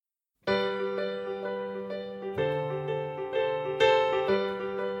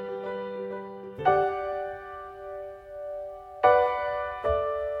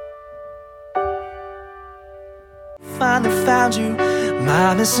found you,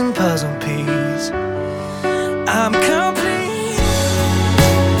 my missing puzzle piece. I'm complete.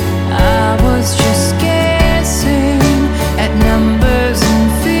 I was just guessing at numbers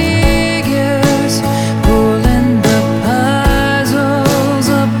and figures, pulling the puzzles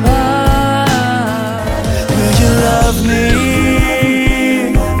apart. Will you love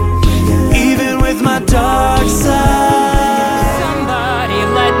me, even with my dark side? Somebody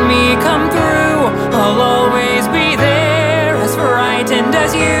let me come through. I'll always be there, as frightened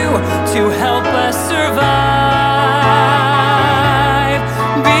as you, to help us survive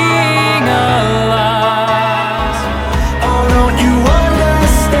being alive. Oh, don't you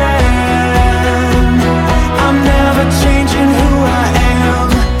understand? I'm never changing who I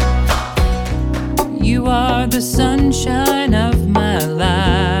am. You are the sunshine of my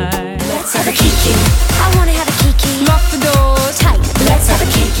life. Let's have a kiki. I wanna have a kiki. Lock the doors Tight. Let's have a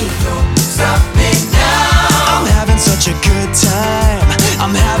kiki. Stop me now. I'm having such a good time.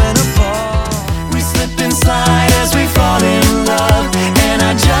 I'm having a ball. We slip and slide as we fall in love, and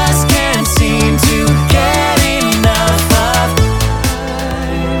I just can't seem to get enough of.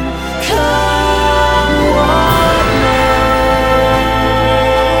 Come what may.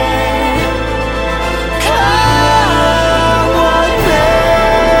 Come what may.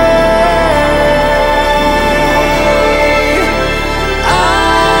 I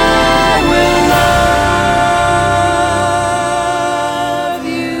will love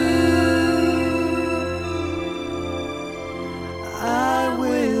you. I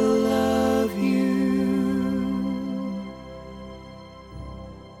will love you.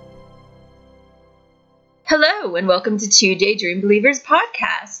 Hello, and welcome to Two Daydream Believers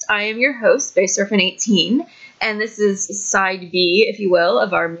podcast. I am your host, Baysurfin18, and this is side B, if you will,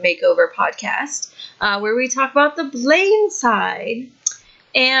 of our makeover podcast, where we talk about the Blaine side.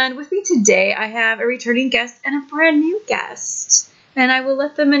 And with me today, I have a returning guest and a brand new guest, and I will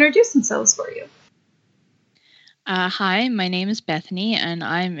let them introduce themselves for you. Hi, my name is Bethany, and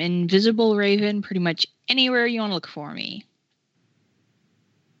I'm Invisible Raven pretty much anywhere you want to look for me.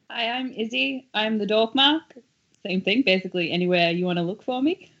 Hi, I'm Izzy. I'm the Dork Mark. Same thing, basically anywhere you want to look for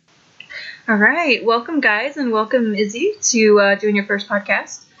me. All right, welcome, guys, and welcome, Izzy, to doing your first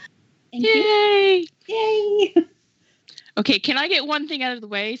podcast. Thank you. Yay! Yay! Okay, can I get one thing out of the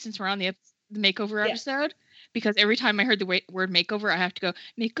way since we're on the makeover Yeah. episode? Because every time I heard the word makeover, I have to go,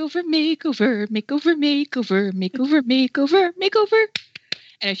 makeover, makeover, makeover, makeover, makeover, makeover, makeover.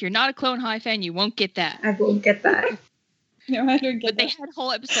 And if you're not a Clone High fan, you won't get that. I will get that. No, I don't get But they that. had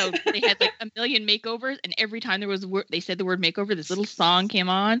whole episodes. They had like a million makeovers, and every time there was they said the word makeover, this little song came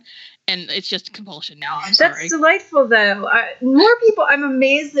on, and it's just compulsion now. I'm sorry. That's delightful, though. More people, I'm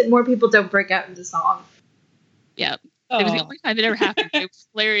amazed that more people don't break out into song. Yeah, it was the Oh. only time it ever happened. It was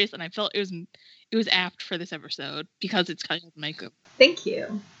hilarious, and I felt it was apt for this episode because it's kind of makeover. Thank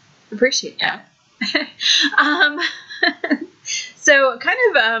you. Appreciate that. So kind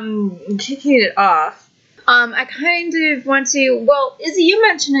of kicking it off, I kind of want to, well, Izzy, you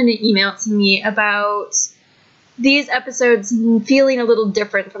mentioned in an email to me about these episodes feeling a little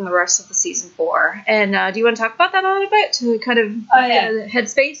different from the rest of the season 4. And do you want to talk about that a little bit to kind of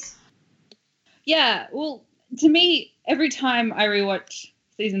headspace? Yeah, well, to me, every time I rewatch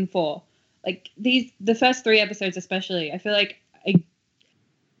season 4, like the first 3 episodes especially, I feel like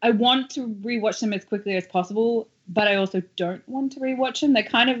I want to rewatch them as quickly as possible, but I also don't want to rewatch them. They're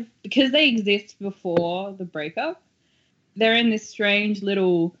kind of, because they exist before the breakup, they're in this strange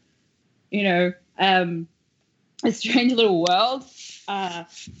little, a strange little world. I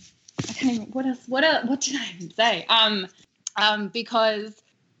can't even, what did I even say? Because,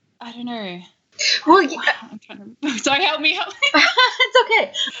 I don't know. Well, yeah. I'm trying to, sorry, help me. It's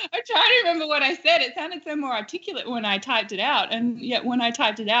okay. I'm trying to remember what I said. It sounded so more articulate when I typed it out. And yet when I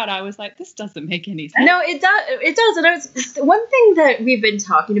typed it out, I was like, this doesn't make any sense. No, it does. It does. And one thing that we've been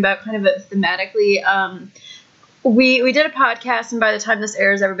talking about kind of thematically, we did a podcast, and by the time this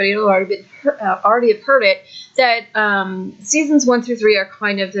airs, everybody will already have heard it, that seasons 1 through 3 are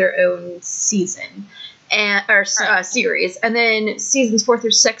kind of their own season. Series, and then seasons 4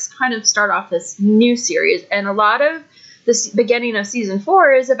 through 6 kind of start off this new series, and a lot of the beginning of season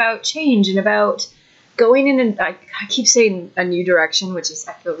 4 is about change and about going in, I keep saying a new direction, which is,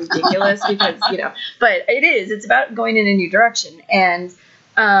 I feel ridiculous because, but it's about going in a new direction, and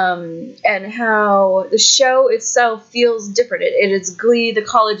how the show itself feels different. It is Glee, the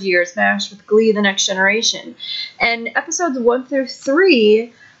college years, mashed with Glee, the next generation, and episodes 1 through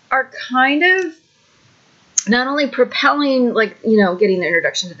 3 are kind of not only propelling, getting the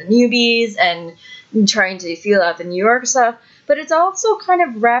introduction to the newbies and trying to feel out the New York stuff, but it's also kind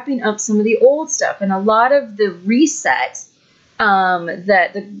of wrapping up some of the old stuff. And a lot of the reset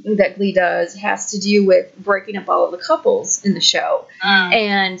that Glee does has to do with breaking up all of the couples in the show,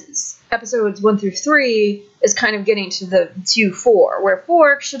 and episodes 1 through 3 is kind of getting to 4, where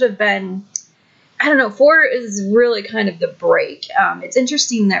 4 should have been. I don't know. 4 is really kind of the break. It's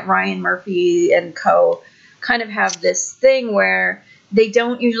interesting that Ryan Murphy and co. kind of have this thing where they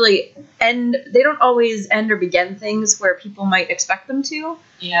don't usually end. They don't always end or begin things where people might expect them to.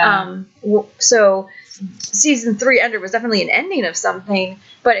 Yeah. So season 3 Ender was definitely an ending of something,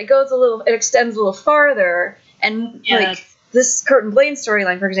 but it extends a little farther. And like this Kurt and Blaine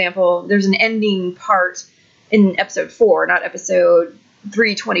storyline, for example, there's an ending part in episode 4, not episode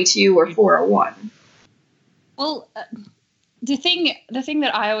 322 or 401. Well, the thing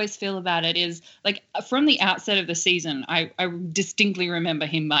that I always feel about it is, like, from the outset of the season, I distinctly remember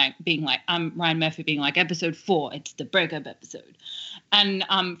him being like, Ryan Murphy being like, episode 4, it's the breakup episode, and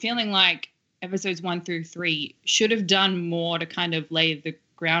feeling like episodes 1 through 3 should have done more to kind of lay the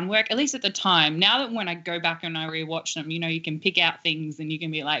groundwork, at least at the time. Now that when I go back and I rewatch them, you can pick out things and you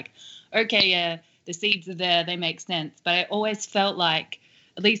can be like, okay, yeah, the seeds are there, they make sense. But I always felt like,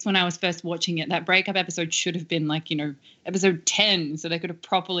 at least when I was first watching it, that breakup episode should have been like, episode 10, so they could have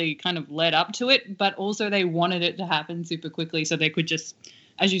properly kind of led up to it, but also they wanted it to happen super quickly so they could just,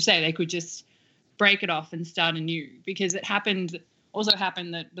 as you say, they could just break it off and start anew, because it happened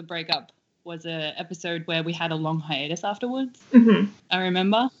that the breakup was a episode where we had a long hiatus afterwards. Mm-hmm. I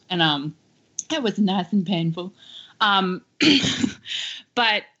remember, and it was nice and painful. But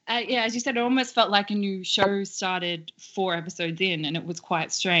yeah, as you said, it almost felt like a new show started 4 episodes in, and it was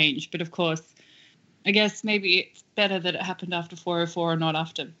quite strange. But of course, I guess maybe it's better that it happened after 404 and not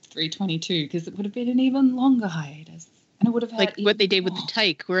after 322, because it would have been an even longer hiatus, and it would have had like what they did with the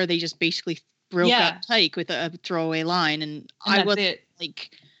Tyke, where they just basically broke up Tyke with a throwaway line, and I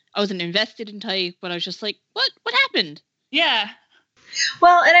wasn't invested in Tyke, but I was just like, what happened? Yeah.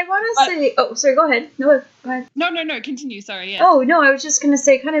 Well, and I want to say... Oh, sorry, go ahead. No, go ahead. No, continue. Sorry, yeah. Oh, no, I was just going to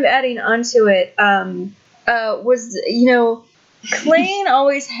say, kind of adding onto it, was, Klaine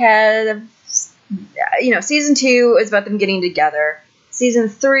always had... season 2 is about them getting together. Season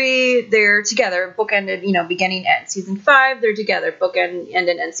 3, they're together, bookended, beginning, end. Season 5, they're together, bookend, end,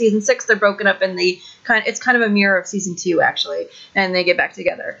 and end. Season 6, they're broken up in it's kind of a mirror of season 2, actually, and they get back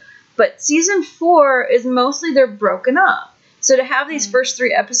together. But season 4 is mostly they're broken up. So to have these first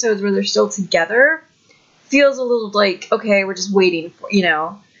 3 episodes where they're still together feels a little like, okay, we're just waiting for,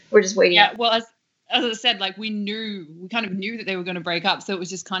 we're just waiting. Yeah, well, as I said, like, we kind of knew that they were going to break up, so it was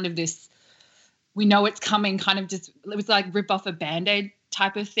just kind of this, we know it's coming, kind of just, it was like rip off a Band-Aid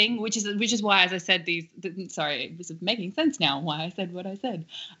type of thing, which is why, as I said, it was making sense now why I said what I said.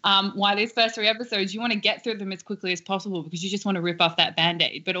 Why these first 3 episodes, you want to get through them as quickly as possible because you just want to rip off that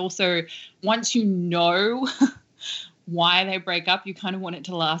Band-Aid. But also, once you know why they break up, you kind of want it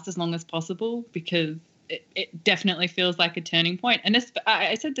to last as long as possible, because it definitely feels like a turning point. And this,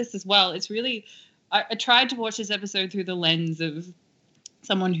 I said this as well, it's really, I tried to watch this episode through the lens of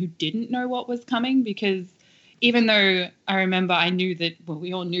someone who didn't know what was coming, because even though I remember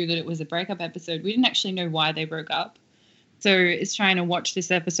we all knew that it was a breakup episode, we didn't actually know why they broke up. So it's trying to watch this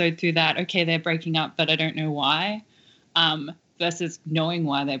episode through that, okay, they're breaking up, but I don't know why, versus knowing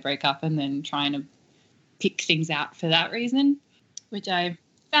why they break up and then trying to pick things out for that reason, which I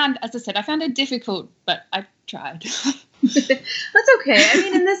found, as I said, I found it difficult, but I tried. That's okay. I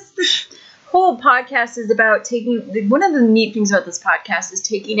mean, and this whole podcast is about one of the neat things about this podcast is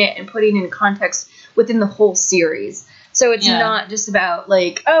taking it and putting it in context within the whole series. So it's not just about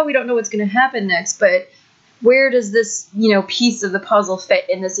like, oh, we don't know what's going to happen next, but where does this, piece of the puzzle fit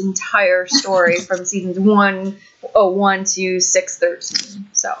in this entire story from seasons 101 to 613.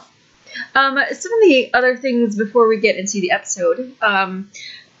 So some of the other things before we get into the episode,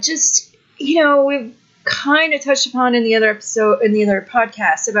 we've kind of touched upon in the other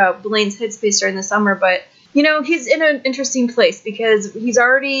podcast about Blaine's headspace during the summer, but he's in an interesting place because he's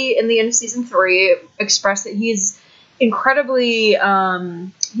already in the end of season 3 expressed that he's incredibly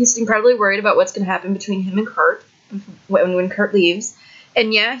worried about what's going to happen between him and Kurt when Kurt leaves.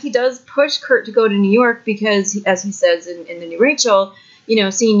 And yeah, he does push Kurt to go to New York because, as he says in the new Rachel,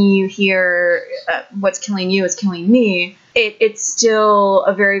 seeing you here, what's killing you is killing me. It's still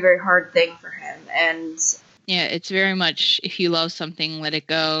a very, very hard thing for him. And yeah, it's very much, if you love something, let it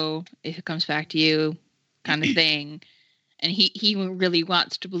go. If it comes back to you, kind of thing. And he really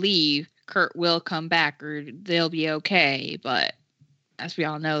wants to believe Kurt will come back or they'll be okay. But as we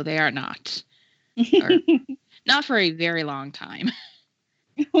all know, they are not. Or not for a very long time.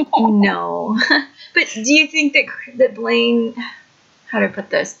 No. But do you think that Blaine... How do I put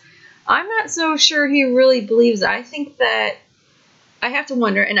this? I'm not so sure he really believes it. I think that I have to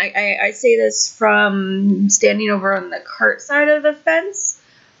wonder, and I say this from standing over on the Kurt side of the fence.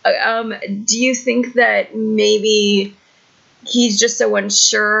 Do you think that maybe he's just so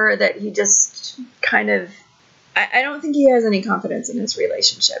unsure that he just kind of... I don't think he has any confidence in his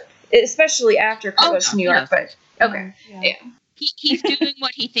relationship, especially after Kurt goes to New York. But okay, yeah. He's doing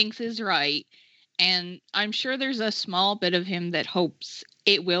what he thinks is right, and I'm sure there's a small bit of him that hopes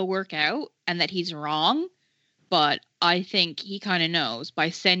it will work out and that he's wrong. But I think he kind of knows by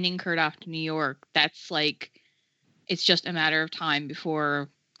sending Kurt off to New York, that's like, it's just a matter of time before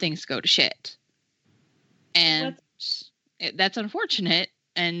things go to shit. And that's unfortunate,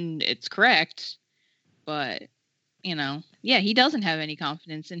 and it's correct. But, you know, yeah, he doesn't have any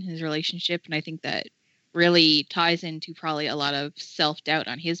confidence in his relationship. And I think that really ties into probably a lot of self-doubt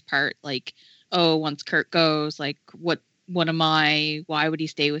on his part. Like, oh, once Kurt goes, like, what am I? Why would he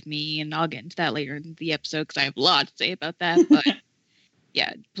stay with me? And I'll get into that later in the episode because I have a lot to say about that. But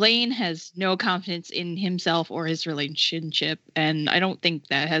yeah, Blaine has no confidence in himself or his relationship. And I don't think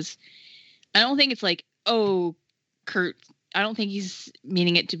it's like, oh, Kurt, I don't think he's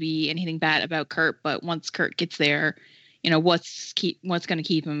meaning it to be anything bad about Kurt. But once Kurt gets there, you know, what's going to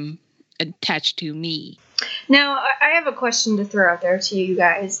keep him attached to me? Now, I have a question to throw out there to you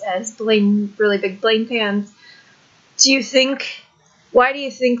guys as really big Blaine fans. Why do you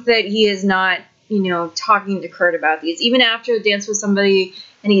think that he is not, you know, talking to Kurt about these? Even after Dance with Somebody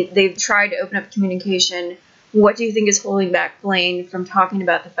and they've tried to open up communication, what do you think is holding back Blaine from talking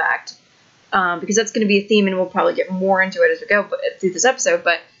about the fact? Because that's going to be a theme, and we'll probably get more into it as we go through this episode,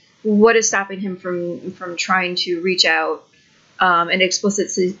 but what is stopping him from trying to reach out and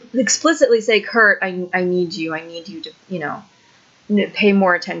explicitly say, Kurt, I need you to, you know, pay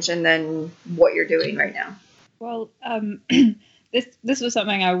more attention than what you're doing right now? Well, this was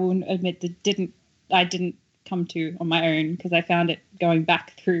something I will admit that I didn't come to on my own, because I found it going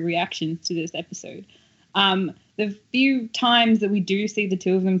back through reactions to this episode. The few times that we do see the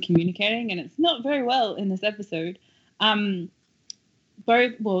two of them communicating, and it's not very well in this episode. The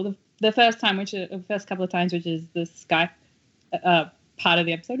first time, the first couple of times, which is the Skype part of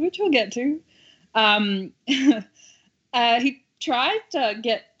the episode, which we'll get to. He tries to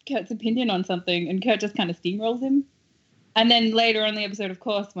get Kurt's opinion on something, and Kurt just kind of steamrolls him. And then later on the episode, of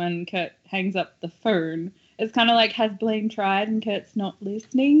course, when Kurt hangs up the phone, it's kind of like, has Blaine tried and Kurt's not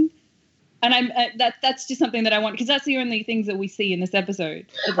listening? And that's just something that I want, because that's the only things that we see in this episode.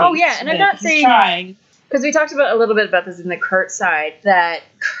 Oh yeah, and I'm not saying, because we talked about a little bit about this in the Kurt side, that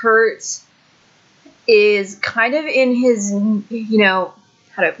Kurt is kind of in his, you know,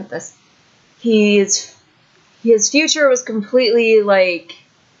 how do I put this? His future was completely like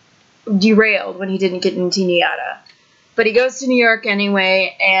derailed when he didn't get into NYADA. But he goes to New York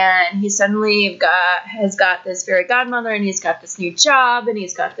anyway, and he suddenly has got this fairy godmother, and he's got this new job, and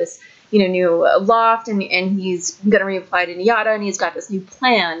he's got this, you know, new loft, and he's going to reapply to NYADA, and he's got this new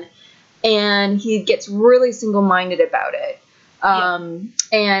plan, and he gets really single-minded about it. And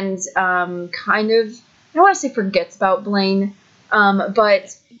kind of, I don't want to say forgets about Blaine,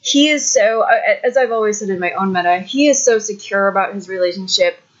 but he is so, as I've always said in my own meta, he is so secure about his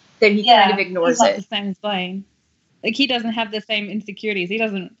relationship that he kind of ignores he's not it. The same as Blaine. Like, he doesn't have the same insecurities. He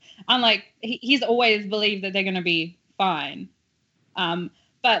doesn't, unlike, he's always believed that they're going to be fine.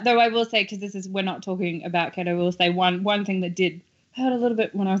 But though I will say, because we're not talking about Kurt, I will say one thing that did hurt a little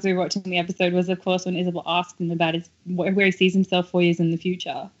bit when I was rewatching the episode was, of course, when Isabel asked him about where he sees himself 4 years in the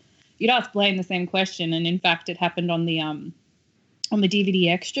future. You'd ask Blaine the same question, and in fact, it happened on the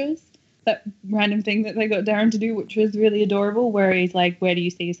DVD extras, that random thing that they got Darren to do, which was really adorable, where he's like, where do you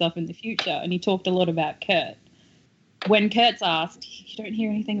see yourself in the future? And he talked a lot about Kurt. When Kurt's asked, you don't hear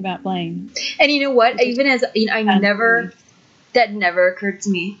anything about Blaine. And you know what? Even as, you know, that never occurred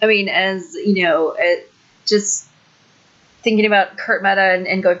to me. I mean, as, you know, just thinking about Kurt meta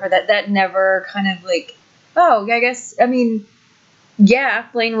and going for that never kind of like, oh, I guess, I mean, yeah,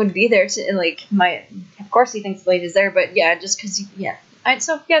 Blaine would be there to, like, of course he thinks Blaine is there, but yeah, just because, yeah. He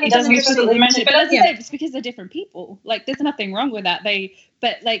doesn't explicitly mention it, but as I say, it's because they're different people. Like, there's nothing wrong with that.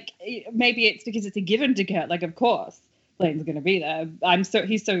 But like, maybe it's because it's a given to Kurt. Like, of course, Blaine's going to be there.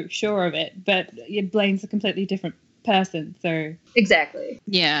 He's so sure of it. But Blaine's a completely different person. So exactly.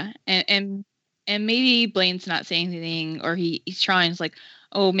 Yeah, and maybe Blaine's not saying anything, or he's trying. It's like,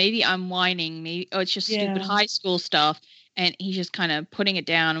 oh, maybe I'm whining. Maybe it's just stupid high school stuff, and he's just kind of putting it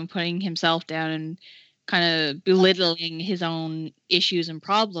down and putting himself down and kind of belittling his own issues and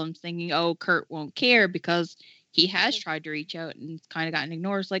problems, thinking, oh, Kurt won't care because he has tried to reach out and kind of gotten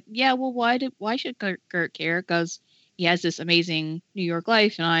ignored. It's like, yeah, well, why should Kurt care? Because he has this amazing New York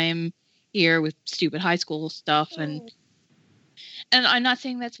life, and I'm here with stupid high school stuff. And And I'm not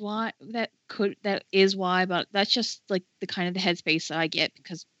saying that is why, but that's just like the kind of the headspace that I get,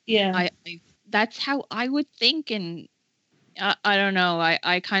 because Yeah. that's how I would think, and I don't know.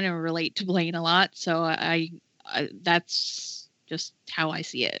 I kind of relate to Blaine a lot, so I that's just how I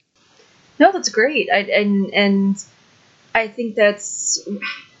see it. No, that's great. And I think it's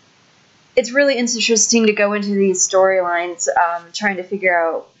really interesting to go into these storylines, trying to figure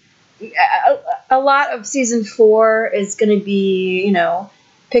out. A lot of season 4 is going to be,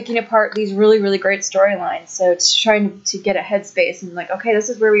 picking apart these really, really great storylines. So it's trying to get a headspace and like, okay, this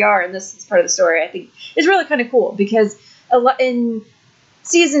is where we are, and this is part of the story. I think is really kind of cool, because in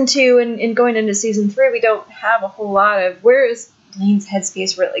season 2 and going into season 3, we don't have a whole lot of where is Blaine's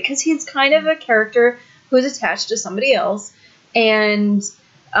headspace really, because he's kind of a character who's attached to somebody else, and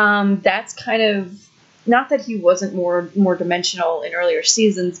that's kind of. Not that he wasn't more dimensional in earlier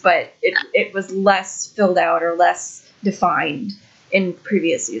seasons, but it was less filled out or less defined in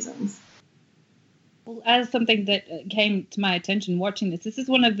previous seasons. Well, as something that came to my attention watching this is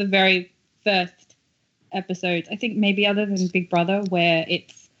one of the very first episodes, I think maybe other than Big Brother, where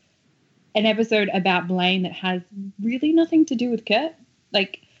it's an episode about Blaine that has really nothing to do with Kurt.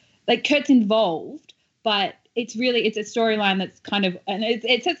 Like Kurt's involved, but it's a storyline that's kind of, and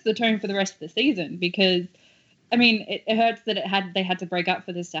it sets the tone for the rest of the season, because I mean it hurts that they had to break up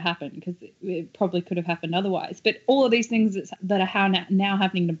for this to happen, because it probably could have happened otherwise. But all of these things that are now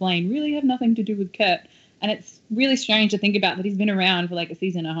happening to Blaine really have nothing to do with Kurt, and it's really strange to think about that he's been around for like a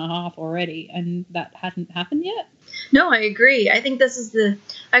season and a half already and that hasn't happened yet. No, I agree. I think this is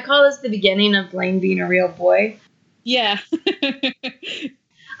I call this the beginning of Blaine being a real boy. Yeah.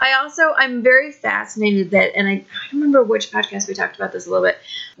 I'm very fascinated that, and I don't remember which podcast we talked about this a little bit,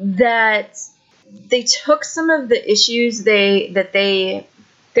 that they took some of the issues the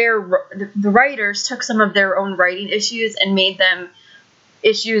writers took some of their own writing issues and made them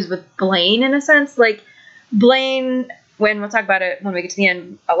issues with Blaine, in a sense. Like Blaine, we'll talk about it when we get to the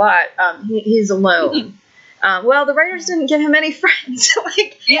end a lot, he's alone. Well, the writers didn't give him any friends.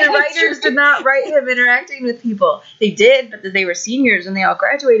 The writers did not write him interacting with people. They did, but they were seniors and they all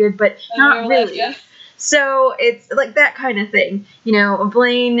graduated, but not really. So it's like that kind of thing.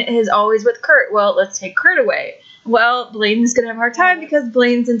 Blaine is always with Kurt. Well, let's take Kurt away. Well, Blaine's going to have a hard time because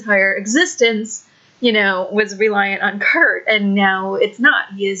Blaine's entire existence, was reliant on Kurt, and now it's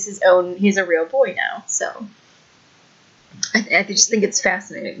not. He's a real boy now. So I just think it's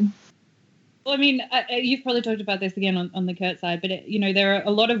fascinating. Well, I mean, you've probably talked about this again on the Kurt side, but there are a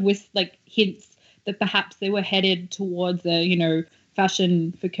lot of hints that perhaps they were headed towards a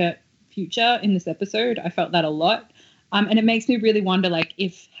fashion for Kurt future in this episode. I felt that a lot, and it makes me really wonder,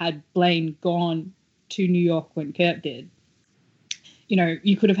 if had Blaine gone to New York when Kurt did,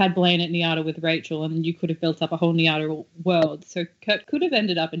 you could have had Blaine at NYADA with Rachel, and you could have built up a whole NYADA world. So Kurt could have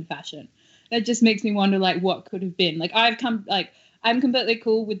ended up in fashion. That just makes me wonder, what could have been. I'm completely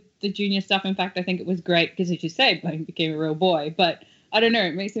cool with the junior stuff. In fact, I think it was great because, as you say, Blaine became a real boy. But I don't know.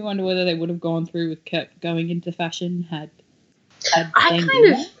 It makes me wonder whether they would have gone through with Kurt going into fashion had Blaine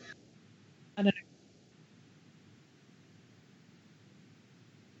been there. I don't know.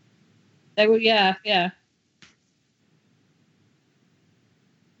 They were, yeah. Yeah.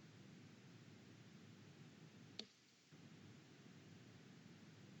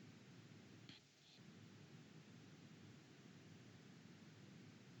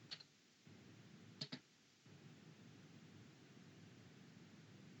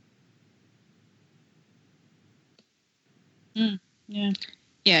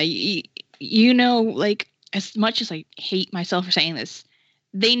 Yeah, as much as I hate myself for saying this,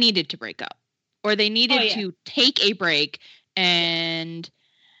 they needed to break up, or they needed to take a break. And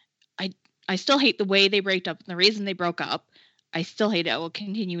I still hate the way they broke up and the reason they broke up. I still hate it. I will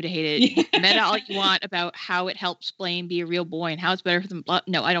continue to hate it. Meta all you want about how it helps Blaine be a real boy and how it's better for them.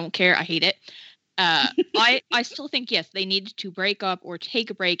 No, I don't care. I hate it. I still think, yes, they needed to break up or take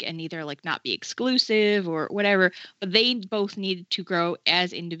a break and either not be exclusive or whatever, but they both needed to grow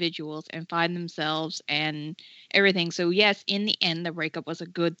as individuals and find themselves and everything. So yes, in the end, the breakup was a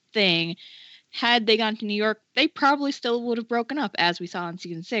good thing. Had they gone to New York, they probably still would have broken up, as we saw in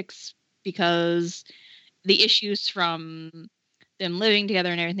season 6, because the issues from them living together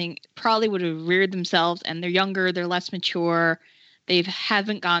and everything probably would have reared themselves, and they're younger, they're less mature. They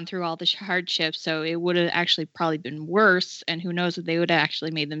haven't gone through all the hardships, so it would have actually probably been worse. And who knows if they would have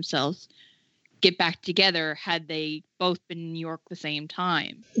actually made themselves get back together had they both been in New York the same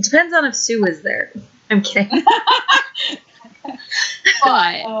time. It depends on if Sue was there. I'm kidding.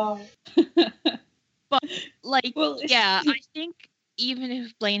 But I think even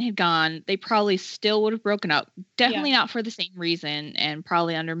if Blaine had gone, they probably still would have broken up. Definitely not for the same reason, and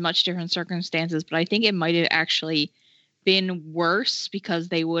probably under much different circumstances. But I think it might have actually been worse because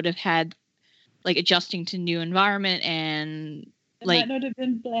they would have had like adjusting to new environment and It like might not have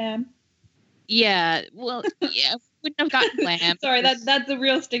been Blam. yeah, well, yeah, wouldn't have gotten Blam. Sorry, because- that's a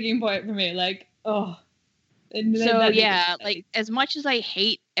real sticking point for me. Like, oh. And then So that yeah, didn't- like as much as I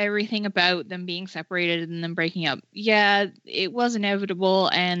hate everything about them being separated and then breaking up, yeah, it was inevitable,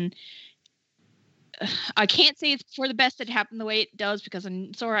 and I can't say it's for the best that it happened the way it does because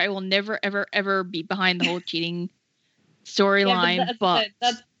I'm sorry, I will never ever ever be behind the whole cheating storyline. But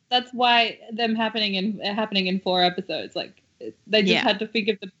that's why them happening in 4 episodes. Like they just had to think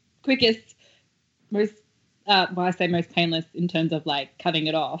of the quickest, most I say most painless in terms of like cutting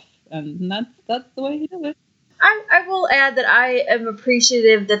it off, and that's the way you do it. I will add that I am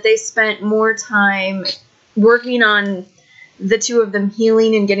appreciative that they spent more time working on the two of them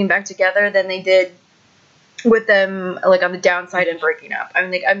healing and getting back together than they did with them like on the downside and breaking up. I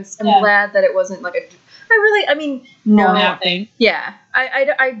mean, like I'm glad that it wasn't like Thing. Yeah,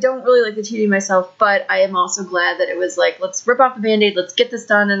 I don't really like the cheating myself, but I am also glad that it was like, let's rip off the Band-Aid, let's get this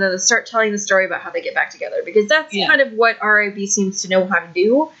done, and then let's start telling the story about how they get back together, because that's kind of what RIB seems to know how to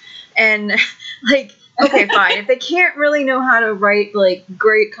do. And like, okay, fine, if they can't really know how to write like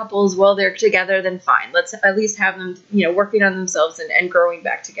great couples while they're together, then fine, let's at least have them, working on themselves and growing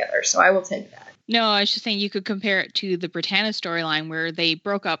back together. So I will take that. No, I was just saying you could compare it to the Britannia storyline where they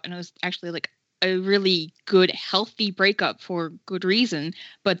broke up and it was actually like a really good, healthy breakup for good reason,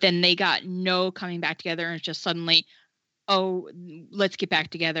 but then they got no coming back together and it's just suddenly, oh, let's get back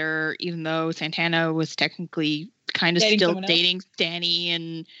together, even though Santana was technically kind of still dating Danny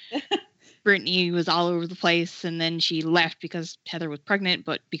and Brittany was all over the place, and then she left because Heather was pregnant,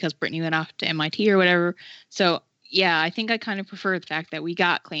 but because Brittany went off to MIT or whatever. So yeah, I think I kind of prefer the fact that we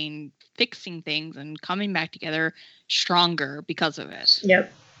got Clayne fixing things and coming back together stronger because of it.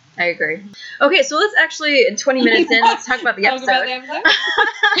 Yep. I agree. Okay, so let's actually, 20 minutes in, let's talk about the episode.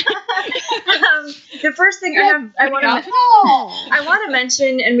 The first thing I want to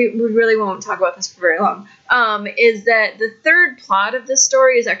mention, and we really won't talk about this for very long, is that the third plot of this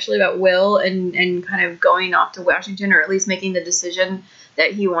story is actually about Will and kind of going off to Washington, or at least making the decision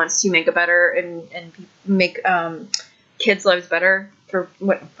that he wants to make a better and make kids' lives better for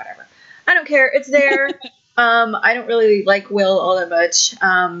whatever. I don't care. It's there. I don't really like Will all that much.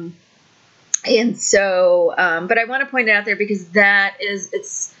 And so, but I want to point it out there because it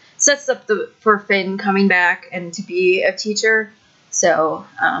sets up for Finn coming back and to be a teacher. So,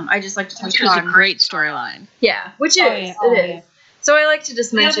 I just like to touch on. Which is a great storyline. Yeah, which it is. So I like to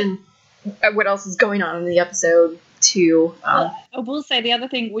just mention what else is going on in the episode too. I will say the other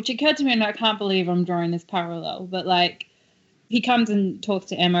thing, which occurred to me, and I can't believe I'm drawing this parallel, but like, he comes and talks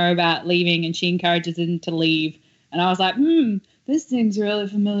to Emma about leaving, and she encourages him to leave. And I was like, this seems really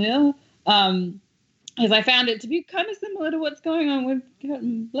familiar. Because I found it to be kind of similar to what's going on with Kurt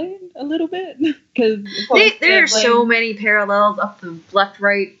and Blaine a little bit. Because there are so many parallels up the left,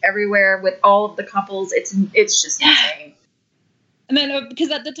 right, everywhere with all of the couples. It's just insane. And then because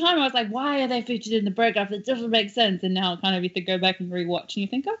at the time I was like, why are they featured in the breakup? It doesn't make sense. And now kind of you have to go back and rewatch, and you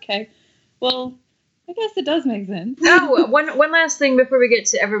think, okay, well, I guess it does make sense. Oh, one last thing before we get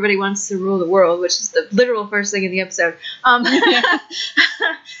to Everybody Wants to Rule the World, which is the literal first thing in the episode.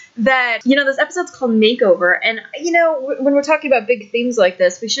 That, this episode's called Makeover. And, when we're talking about big themes like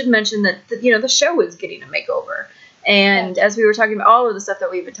this, we should mention that, the show is getting a makeover. And as we were talking about all of the stuff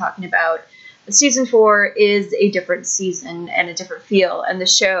that we've been talking about, season 4 is a different season and a different feel. And the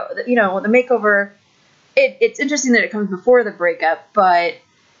show, the makeover, it's interesting that it comes before the breakup, but,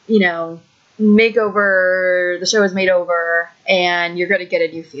 makeover, the show is made over, and you're going to get a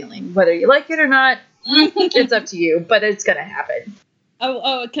new feeling. Whether you like it or not, it's up to you, but it's going to happen.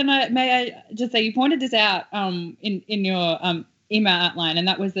 Oh, may I just say, you pointed this out in your email outline, and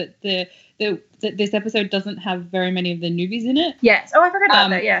that was that that this episode doesn't have very many of the newbies in it. Yes. Oh, I forgot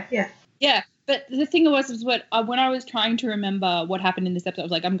about that. Yeah. Yeah, but the thing was when I was trying to remember what happened in this episode, I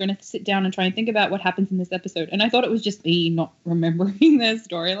was like, I'm going to sit down and try and think about what happens in this episode, and I thought it was just me not remembering their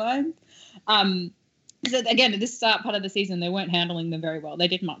storylines. Because again, this start part of the season, they weren't handling them very well. They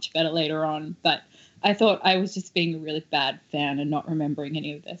did much better later on, but I thought I was just being a really bad fan and not remembering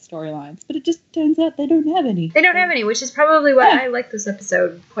any of their storylines. But it just turns out they don't have any. They don't have any, which is probably why I like this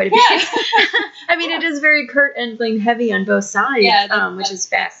episode quite a bit. I mean, it is very Kurt and Blaine heavy on both sides, which is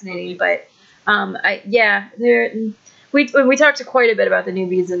fascinating. But we talked quite a bit about the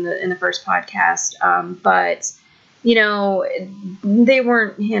newbies in the first podcast, but they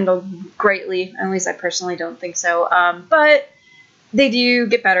weren't handled greatly. At least I personally don't think so. But they do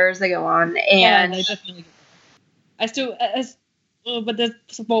get better as they go on, Yeah, and they definitely. I still, but there's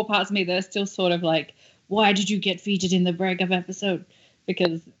small parts of me that are still sort of like, why did you get featured in the breakup episode?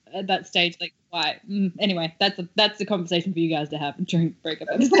 Because at that stage, like, why? Anyway, that's the conversation for you guys to have during breakup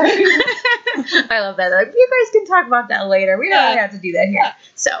episode. I love that. Like, you guys can talk about that later. We don't really have to do that here.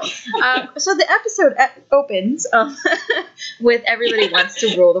 Yeah. So the episode opens with everybody wants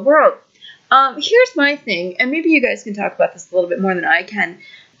to rule the world. Here's my thing, and maybe you guys can talk about this a little bit more than I can.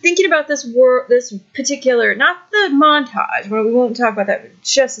 Thinking about this particular, not the montage, well, we won't talk about that in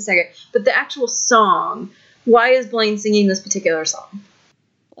just a second, but the actual song. Why is Blaine singing this particular song?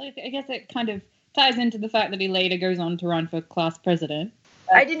 Well, I guess it kind of ties into the fact that he later goes on to run for class president.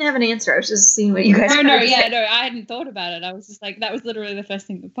 I didn't have an answer. I was just seeing what you guys No, were I saying. hadn't thought about it. I was just like, that was literally the first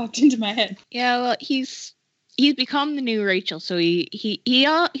thing that popped into my head. Yeah, well, he's become the new Rachel, so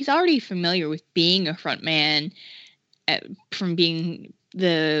he's already familiar with being a front man, from being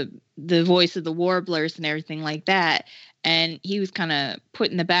the voice of the Warblers and everything like that. And he was kind of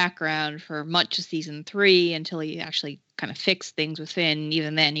put in the background for much of season 3 until he actually kind of fixed things with Finn.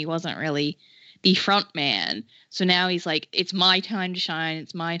 Even then, he wasn't really the front man. So now he's like, it's my time to shine.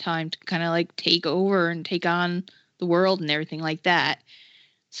 It's my time to kind of like take over and take on the world and everything like that.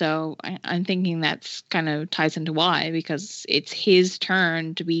 So I'm thinking that's kind of ties into why, because it's his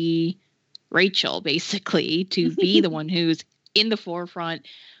turn to be Rachel, basically, to be the one who's in the forefront,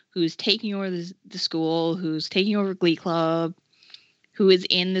 who's taking over the school, who's taking over Glee Club, who is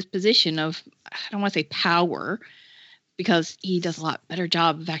in this position of, I don't want to say power, because he does a lot better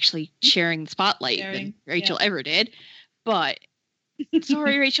job of actually sharing the spotlight than Rachel ever did. But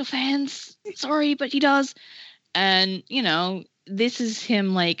sorry, Rachel fans. Sorry, but he does. And, you know, this is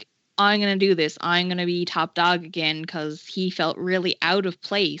him like, I'm going to do this. I'm going to be top dog again, because he felt really out of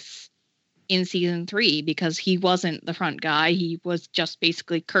place in season 3 because he wasn't the front guy. He was just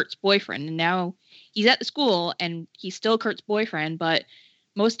basically Kurt's boyfriend. And now he's at the school and he's still Kurt's boyfriend, but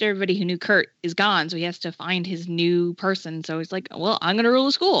most everybody who knew Kurt is gone. So he has to find his new person. So he's like, well, I'm going to rule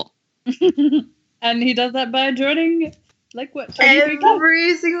the school. And he does that by joining, like, what? Every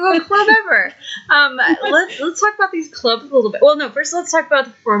single club ever. Let's talk about these clubs a little bit. Well, no, first let's talk about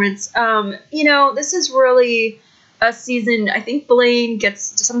the performance. You know, this is really a season. I think Blaine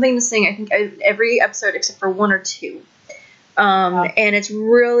gets something to sing. I think every episode except for 1 or 2. And it's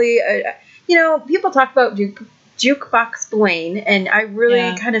really, you know, people talk about Jukebox Blaine, and I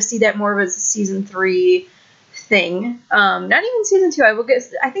really kind of see that more as a season 3 thing. Not even season 2.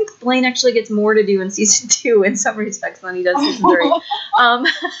 I think Blaine actually gets more to do in season 2 in some respects than he does season 3.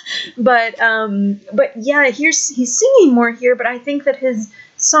 But yeah, he's singing more here, but I think that his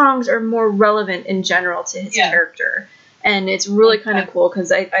songs are more relevant in general to his character, and it's really kind of cool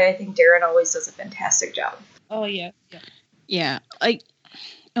because I think Darren always does a fantastic job. Oh yeah. Like,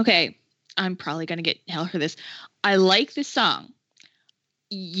 okay, I'm probably gonna get hell for this. I like this song.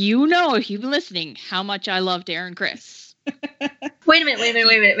 You know, if you've been listening, how much I love Darren Criss. Wait a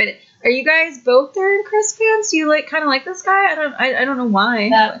minute. Are you guys both Darren Criss fans? Do you kind of like this guy? I don't know why.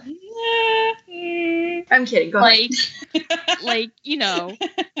 I'm kidding. Go ahead. Like, you know,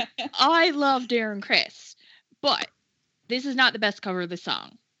 I love Darren Criss, but this is not the best cover of the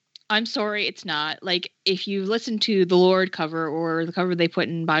song. I'm sorry, it's not. Like, if you listen to the Lorde cover or the cover they put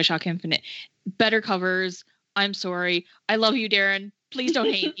in Bioshock Infinite, better covers. I'm sorry. I love you, Darren. Please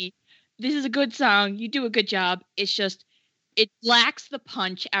don't hate me. This is a good song. You do a good job. It's just, it lacks the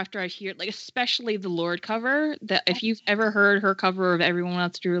punch after I hear it, like, especially the Lorde cover. That if you've ever heard her cover of Everyone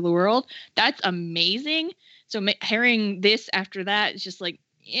Wants to Rule the World, that's amazing. So hearing this after that is just like,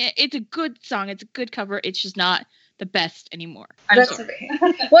 it's a good song. It's a good cover. It's just not the best anymore. That's okay.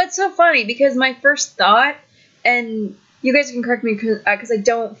 Well, it's so funny because my first thought, and you guys can correct me because I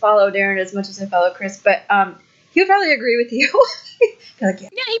don't follow Darren as much as I follow Chris, but he would probably agree with you. Yeah,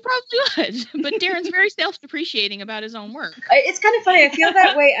 he probably would. But Darren's very self-depreciating about his own work. It's kind of funny. I feel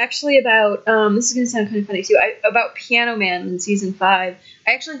that way actually about this is going to sound kind of funny too. About Piano Man in season 5.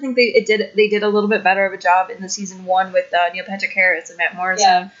 I actually think they did a little bit better of a job in the season 1 with Neil Patrick Harris and Matt Morrison.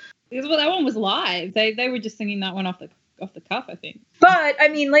 Yeah. Because, well, that one was live. They were just singing that one off the cuff, I think. But I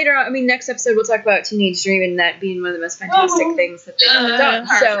mean, later on, next episode we'll talk about Teenage Dream and that being one of the most fantastic things that they've done.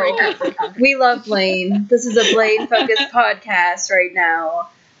 So we love Blaine. This is a Blaine focused podcast right now.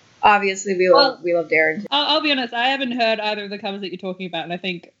 Obviously, we love Darren. I'll be honest. I haven't heard either of the covers that you're talking about, and I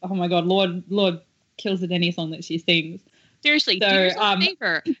think, oh my god, Lorde kills at any song that she sings. Seriously, do yourself a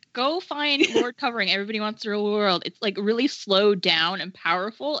favor. Go find Lorde covering Everybody Wants to Rule the World. It's like really slowed down and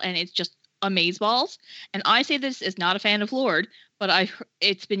powerful, and it's just amazeballs. And I say this as not a fan of Lorde, but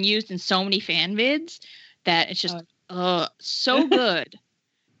it's been used in so many fan vids that it's just So good.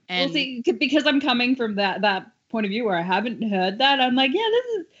 And Well, see, because I'm coming from that point of view where I haven't heard that, I'm like, yeah,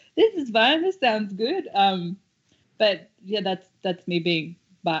 this is fine. This sounds good. But yeah, that's me being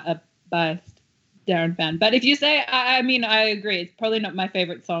a biased Darren fan. But if you say, I mean, I agree. It's probably not my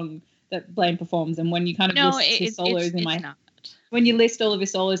favorite song that Blaine performs. And when you kind of list his solos when you list all of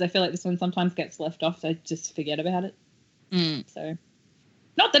his solos, I feel like this one sometimes gets left off. So I just forget about it. So,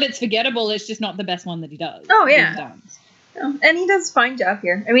 not that it's forgettable. It's just not the best one that he does. Oh yeah. No, and he does a fine job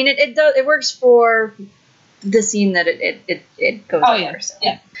here. I mean, it works for the scene that it goes over. Yeah. So.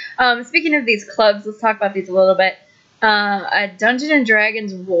 Yeah. Speaking of these clubs, let's talk about these a little bit. A Dungeons and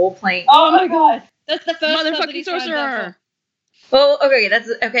Dragons role playing. Oh my god, that's the first motherfucking sorcerer. Well, okay, that's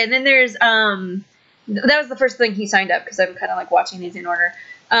okay. And then there's that was the first thing he signed up because I'm kind of like watching these in order.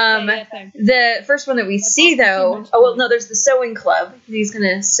 The first one that we see though. Oh well, no, there's the sewing club. He's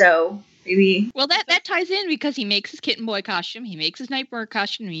gonna sew. Maybe. Well, that ties in because he makes his Kitten Boy costume, he makes his Nightmare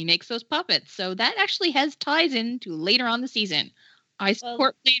costume, he makes those puppets. So that actually has ties into later on the season. I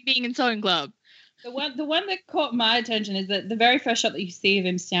support Blaine being in Sewing Club. The one that caught my attention is that the very first shot that you see of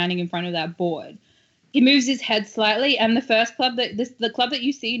him standing in front of that board, he moves his head slightly, and the first club the club that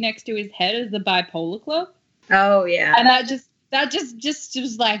you see next to his head is the Bipolar Club. Oh yeah. And that just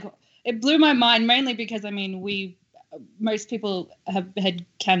was like, it blew my mind, mainly because I mean most people have had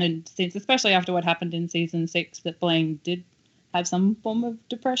canon since, especially after what happened in season 6, that Blaine did have some form of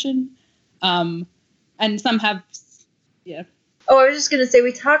depression. And some have, yeah. Oh, I was just going to say,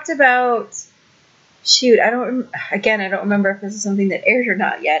 we talked about, I don't remember if this is something that aired or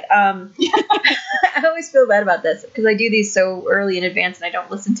not yet. I always feel bad about this because I do these so early in advance and I don't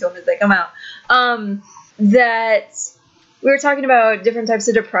listen to them as they come out. That we were talking about different types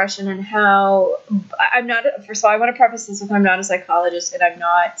of depression and how first of all, I want to preface this with I'm not a psychologist and I'm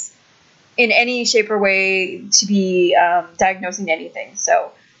not in any shape or way to be diagnosing anything.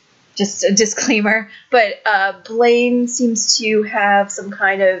 So just a disclaimer. But Blaine seems to have some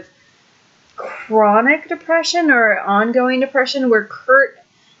kind of chronic depression or ongoing depression where Kurt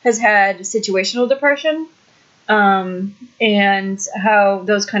has had situational depression. And how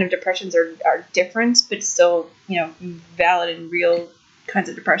those kind of depressions are different, but still, valid and real kinds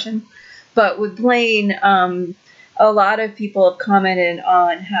of depression. But with Blaine, a lot of people have commented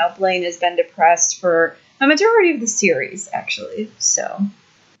on how Blaine has been depressed for a majority of the series, actually. So,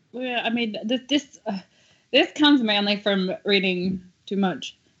 yeah, I mean, this comes mainly from reading too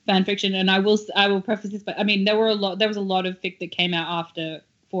much fan fiction, and I will preface this, but I mean, there was a lot of fic that came out after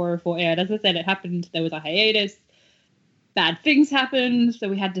 404 aired. As I said, it happened. There was a hiatus. Bad things happened, so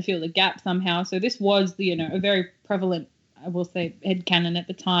we had to fill the gap somehow. So this was, a very prevalent, I will say, headcanon at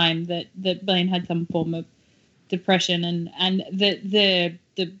the time that Blaine had some form of depression, and the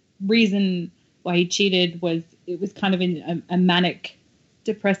reason why he cheated was it was kind of in a manic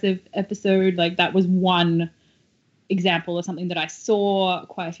depressive episode. Like, that was one example of something that I saw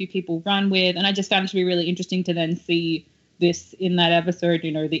quite a few people run with, and I just found it to be really interesting to then see this in that episode,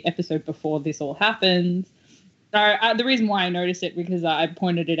 the episode before this all happens. So the reason why I noticed it, because I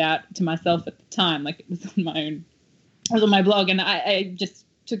pointed it out to myself at the time, like it was on my blog, and I just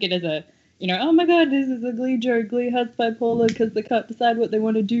took it as a, oh my god, this is a Glee joke. Glee has bipolar because they can't decide what they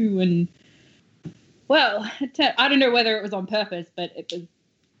want to do, and well, I don't know whether it was on purpose, but it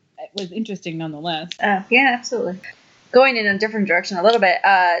was interesting nonetheless. Yeah, absolutely. Going in a different direction a little bit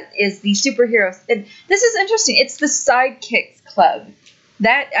is the superheroes. And this is interesting. It's the Sidekicks Club.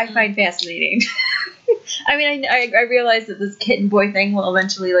 That I find fascinating. I mean, I realize that this Kitten Boy thing will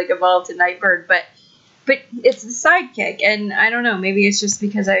eventually evolve to Nightbird, but it's the sidekick, and I don't know. Maybe it's just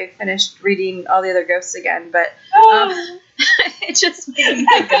because I finished reading all the other ghosts again, but it just made me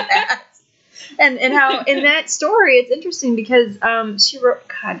think of that. And how in that story it's interesting because she wrote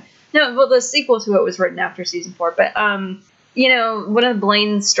the sequel to it was written after season 4, but one of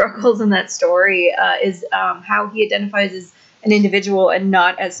Blaine's struggles in that story is how he identifies as an individual and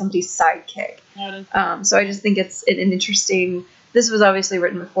not as somebody's sidekick. So I just think it's an interesting. This was obviously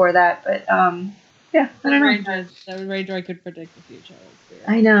written before that, but yeah, I don't know. That Ray Joy could predict the future.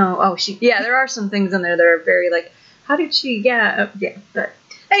 I know. Oh, there are some things in there that are very how did she? Yeah. But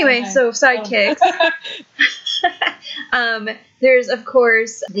anyway, so sidekicks. There's of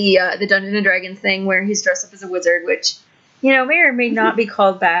course the Dungeons and Dragons thing where he's dressed up as a wizard, which may or may not be a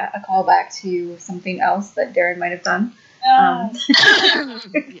callback to something else that Darren might have done.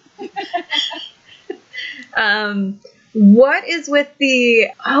 What is with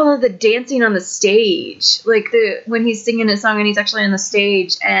all of the dancing on the stage? When he's singing a song and he's actually on the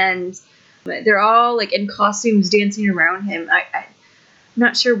stage and they're all in costumes dancing around him.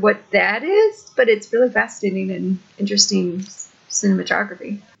 not sure what that is, but it's really fascinating and interesting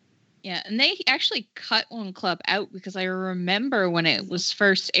cinematography. Yeah, and they actually cut one clip out because I remember when it was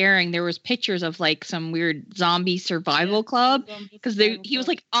first airing, there was pictures of like some weird zombie survival club because he was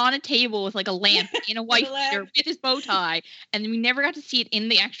like on a table with like a lamp in a white shirt with his bow tie, and we never got to see it in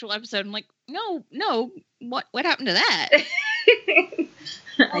the actual episode. I'm like, no, what happened to that?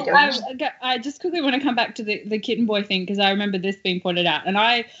 I don't know. I just quickly want to come back to the Kitten Boy thing because I remember this being pointed out, and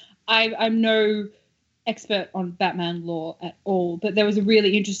I'm no expert on Batman lore at all, but there was a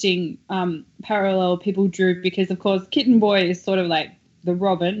really interesting parallel people drew because, of course, Kitten Boy is sort of like the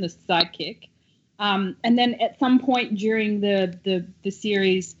Robin, the sidekick, and then at some point during the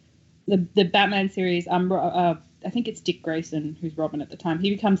series, the Batman series, I think it's Dick Grayson who's Robin at the time. He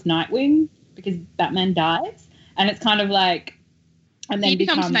becomes Nightwing because Batman dies, and it's kind of like. And then he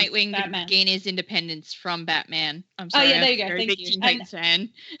becomes Nightwing Batman. to gain his independence from Batman. I'm sorry. Oh yeah, there you go. Very Thank big you. Teen Titans fan.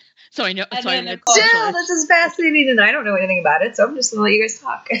 So I know. And So I then, know. of course- Jill, this is fascinating, and I don't know anything about it, so I'm just gonna let you guys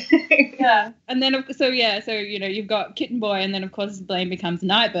talk. Yeah, and then so you've got Kitten Boy, and then of course Blaine becomes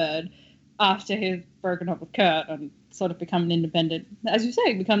Nightbird after he's broken up with Kurt and sort of become an independent, as you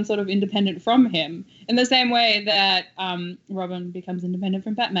say, becomes sort of independent from him in the same way that Robin becomes independent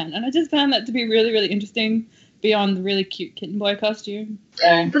from Batman. And I just found that to be really, really interesting beyond the really cute Kitten Boy costume.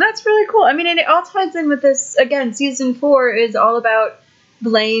 But that's really cool. I mean, and it all ties in with this. Again, season 4 is all about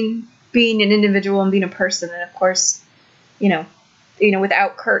Blaine being an individual and being a person, and of course,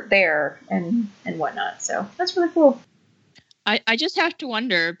 without Kurt there and whatnot. So that's really cool. I just have to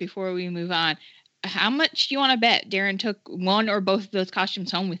wonder before we move on, how much do you want to bet Darren took one or both of those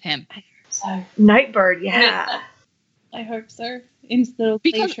costumes home with him? So Nightbird, yeah. I hope so. In his little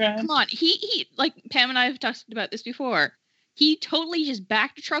Because play shrine. come on, he like Pam and I have talked about this before. He totally just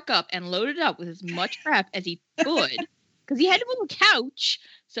backed the truck up and loaded it up with as much crap as he could because he had a little couch.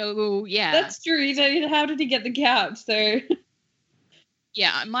 So yeah, That's true. How did he get the couch? So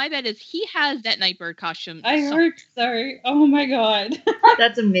yeah. My bet is he has that Nightbird costume. I hope so. Oh my god.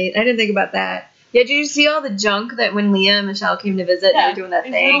 That's amazing. I didn't think about that. Yeah, did you see all the junk that when Leah and Michelle came to visit, they were doing that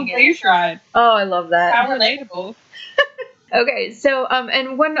his thing? little play shrine. Oh, I love that. How relatable. Okay, so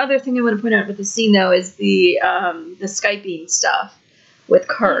and one other thing I want to point out with the scene though is the Skyping stuff with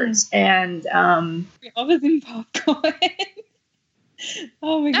Kurt and Offers in popcorn.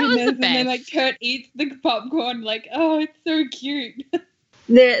 Oh my That was goodness! the And then best. Kurt eats the popcorn. Like, oh, it's so cute.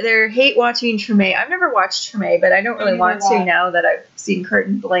 they're hate watching Treme. I've never watched Treme, but I don't really Neither want have to I. now that I've seen Kurt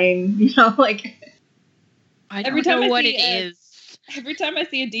and Blaine. I Every don't time know I what see it a- is. Every time I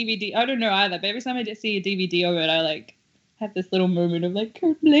see a DVD, I don't know either, but every time I just see a DVD of it, I like have this little moment of like,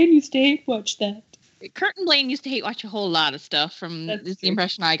 Kurt Blaine used to hate watch that. Kurt and Blaine used to hate watch a whole lot of stuff. From That's this is the true.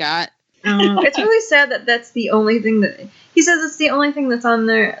 impression I got. It's really sad that that's the only thing that he says. It's the only thing that's on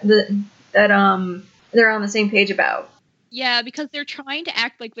there that they're on the same page about. Yeah, because they're trying to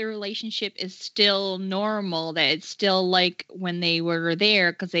act like their relationship is still normal, that it's still like when they were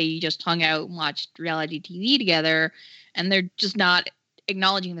there because they just hung out and watched reality TV together, and they're just not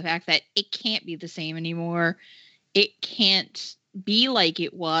acknowledging the fact that it can't be the same anymore. It can't be like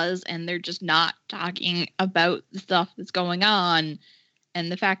it was, and they're just not talking about the stuff that's going on and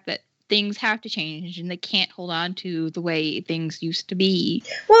the fact that things have to change and they can't hold on to the way things used to be.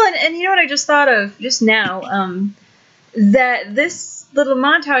 Well, and you know what I just thought of just now? That this little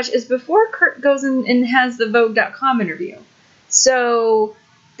montage is before Kurt goes in and has the Vogue.com interview. So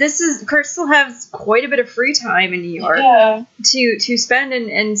Kurt still has quite a bit of free time in New York Yeah. to spend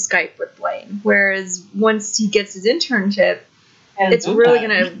and Skype with Blaine. Whereas once he gets his internship, it's really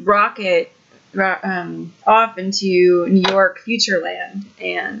going to rocket off into New York Futureland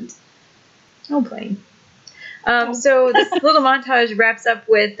and Blaine. So this little montage wraps up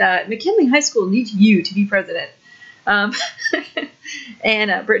with McKinley High School needs you to be president.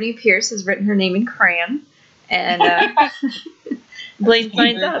 And Brittany Pierce has written her name in crayon, and Blaine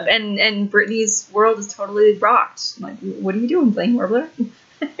signs up, and Brittany's world is totally rocked. Like, what are you doing, Blaine Warbler?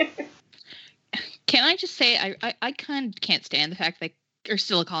 Can I just say, I kind of can't stand the fact that they're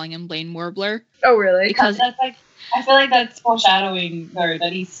still calling him Blaine Warbler. Oh, really? Because That's like, I feel like that's foreshadowing though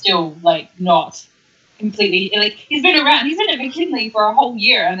that he's still like not completely like he's been around. He's been at McKinley for a whole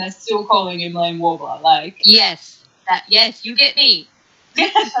year and they're still calling him Blaine Warbler. Like yes, you get me.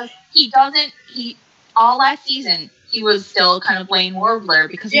 Because he all last season he was still kind of Blaine Warbler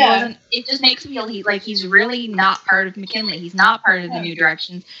because he Yeah. wasn't. It just makes me feel he's really not part of McKinley. He's not part of the New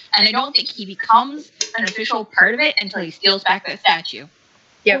Directions, and I don't think he becomes an official part of it until he steals back that statue.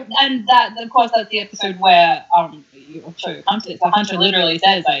 Yep. And that, of course, that's the episode where Hunter literally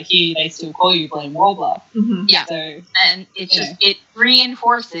says that they still call you Blaine Warbler. Mm-hmm. Yeah. So And it's just, it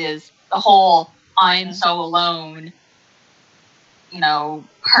reinforces the whole I'm so alone,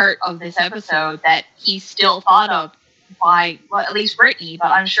 part of this episode that he's still thought of by, well, at least Brittany,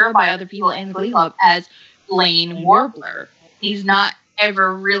 but I'm sure by other people in the Glee Club as Blaine Warbler. He's not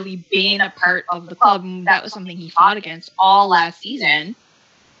ever really been a part of the club, and that was something he fought against all last season,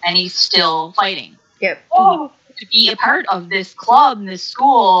 and he's still fighting. Yep. To be a part of this club and this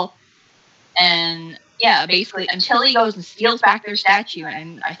school, and yeah, basically until he goes and steals back their statue,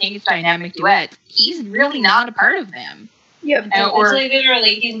 and I think it's Dynamic Duet, he's really not a part of them. Yep.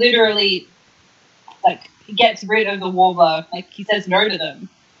 he literally like he gets rid of the Warbler, like he says no to them.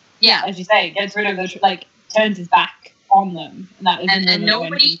 Yeah. As you say, gets rid of the turns his back on them, and that is And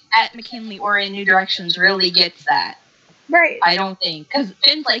nobody at McKinley or in New Directions really gets that. Right. I don't think. Because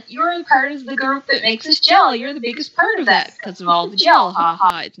Finn's like, you're a part of the group that makes us gel. You're the biggest part of that because of all the gel. Ha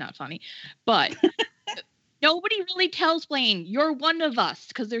ha. It's not funny. But nobody really tells Blaine, you're one of us,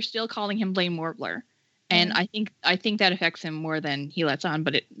 because they're still calling him Blaine Warbler. And I think that affects him more than he lets on,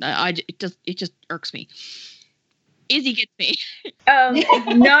 but it just irks me. Izzy gets me.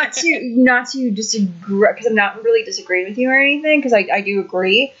 Not to disagree, because I'm not really disagreeing with you or anything, because I do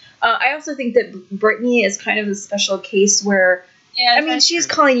agree. I also think that Brittany is kind of a special case where, she's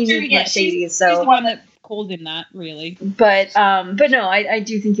calling you Mercedes, so she's the one that called him that, really. But no, I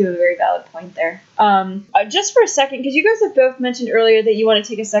do think you have a very valid point there. Just for a second, because you guys have both mentioned earlier that you want to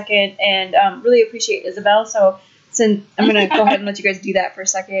take a second and really appreciate Isabel, so I'm going to go ahead and let you guys do that for a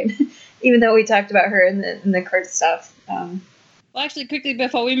second, even though we talked about her in the Kurt stuff. Well, actually, quickly,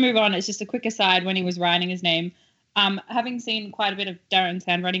 before we move on, it's just a quick aside when he was writing his name. Having seen quite a bit of Darren's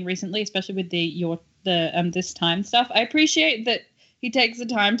handwriting recently, especially with the This Time stuff, I appreciate that he takes the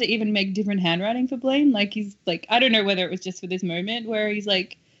time to even make different handwriting for Blaine. Like, he's like, I don't know whether it was just for this moment where he's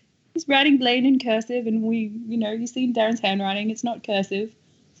like, he's writing Blaine in cursive, and you've seen Darren's handwriting, it's not cursive.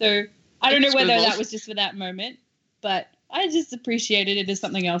 So I don't know whether that was just for that moment, but I just appreciated it as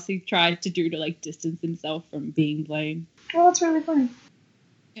something else he tried to do to distance himself from being Blaine. Well, that's really funny.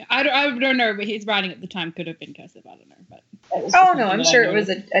 Yeah, I don't know, but his writing at the time could have been cursive. I don't know, but no, I'm sure it was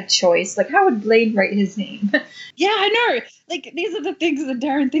a choice. Like, how would Blaine write his name? Yeah, I know. Like, these are the things that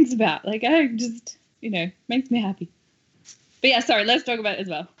Darren thinks about. Like, I just, makes me happy. But yeah, sorry, let's talk about it as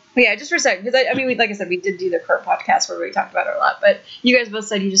well. But yeah, just for a second, because like I said, we did do the Kurt podcast where we talked about it a lot, but you guys both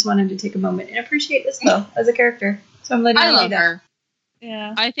said you just wanted to take a moment and appreciate Isabel as a character. So I'm letting you do that. I love her.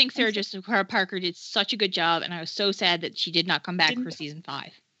 Yeah. I think Sarah Jessica Parker did such a good job, and I was so sad that she did not come back for season 5.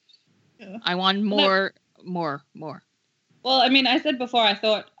 Yeah. I want more. Well, I mean, I said before, I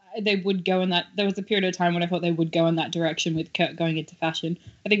thought they would go in that. There was a period of time when I thought they would go in that direction with Kurt going into fashion.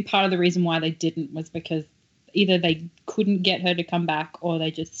 I think part of the reason why they didn't was because either they couldn't get her to come back, or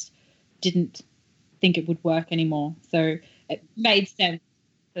they just didn't think it would work anymore. So it made sense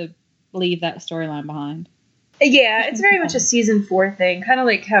to leave that storyline behind. Yeah, it's very much a season 4 thing, kind of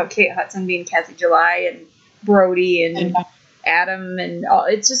like how Kate Hudson being Kathy July and Brody and Adam and all.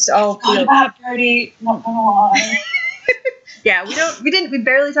 It's just all. About Brody, not gonna lie. Yeah, we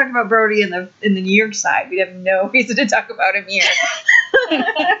barely talked about Brody in the New York side. We have no reason to talk about him here.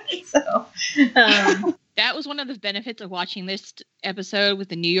 So, that was one of the benefits of watching this episode with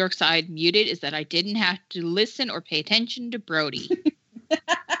the New York side muted, is that I didn't have to listen or pay attention to Brody.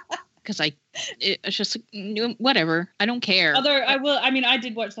 Because it's just whatever. I don't care. Although I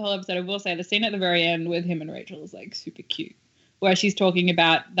did watch the whole episode. I will say the scene at the very end with him and Rachel is super cute, where she's talking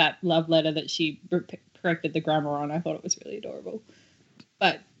about that love letter that she corrected the grammar on. I thought it was really adorable.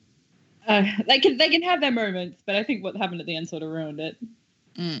 But they can have their moments, but I think what happened at the end sort of ruined it.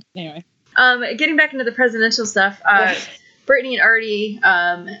 Anyway. Getting back into the presidential stuff, Brittany and Artie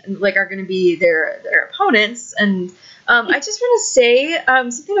are going to be their opponents, and I just want to say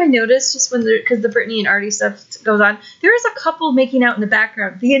something I noticed just because the Brittany and Artie stuff goes on. There is a couple making out in the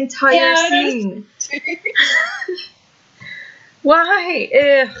background the entire scene. Why?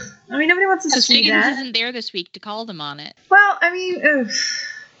 Ugh. I mean, nobody wants to see that. Higgins isn't there this week to call them on it. Well, I mean,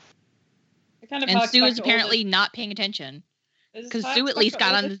 and Sue is apparently not paying attention. Because Sue at least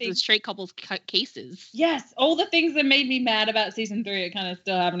got on the straight couples cases. Yes, all the things that made me mad about season 3 are kind of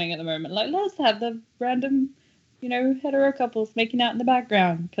still happening at the moment. Like, let's have the random, hetero couples making out in the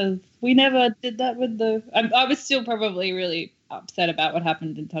background. Because we never did that with the... I was still probably really upset about what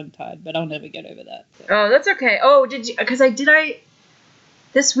happened in Tongue-Tied, but I'll never get over that. So. Oh, that's okay. Oh, did you... Because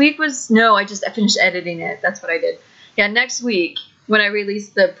this week was... No, I finished editing it. That's what I did. Yeah, next week, when I release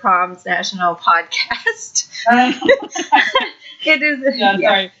the Proms National podcast... It is. Yeah,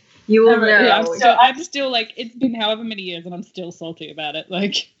 sorry. You will know. Yeah, I'm still like, it's been however many years and I'm still salty about it.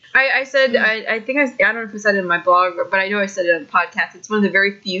 Like, I said, I think I don't know if I said it in my blog, but I know I said it on the podcast. It's one of the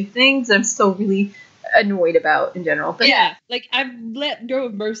very few things that I'm still really annoyed about in general. But yeah, like I've let go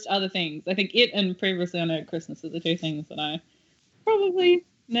of most other things. I think it and Previously on At Christmas are the two things that I probably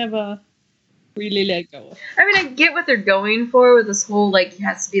never really let go of. I mean, I get what they're going for with this whole, like, it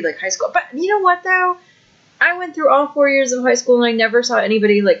has to be, like, high school. But you know what, though? I went through all 4 years of high school, and I never saw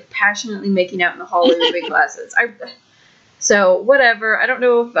anybody, like, passionately making out in the hallway between classes. So, whatever. I don't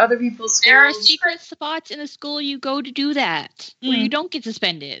know if other people's schools... There are secret spots in the school you go to do that, where you don't get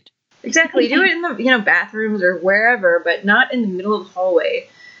suspended. Exactly. Do it in the, bathrooms or wherever, but not in the middle of the hallway.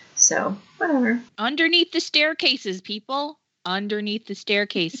 So, whatever. Underneath the staircases, people. Underneath the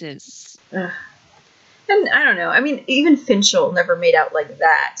staircases. Ugh. And I don't know. I mean, even Finchel never made out like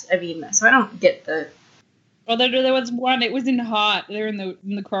that. I mean, so I don't get the... Well, there was one. It was in Heart. They're in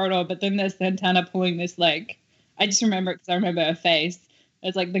the corridor, but then there's Santana pulling this, like... I just remember it because I remember her face.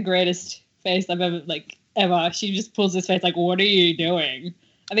 It's, like, the greatest face I've ever. She just pulls this face, like, what are you doing?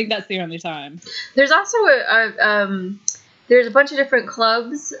 I think that's the only time. There's also there's a bunch of different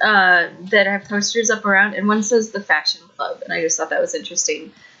clubs that have posters up around, and one says the Fashion Club, and I just thought that was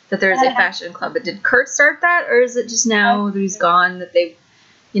interesting that there's a fashion club. But did Kurt start that, or is it just now that he's gone that they've,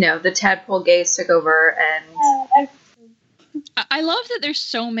 the tadpole gays took over and... I love that there's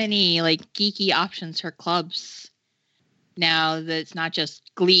so many, like, geeky options for clubs now that it's not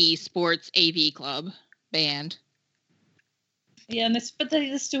just Glee, Sports, AV Club, Band. Yeah, but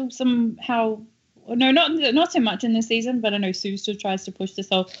there's still somehow... No, not so much in this season, but I know Sue still tries to push this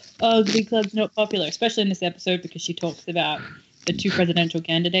whole, Glee Club's not popular, especially in this episode because she talks about the 2 presidential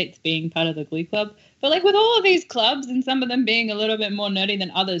candidates being part of the Glee Club. But, like, with all of these clubs and some of them being a little bit more nerdy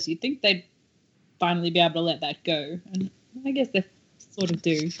than others, you'd think they'd finally be able to let that go. And I guess they sort of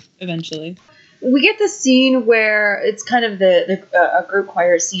do eventually. We get the scene where it's kind of a group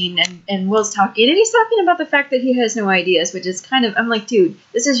choir scene, and Will's talking, and he's talking about the fact that he has no ideas, which is kind of, I'm like, dude,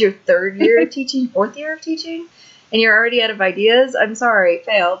 this is your 3rd year of teaching, 4th year of teaching, and you're already out of ideas? I'm sorry,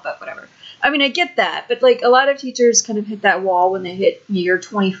 fail, but whatever. I mean, I get that, but, like, a lot of teachers kind of hit that wall when they hit year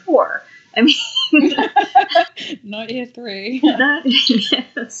 24. I mean... Not year 3.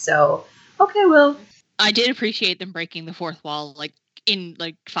 So, okay, Will. I did appreciate them breaking the 4th wall, like, in,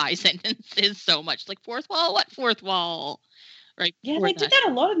 like, 5 sentences so much. Like, 4th wall? What 4th wall? Right? Yeah, they did that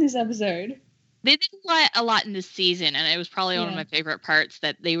a lot in this episode. They did a lot in this season, and it was probably one of my favorite parts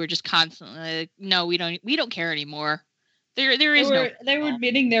that they were just constantly like, no, we don't care anymore. They were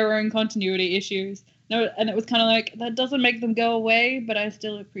admitting their own continuity issues. No, and it was kind of like, that doesn't make them go away, but I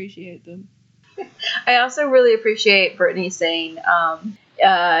still appreciate them. I also really appreciate Brittany saying,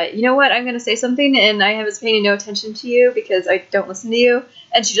 you know what, I'm going to say something, and I was paying no attention to you because I don't listen to you,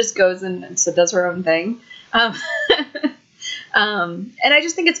 and she just goes and so does her own thing. And I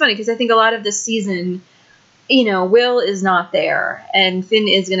just think it's funny because I think a lot of this season, Will is not there, and Finn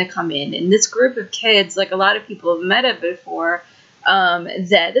is going to come in, and this group of kids, like a lot of people have met it before,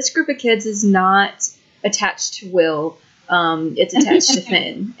 that this group of kids is not attached to Will. It's attached to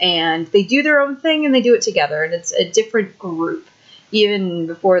Finn, and they do their own thing, and they do it together, and it's a different group, even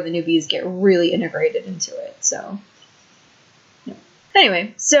before the newbies get really integrated into it. So, yeah.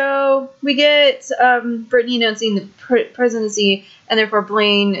 Anyway, so we get Brittany announcing the presidency, and therefore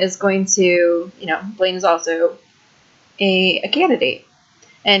Blaine is going to, Blaine is also a candidate.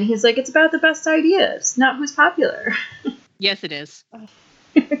 And he's like, it's about the best ideas, not who's popular. Yes, it is.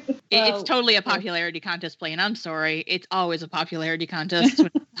 It's totally a popularity contest, Blaine. I'm sorry. It's always a popularity contest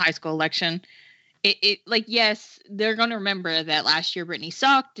with high school election. Yes, they're going to remember that last year Brittany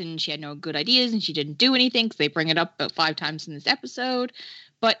sucked and she had no good ideas and she didn't do anything because they bring it up about 5 times in this episode.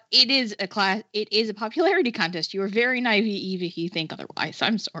 But it is a popularity contest. You are very naive if you think otherwise.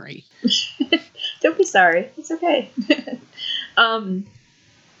 I'm sorry. Don't be sorry. It's okay.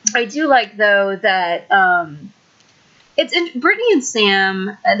 I do like, though, that Brittany and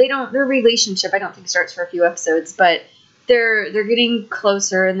Sam, their relationship I don't think starts for a few episodes, but they're getting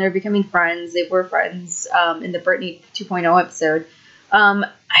closer and they're becoming friends. They were friends in the Brittany 2.0 episode.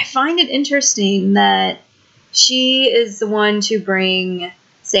 I find it interesting that she is the one to bring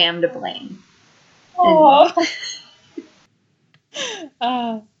Sam to Blaine. Oh.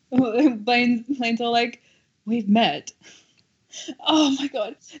 Blaine's all like, we've met. Oh my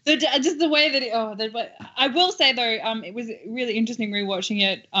god! Just the way that I will say though, it was really interesting rewatching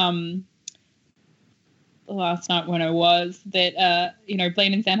it last night when I was that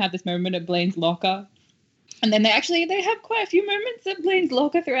Blaine and Sam had this moment at Blaine's locker, and then they have quite a few moments at Blaine's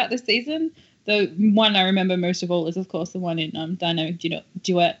locker throughout the season The one I remember most of all is, of course, the one in Dynamic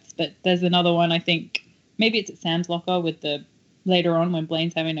Duets. But there's another one, I think, maybe it's at Sam's locker with the later on when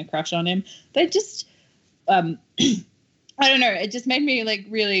Blaine's having a crush on him. They just, I don't know. It just made me like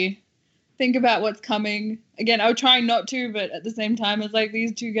really think about what's coming. Again, I was trying not to, but at the same time, it's like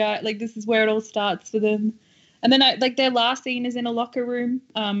these two guys, like this is where it all starts for them. And then their last scene is in a locker room.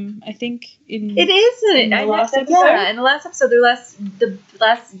 I think in It is in the last episode. Yeah, in the last episode, the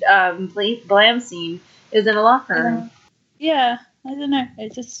last Blam scene is in a locker room. Yeah, I don't know.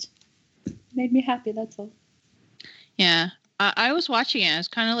 It just made me happy. That's all. Yeah. I was watching it. I was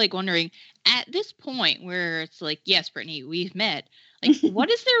kind of like wondering, at this point where it's like, yes, Brittany, we've met. Like, what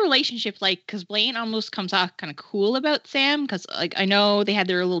is their relationship like? Because Blaine almost comes off kind of cool about Sam. Because, like, I know they had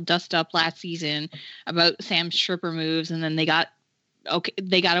their little dust up last season about Sam's stripper moves, and then they got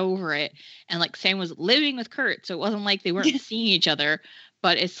over it. And, like, Sam was living with Kurt, so it wasn't like they weren't seeing each other.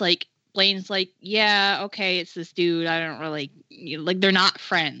 But it's like, Blaine's like, yeah, okay, it's this dude. I don't really, like, they're not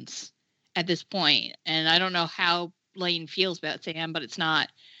friends at this point. And I don't know how Blaine feels about Sam, but it's not.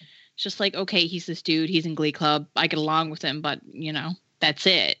 It's just like, okay, he's this dude. He's in Glee Club. I get along with him, but that's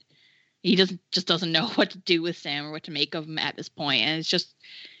it. He doesn't know what to do with Sam or what to make of him at this point. And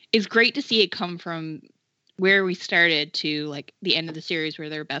it's great to see it come from where we started to like the end of the series where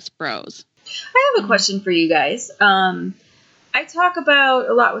they're best bros. I have a question for you guys. I talk about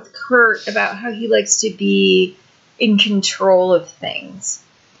a lot with Kurt about how he likes to be in control of things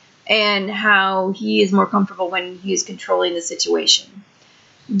and how he is more comfortable when he's controlling the situation.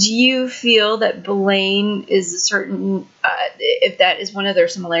 Do you feel that Blaine is a certain, if that is one of their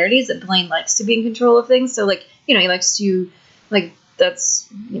similarities, that Blaine likes to be in control of things? So, like, he likes to, like, that's,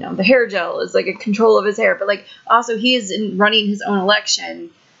 the hair gel is, like, a control of his hair. But, like, also he is running his own election,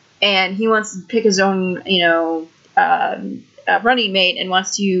 and he wants to pick his own, running mate and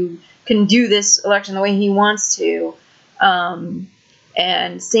can do this election the way he wants to.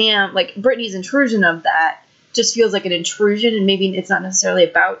 And Sam, like, Brittany's intrusion of that just feels like an intrusion, and maybe it's not necessarily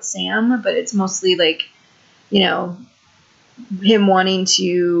about Sam, but it's mostly like, him wanting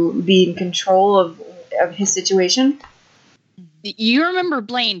to be in control of his situation. You remember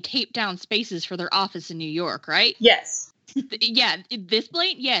Blaine taped down spaces for their office in New York, right? Yes. Yeah, this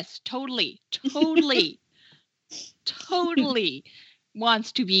Blaine, yes, totally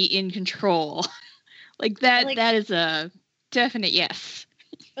wants to be in control. Like that. Like, that is a definite yes.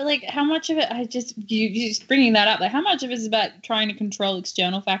 But, like, how much of it, you just bringing that up, like, how much of it is about trying to control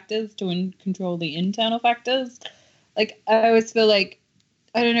external factors to control the internal factors? Like, I always feel like,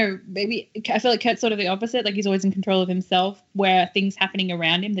 I don't know, maybe, I feel like Kurt's sort of the opposite, like, he's always in control of himself, where things happening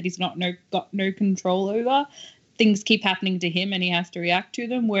around him that he's got no control over, things keep happening to him and he has to react to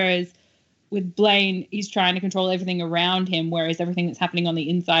them, whereas with Blaine, he's trying to control everything around him, whereas everything that's happening on the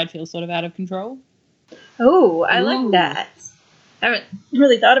inside feels sort of out of control. Oh, I like that. I haven't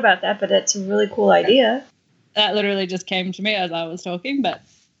really thought about that, but it's a really cool idea. That literally just came to me as I was talking, but...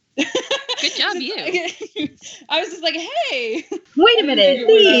 Good job, you. I was just like, hey! Wait a minute,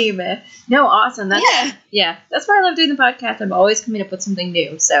 theme! No, awesome. Yeah, that's why I love doing the podcast. I'm always coming up with something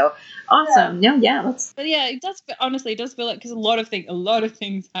new, so awesome. Yeah. No, yeah, let's... But yeah, it does feel like, because a lot of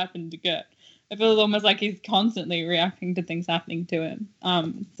things happen to Kurt. I feel almost like he's constantly reacting to things happening to him.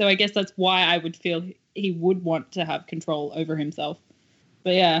 So I guess that's why I would feel he would want to have control over himself.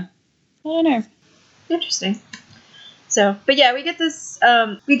 But yeah, I don't know. Interesting. So, but yeah, we get this,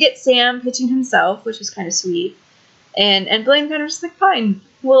 we get Sam pitching himself, which was kind of sweet. And Blaine kind of just like, fine,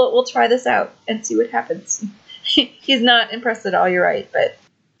 we'll try this out and see what happens. He's not impressed at all, you're right, but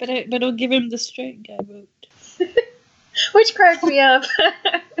it'll give him the straight guy vote. Which cracks me up.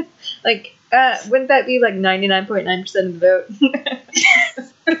 Like, wouldn't that be like 99.9% of the vote?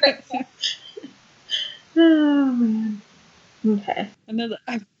 Oh, man. Okay. Another.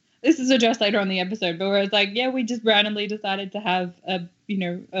 This is addressed later on the episode, but where it's like, yeah, we just randomly decided to have a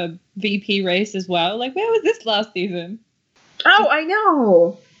VP race as well. Like, where was this last season? Oh, I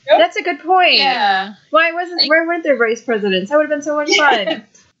know. Nope. That's a good point. Yeah. Where weren't there vice presidents? That would have been so much fun.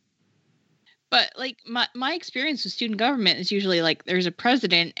 But, like, my experience with student government is usually, like, there's a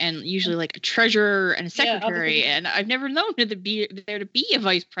president and usually, like, a treasurer and a secretary, and I've never known there to be a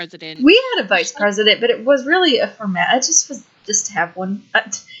vice president. We had a vice president, but it was really a format. It just was just to have one.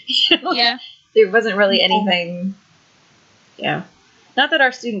 Yeah. There wasn't really anything. Yeah. Not that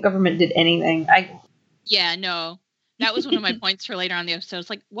our student government did anything. Yeah, no. That was one of my points for later on in the episode. It's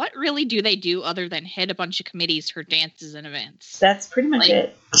like, what really do they do other than head a bunch of committees for dances and events? That's pretty much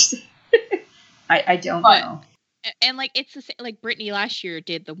it. I don't know. And, like, it's the same, like, Brittany last year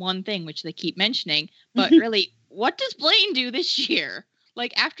did the one thing, which they keep mentioning, but really, what does Blaine do this year?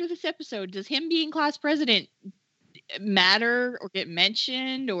 Like, after this episode, does him being class president matter or get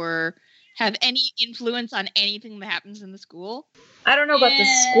mentioned or have any influence on anything that happens in the school? I don't know about the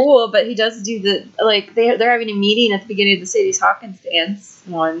school, but he does do the, like, they're having a meeting at the beginning of the Sadie Hawkins dance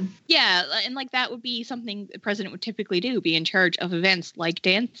one. Yeah, and like that would be something the president would typically do, be in charge of events like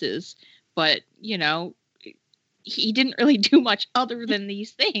dances. But, you know, he didn't really do much other than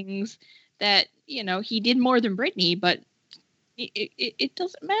these things that, you know, he did more than Britney, but it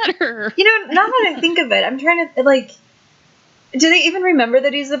doesn't matter. You know, now that I think of it, I'm trying to, like, do they even remember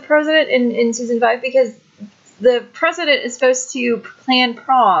that he's the president in season 5? Because the president is supposed to plan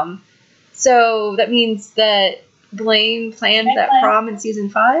prom. So that means that Blaine planned that prom in season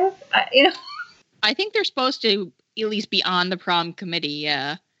 5? I think they're supposed to at least be on the prom committee,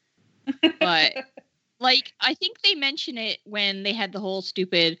 yeah. But, like, I think they mention it when they had the whole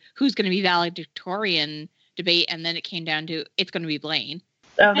stupid who's going to be valedictorian debate, and then it came down to it's going to be Blaine.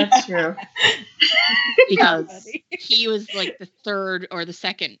 Oh, that's true. Because he was like the third or the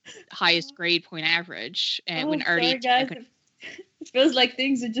second highest grade point average, and when Artie, it feels like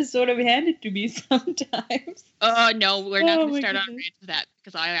things are just sort of handed to me sometimes. Oh no, we're not going to start on rant with that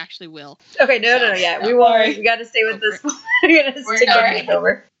because I actually will. Okay, no, yeah, we won't. We got to stay with this. We're going to stick on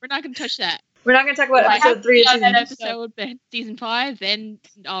Makeover. We're not going to touch that. We're not going to talk about episode 3 of season 5. Then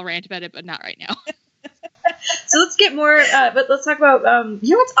I'll rant about it, but not right now. So let's get more, but let's talk about,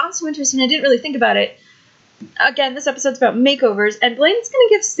 you know what's also interesting? I didn't really think about it. Again, this episode's about makeovers, and Blaine's going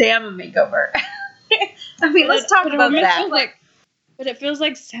to give Sam a makeover. I mean, let's talk about that. But it feels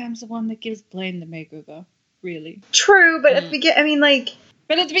like Sam's the one that gives Blaine the makeover, really. True, but at the beginning, I mean, like...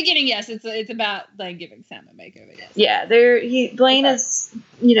 But at the beginning, yes, it's about Blaine giving Sam a makeover, yes. Yeah, Blaine is,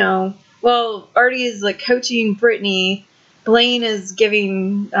 you know, well, Artie is, like, coaching Brittany. Blaine is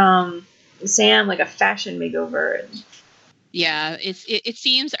giving, Sam like a fashion makeover. Yeah, it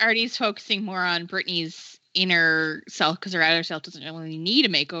seems Artie's focusing more on Brittany's inner self because her outer self doesn't really need a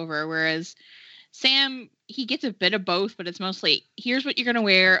makeover, whereas Sam, he gets a bit of both, but it's mostly here's what you're gonna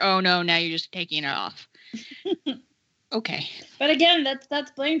wear. Oh no, now you're just taking it off. Okay. But again,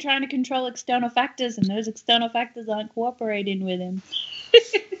 that's Blaine trying to control external factors, and those external factors aren't cooperating with him.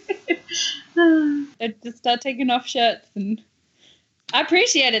 They just start taking off shirts and. I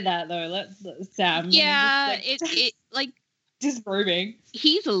appreciated that though, Sam. Yeah, it like disrobing.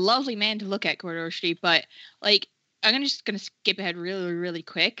 He's a lovely man to look at, Corridor Street, but like I'm just gonna skip ahead really, really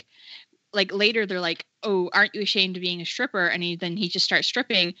quick. Like later, they're like, "Oh, aren't you ashamed of being a stripper?" And then he just starts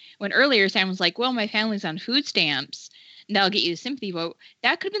stripping. When earlier Sam was like, "Well, my family's on food stamps, and that'll get you a sympathy vote."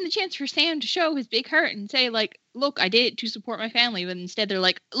 That could have been the chance for Sam to show his big heart and say, like, "Look, I did it to support my family." But instead, they're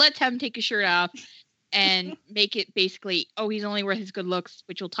like, "Let's have him take his shirt off." And make it basically, oh, he's only worth his good looks,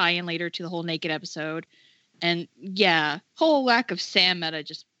 which will tie in later to the whole naked episode. And yeah, whole lack of Sam meta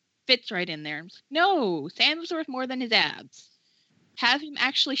just fits right in there. I'm like, no, Sam's worth more than his abs. Have him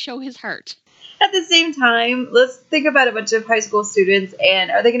actually show his heart. At the same time, let's think about a bunch of high school students,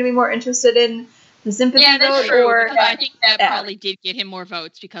 and are they going to be more interested in the sympathy vote? True, or I think that probably did get him more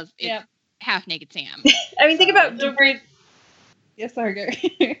votes because it's half naked Sam. I mean, think about... Yes, sorry, go.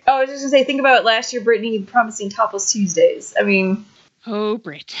 I was just going to say, think about last year Brittany promising topless Tuesdays. I mean... Oh,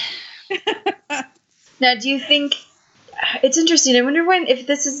 Brit. Now, do you think... It's interesting. I wonder if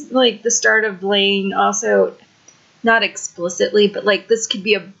this is, like, the start of Blaine also... Not explicitly, but, like, this could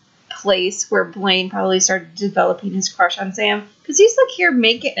be a place where Blaine probably started developing his crush on Sam. Because he's, like, here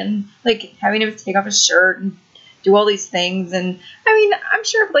making... And, like, having him take off his shirt and do all these things. And, I mean, I'm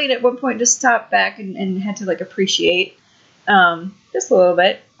sure Blaine at one point just stopped back and had to, like, appreciate... just a little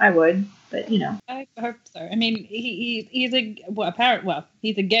bit. I would, but you know. I hope so. I mean, he's a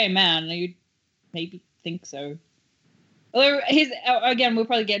he's a gay man. You'd maybe think so. Although again, we'll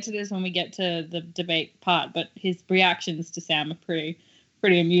probably get to this when we get to the debate part. But his reactions to Sam are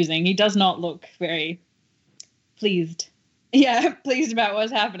pretty amusing. He does not look very pleased. Yeah, pleased about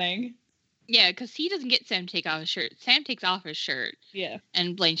what's happening. Yeah, because he doesn't get Sam to take off his shirt. Sam takes off his shirt. Yeah.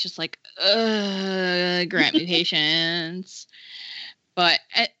 And Blaine's just like, grant me patience. But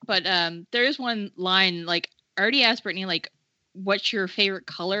there's one line, like, I already asked Brittany, like, what's your favorite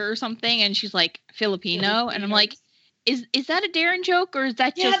color or something? And she's like, Filipino. And I'm like, is that a Darren joke or is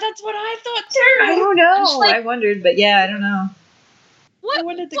that just... Yeah, that's what I thought too. I don't know. Like, I wondered, but yeah, I don't know. What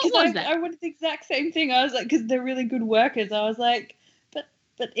was that? I wanted the exact same thing. I was like, because they're really good workers. I was like,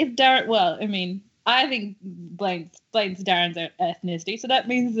 but if Darren, well, I mean, I think Blaine's Darren's ethnicity, so that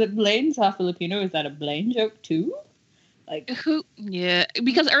means that Blaine's half Filipino. Is that a Blaine joke too? Like who? Yeah,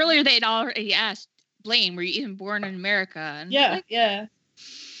 because earlier they'd already asked Blaine, "Were you even born in America?" And yeah, yeah.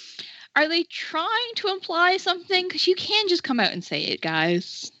 Are they trying to imply something? Because you can just come out and say it,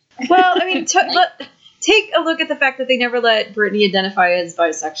 guys. Well, I mean, take a look at the fact that they never let Brittany identify as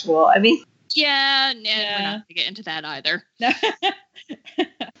bisexual. I mean, Yeah, we're not going to get into that either.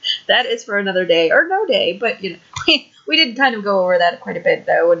 that is for another day or no day. But you know, we did kind of go over that quite a bit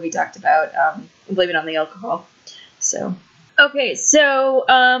though when we talked about Blame It on the Alcohol. So okay, so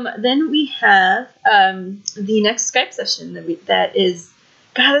then we have the next Skype session that is.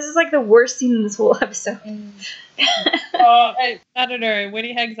 God, this is like the worst scene in this whole episode. I don't know. When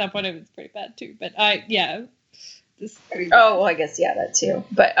he hangs up on him, it's pretty bad too. But this is pretty bad. Oh, well, I guess that too.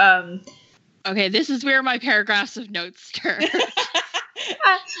 But okay, this is where my paragraphs of notes start.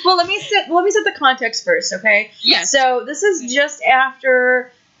 well, let me set the context first, okay? Yes. So this is just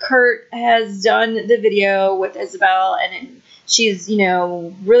after Kurt has done the video with Isabel, and she's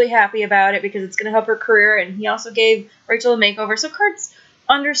really happy about it because it's going to help her career, and he also gave Rachel a makeover. So Kurt's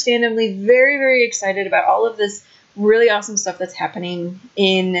understandably very, very excited about all of this really awesome stuff that's happening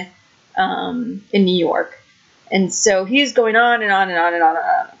in New York. And so he's going on and on and on and on and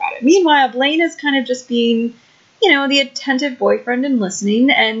on about it. Meanwhile, Blaine is kind of just being, the attentive boyfriend and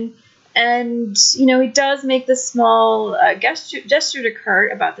listening. And he does make this small gesture to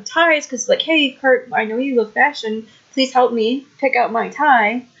Kurt about the ties. Because, like, hey, Kurt, I know you love fashion. Please help me pick out my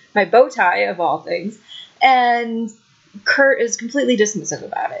tie, my bow tie of all things. And Kurt is completely dismissive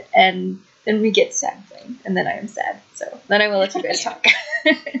about it. And then we get sad thing. And then I am sad. So then I will let you guys talk.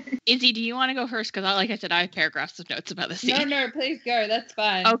 Izzy, do you want to go first? Because, like I said, I have paragraphs of notes about the scene. No, please go. That's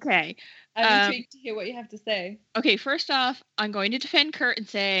fine. Okay. I'm intrigued to hear what you have to say. Okay, first off, I'm going to defend Kurt and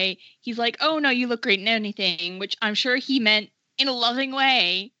say he's like, oh, no, you look great in anything, which I'm sure he meant in a loving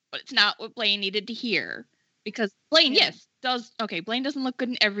way, but it's not what Blaine needed to hear. Because Blaine, yes, does. Okay, Blaine doesn't look good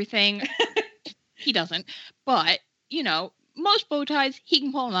in everything. He doesn't. But, most bow ties, he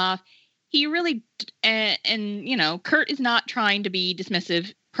can pull them off. He really, and Kurt is not trying to be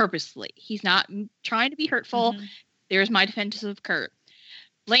dismissive purposely. He's not trying to be hurtful. Mm-hmm. There's my defense of Kurt.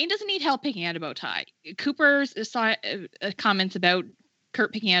 Blaine doesn't need help picking out a bow tie. Cooper's comments about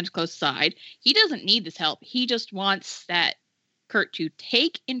Kurt picking out his close side. He doesn't need this help. He just wants that Kurt to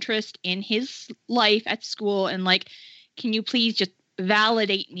take interest in his life at school and can you please just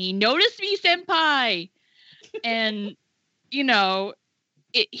validate me? Notice me, senpai! And,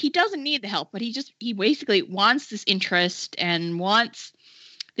 he doesn't need the help, but he basically wants this interest and wants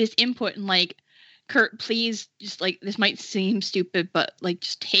this input and Kurt, please just this might seem stupid, but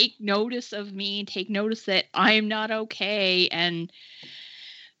just take notice of me, take notice that I'm not okay. And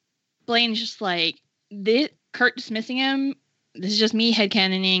Blaine's just Kurt dismissing him. This is just me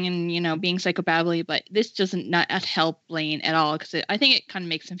headcanoning and, being psychobabbly, but this doesn't not help Blaine at all because I think it kind of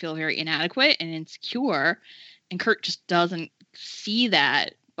makes him feel very inadequate and insecure. And Kurt just doesn't see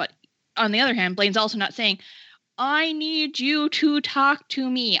that. But on the other hand, Blaine's also not saying, I need you to talk to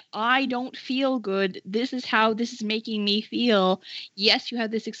me. I don't feel good. This is how this is making me feel. Yes, you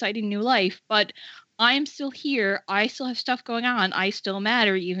have this exciting new life, but I'm still here. I still have stuff going on. I still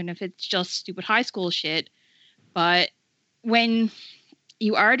matter, even if it's just stupid high school shit. But when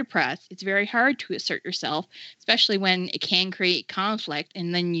you are depressed, it's very hard to assert yourself, especially when it can create conflict.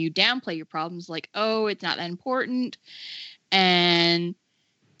 And then you downplay your problems oh, it's not that important. And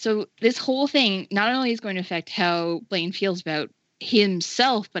so this whole thing not only is going to affect how Blaine feels about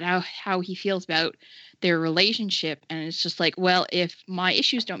himself, but how he feels about their relationship. And it's just well, if my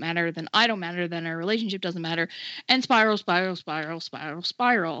issues don't matter, then I don't matter, then our relationship doesn't matter. And spiral.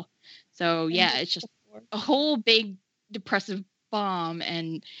 So yeah, it's just a whole big depressive bomb.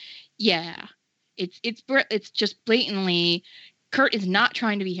 And yeah, it's just blatantly Kurt is not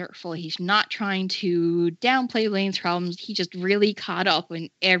trying to be hurtful. He's not trying to downplay Blaine's problems. He just really caught up in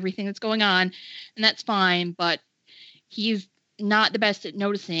everything that's going on, and that's fine, but he's not the best at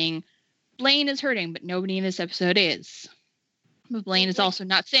noticing Blaine is hurting, but nobody in this episode is. But Blaine is also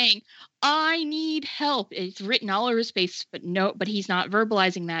not saying, I need help. It's written all over his face, but he's not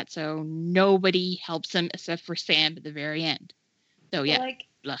verbalizing that, so nobody helps him except for Sam at the very end. So yeah.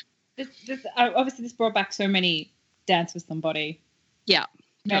 This obviously this brought back so many Dance with Somebody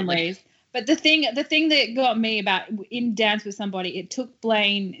memories. Totally. But the thing that got me about in Dance with Somebody, it took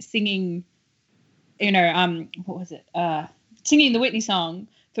Blaine singing, what was it? Singing the Whitney song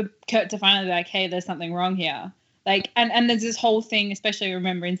for Kurt to finally be hey, there's something wrong here. And there's this whole thing, especially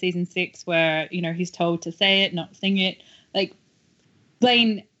remember in season 6 where, he's told to say it, not sing it.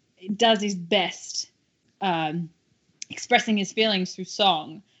 Blaine does his best expressing his feelings through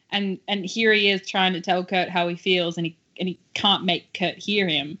song. And here he is trying to tell Kurt how he feels, and he can't make Kurt hear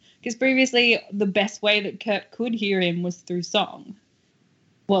him. Because previously, the best way that Kurt could hear him was through song.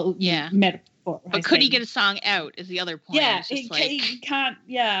 Well, Yeah. metaphor. But could he get a song out is the other point. Yeah, It's just he can't.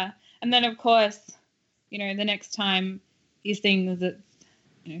 Yeah, and then of course, the next time he sings, it,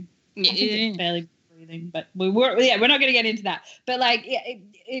 I think it's barely breathing. But we're not going to get into that. But like,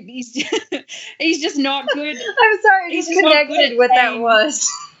 he's he's just not good. I'm sorry, I He's just just not good connected at what that saying- was.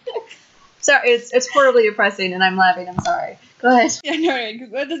 Sorry, it's horribly depressing, and I'm laughing. I'm sorry. Go ahead. Yeah,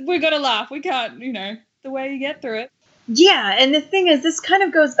 no, we got to laugh. We can't, the way you get through it. Yeah, and the thing is, this kind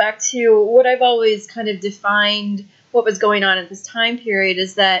of goes back to what I've always kind of defined what was going on at this time period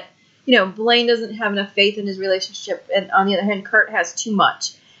is that, Blaine doesn't have enough faith in his relationship, and on the other hand, Kurt has too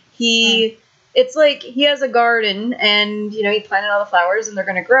much. It's like he has a garden, and, he planted all the flowers, and they're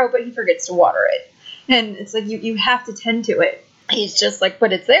going to grow, but he forgets to water it. And it's like, you have to tend to it. He's just like,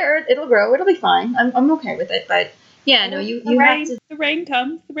 but it's there, it'll grow, it'll be fine, I'm okay with it, but... Yeah, no, you have to. The rain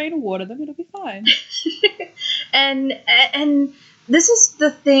comes, the rain will water them, it'll be fine. and this is the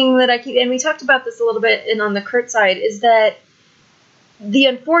thing that I keep, and we talked about this a little bit on the Kurt side, is that the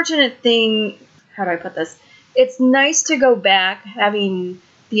unfortunate thing, how do I put this? It's nice to go back, having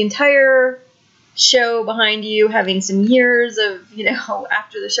the entire show behind you, having some years of,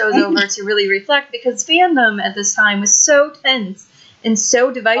 after the show's over to really reflect, because fandom at this time was so tense and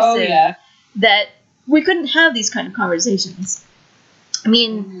so divisive that we couldn't have these kind of conversations. I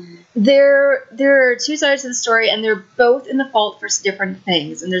mean, there are two sides to the story, and they're both in the fault for different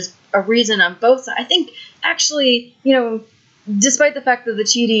things, and there's a reason on both sides. I think, actually, despite the fact that the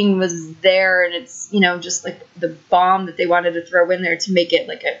cheating was there, and it's, just like the bomb that they wanted to throw in there to make it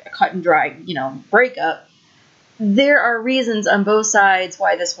like a cut and dry, breakup, there are reasons on both sides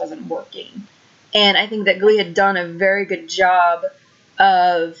why this wasn't working. And I think that Glee had done a very good job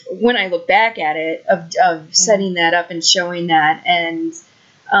of, when I look back at it, of setting that up and showing that. And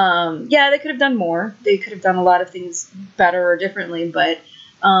they could have done more. They could have done a lot of things better or differently, but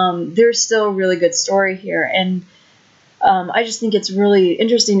there's still a really good story here. And I just think it's really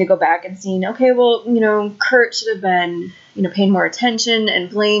interesting to go back and see, okay, well, Kurt should have been, paying more attention,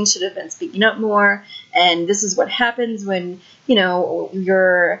 and Blaine should have been speaking up more. And this is what happens when,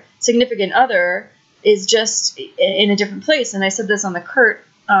 your significant other is just in a different place. And I said this on the Kurt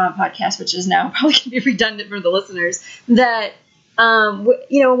podcast, which is now probably going to be redundant for the listeners, that,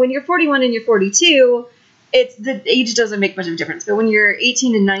 when you're 41 and you're 42, the age doesn't make much of a difference. But when you're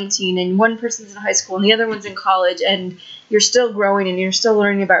 18 and 19 and one person's in high school and the other one's in college, and you're still growing and you're still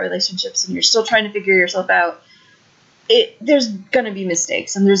learning about relationships and you're still trying to figure yourself out, there's going to be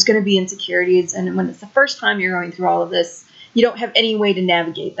mistakes and there's going to be insecurities. And when it's the first time you're going through all of this, you don't have any way to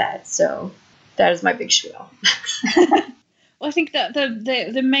navigate that. So that is my big spiel. Well, I think that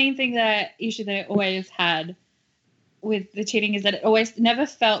the main thing, that issue that I always had with the cheating, is that it always never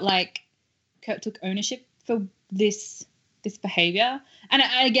felt like Kurt took ownership for this behavior. And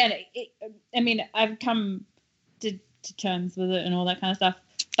again, I've come to terms with it and all that kind of stuff,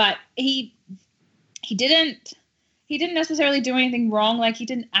 but he didn't necessarily do anything wrong. Like, he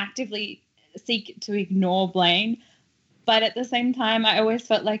didn't actively seek to ignore Blaine. But at the same time, I always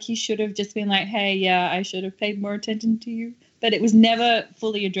felt like he should have just been like, hey, yeah, I should have paid more attention to you. But it was never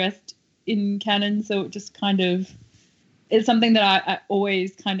fully addressed in canon, so it just kind of, it's something that I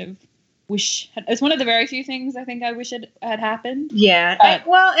always kind of wish, it's one of the very few things I think I wish it had happened. Yeah. But,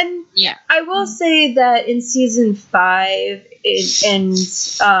 I will say that in season 5, he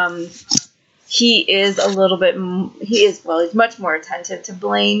is he's much more attentive to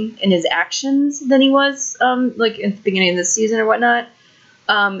Blaine in his actions than he was, like in the beginning of the season or whatnot.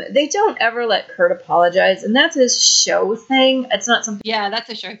 They don't ever let Kurt apologize, and that's a show thing. It's not something... Yeah, that's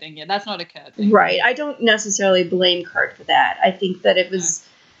a show thing. Yeah, that's not a Kurt thing. Right. I don't necessarily blame Kurt for that. I think that it was...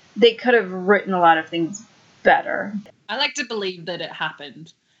 They could have written a lot of things better. I like to believe that it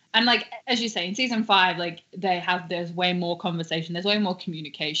happened. And, like, as you say, in season 5, like, there's way more conversation. There's way more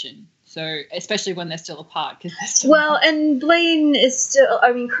communication. So, especially when they're still apart. And Blaine is still...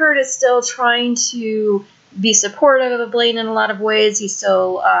 Kurt is still trying to be supportive of Blaine in a lot of ways. He's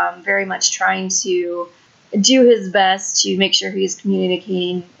still very much trying to do his best to make sure he's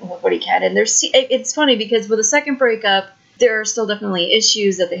communicating what he can. And it's funny because with the second breakup, there are still definitely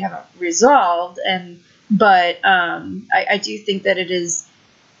issues that they haven't resolved. But I do think that it is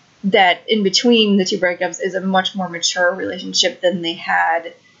that in between the two breakups is a much more mature relationship than they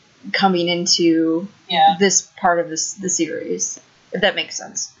had coming into this part of the series, if that makes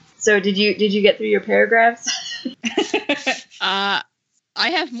sense. So did you get through your paragraphs? I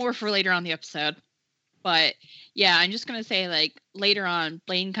have more for later on the episode, but yeah, I'm just gonna say, like, later on,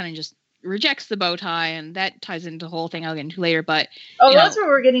 Blaine kind of just rejects the bow tie, and that ties into the whole thing I'll get into later. But that's what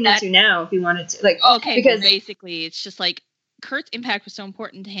we're getting into now. If you wanted to, like, okay, because basically it's just like Kurt's impact was so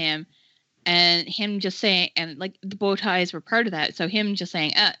important to him, and him just saying, and like the bow ties were part of that. So him just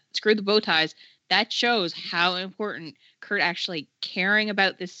saying, screw the bow ties, that shows how important Kurt actually caring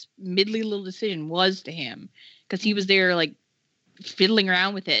about this middly little decision was to him, because he was there like fiddling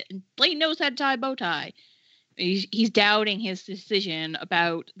around with it. And Blaine knows how to tie a bow tie. He's doubting his decision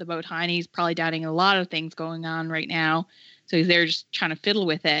about the bow tie, and he's probably doubting a lot of things going on right now. So he's there just trying to fiddle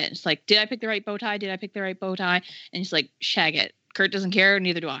with it. It's like, did I pick the right bow tie? Did I pick the right bow tie? And he's like, shag it. Kurt doesn't care,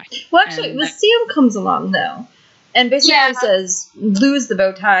 neither do I. Well, actually, Sam comes along, though, and basically says, lose the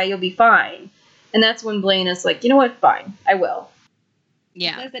bow tie, you'll be fine. And that's when Blaine is like, you know what, fine, I will.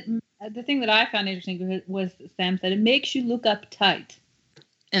 Yeah. The thing that I found interesting was Sam said, it makes you look uptight.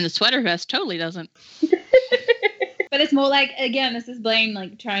 And the sweater vest totally doesn't. But it's more like, again, this is Blaine,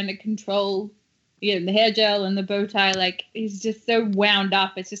 like, trying to control, the hair gel and the bow tie. Like, he's just so wound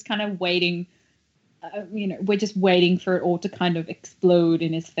up. It's just kind of waiting. We're just waiting for it all to kind of explode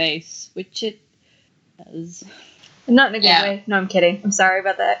in his face, which it does. Not in a good way. No, I'm kidding. I'm sorry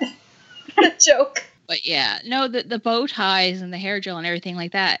about that. Joke. But yeah, no, the bow ties and the hair gel and everything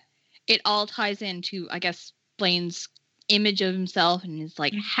like that, it all ties into, I guess, Blaine's image of himself and his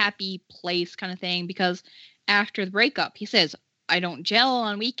like happy place kind of thing, because after the breakup, he says, I don't gel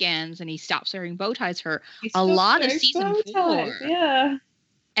on weekends, and he stops wearing bow ties for a lot of season 4. Yeah.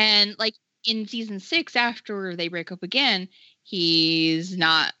 And like in season 6, after they break up again, he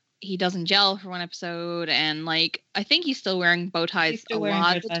doesn't gel for one episode, and like I think he's still wearing bow ties a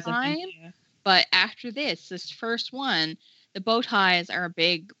lot of the time. But after this first one, the bow ties are a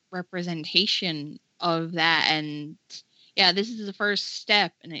big representation of that. And yeah, this is the first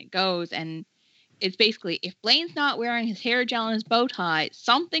step, and it goes, and it's basically, if Blaine's not wearing his hair gel and his bow tie,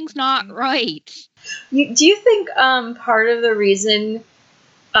 something's not right. Do you think part of the reason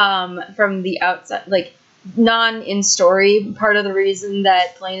from the outside, like in story, part of the reason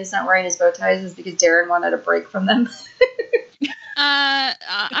that Blaine is not wearing his bow ties is because Darren wanted a break from them?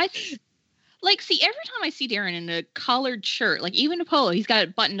 See, every time I see Darren in a collared shirt, like even a polo, he's got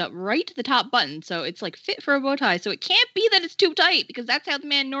it buttoned up right to the top button, so it's like fit for a bow tie. So it can't be that it's too tight, because that's how the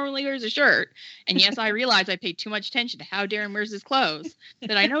man normally wears a shirt. And yes, I realize I pay too much attention to how Darren wears his clothes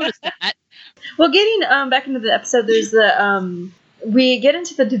that I noticed that. Well, getting back into the episode, there's we get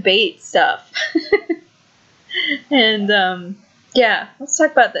into the debate stuff. And let's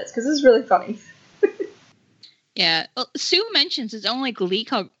talk about this, because this is really funny. Yeah, well, Sue mentions it's only Glee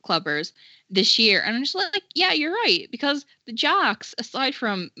clubbers this year, and I'm just like, yeah, you're right, because the jocks, aside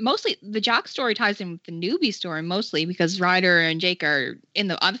from mostly the jock story ties in with the newbie story mostly, because Ryder and Jake are on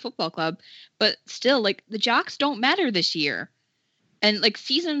the football club, but still, like, the jocks don't matter this year. And like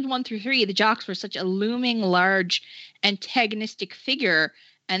seasons 1 through 3, the jocks were such a looming, large, antagonistic figure,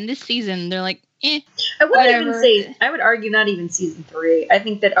 and this season they're like, I would argue not even season 3. I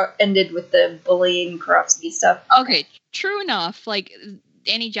think that ended with the bullying Karofsky stuff. Okay, true enough. Like,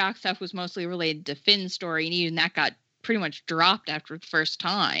 any jock stuff was mostly related to Finn's story, and even that got pretty much dropped after the first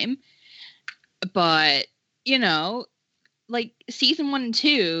time. But, like, season 1 and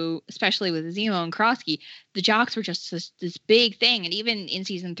 2, especially with Zemo and Karofsky, the jocks were just this big thing. And even in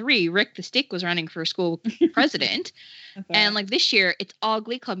season 3, Rick the Stick was running for school president. Okay. And, like, this year, it's all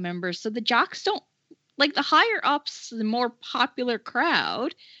Glee Club members. So the jocks don't, like, the higher ups, the more popular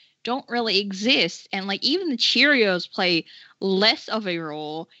crowd, don't really exist. And, like, even the Cheerios play less of a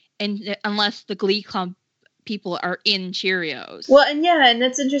role unless the Glee Club people are in Cheerios. Well, and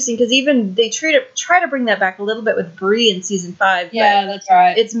that's interesting, because even they try to bring that back a little bit with Brie in season 5. Yeah, that's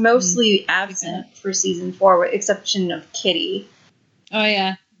right. It's mostly absent for season 4, with exception of Kitty. Oh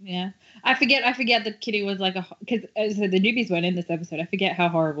yeah. I forget that Kitty was like because the newbies weren't in this episode. I forget how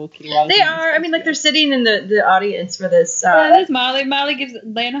horrible Kitty was. They are. I mean, like, they're sitting in the audience for this. There's Marley. Marley gives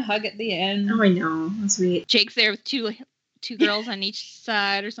Lan a hug at the end. Oh, I know. That's sweet. Jake's there with two girls on each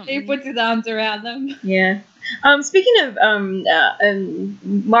side or something. He puts his arms around them. Yeah. Speaking of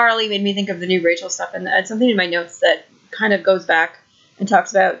Marley, made me think of the new Rachel stuff, and something in my notes that kind of goes back and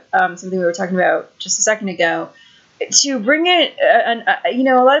talks about something we were talking about just a second ago. To bring it,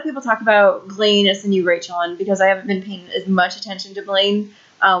 a lot of people talk about Blaine as the new Rachel, and because I haven't been paying as much attention to Blaine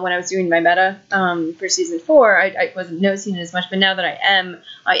when I was doing my meta for season 4, I wasn't noticing it as much, but now that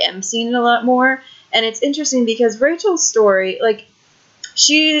I am seeing it a lot more. And it's interesting because Rachel's story, like,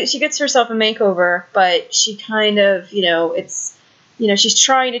 she gets herself a makeover, but she kind of, she's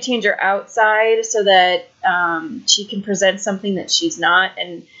trying to change her outside so that she can present something that she's not.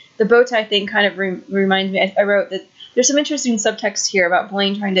 And the bow tie thing kind of reminds me, I wrote that there's some interesting subtext here about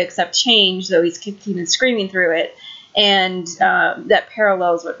Blaine trying to accept change, though he's kicking and screaming through it. And that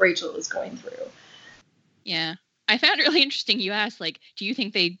parallels what Rachel is going through. Yeah. I found it really interesting. You asked, like, do you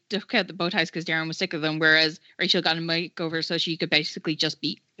think they took out the bow ties because Darren was sick of them, whereas Rachel got a makeover so she could basically just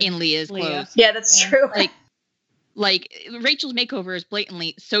be in Leah's Leah. clothes? Yeah, that's true. Like Rachel's makeover is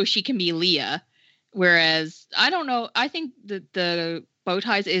blatantly so she can be Leah, whereas I don't know. I think the bow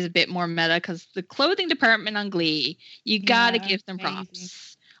ties is a bit more meta because the clothing department on Glee, you gotta give them amazing.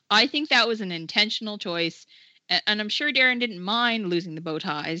 props. I think that was an intentional choice, and I'm sure Darren didn't mind losing the bow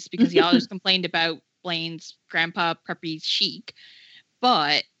ties because he always complained about Blaine's grandpa preppy chic,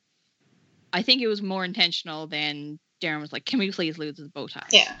 but I think it was more intentional than Darren was like, can we please lose the bow ties?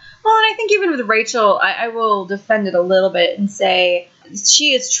 Yeah. Well, and I think even with Rachel, I will defend it a little bit and say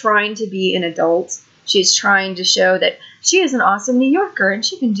she is trying to be an adult. She's trying to show that she is an awesome New Yorker and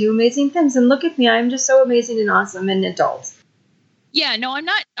she can do amazing things. And look at me, I'm just so amazing and awesome and adult. Yeah, no, I'm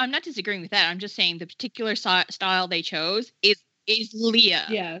not disagreeing with that. I'm just saying the particular style they chose is Leah.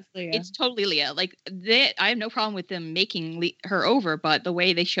 Yeah, it's Leah. It's totally Leah. Like, I have no problem with them making her over, but the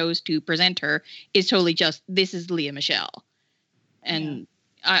way they chose to present her is totally just, this is Leah Michelle. And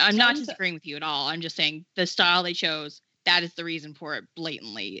I'm not disagreeing with you at all. I'm just saying the style they chose, that is the reason for it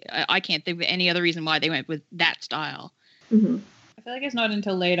blatantly. I can't think of any other reason why they went with that style. Mm-hmm. I feel like it's not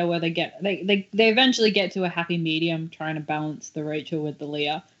until later where they eventually get to a happy medium trying to balance the Rachel with the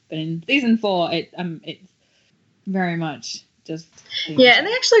Leah. But in season 4, it's very much just yeah, and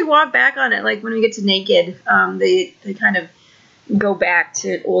they actually walk back on it. Like when we get to Naked, they kind of go back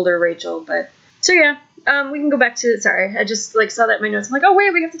to older Rachel. But so yeah, we can go back to. Sorry, I just like saw that in my notes. I'm like, oh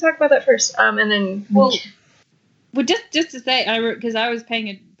wait, we have to talk about that first. And then well, just to say, because I was paying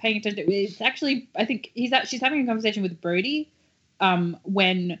attention. It's actually, I think she's having a conversation with Brody.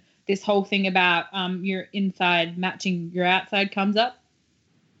 When this whole thing about your inside matching your outside comes up,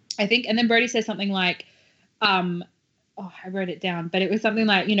 I think, and then Brody says something like, I wrote it down, but it was something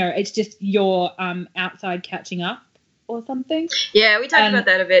like, it's just your outside catching up or something. Yeah, we talked about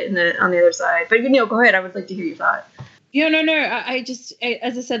that a bit on the other side, but go ahead. I would like to hear your thought. Yeah, no. I just,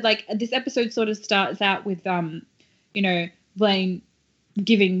 as I said, like this episode sort of starts out with, Blaine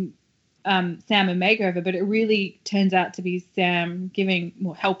giving Sam a makeover, but it really turns out to be Sam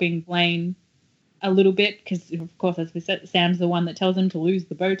helping Blaine a little bit because, of course, as we said, Sam's the one that tells him to lose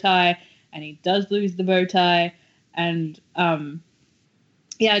the bow tie, and he does lose the bow tie, and I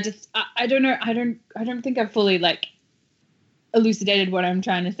don't know, I don't think I've fully like elucidated what I'm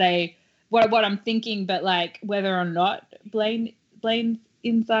trying to say, what I'm thinking, but like whether or not Blaine's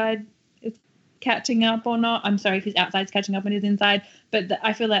inside is catching up or not. I'm sorry if his outside's catching up on his inside, but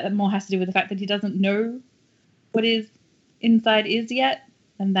I feel like that more has to do with the fact that he doesn't know what his inside is yet,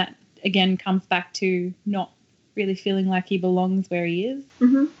 and that again comes back to not really feeling like he belongs where he is.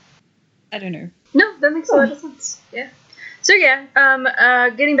 Mm-hmm. I don't know. No, that makes a lot of sense. Yeah. So yeah,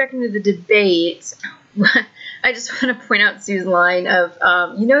 getting back into the debate, I just want to point out Sue's line of,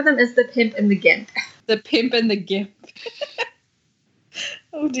 you know them as the pimp and the gimp. The pimp and the gimp.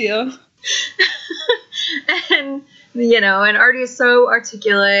 Oh dear. And and Artie is so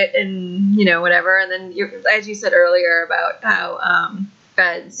articulate and whatever, and then as you said earlier about how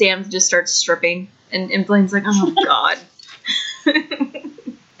Sam just starts stripping, and Blaine's like, oh god.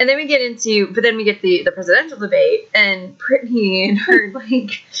 And then we get the presidential debate, and Brittany and her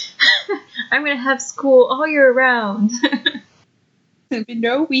like, I'm gonna have school all year round. There'll be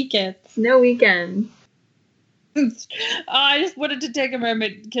no weekends. No weekend. I just wanted to take a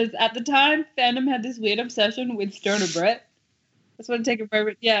moment because at the time, fandom had this weird obsession with Stoner Brett. I just want to take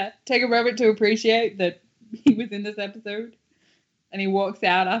a moment to appreciate that he was in this episode, and he walks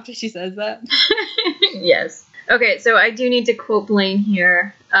out after she says that. Yes. Okay, so I do need to quote Blaine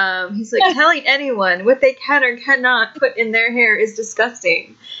here. He's like, telling anyone what they can or cannot put in their hair is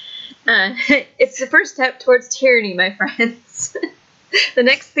disgusting. It's the first step towards tyranny, my friends. The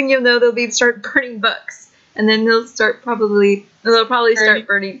next thing you'll know, they'll start burning books. And then they'll probably start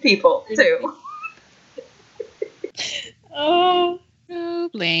burning people, too. Oh,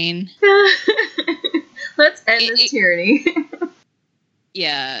 Blaine. Let's end this tyranny.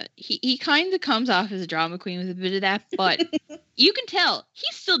 Yeah, he kind of comes off as a drama queen with a bit of that, but you can tell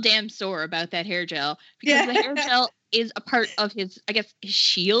he's still damn sore about that hair gel because the hair gel is a part of his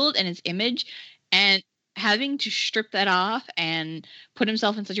shield and his image, and having to strip that off and put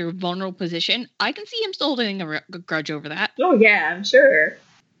himself in such a vulnerable position, I can see him still holding a grudge over that. Oh yeah, I'm sure.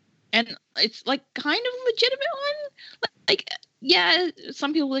 And it's like kind of a legitimate one. Like, yeah,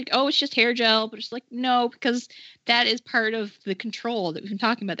 some people are like, oh, it's just hair gel, but it's like, no, because that is part of the control that we've been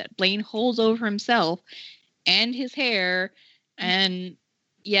talking about, that Blaine holds over himself and his hair. And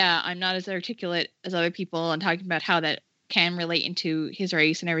yeah, I'm not as articulate as other people and talking about how that can relate into his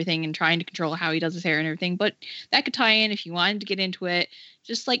race and everything and trying to control how he does his hair and everything. But that could tie in if you wanted to get into it.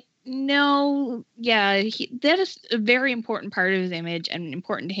 Just like, no, yeah, that is a very important part of his image and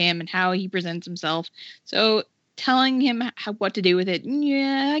important to him and how he presents himself. So telling him what to do with it,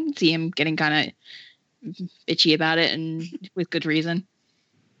 yeah, I can see him getting kind of bitchy about it, and with good reason.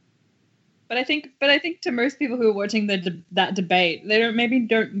 But I think to most people who are watching that debate, they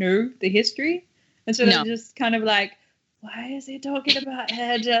don't know the history, and so they're just kind of like, why is he talking about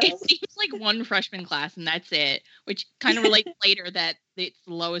hair gel? It seems like one freshman class and that's it, which kind of relates later that it's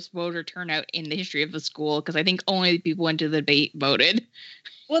the lowest voter turnout in the history of the school, because I think only the people who went to the debate voted.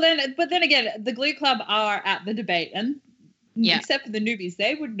 But then again, the Glee Club are at the debate, and except for the newbies,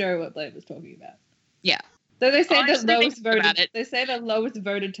 they would know what Blaine was talking about. Yeah. So they say the lowest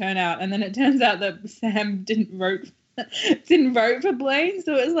voted turnout, and then it turns out that Sam didn't vote for Blaine,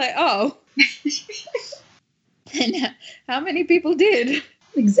 so it's like, oh. And how many people did?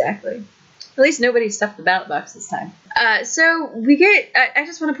 Exactly. At least nobody stuffed the ballot box this time. So we get... I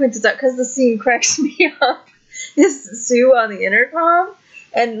just want to point this out because the scene cracks me up. Is Sue on the intercom,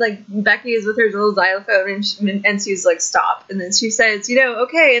 and like Becky is with her little xylophone, and Sue's like, stop. And then she says,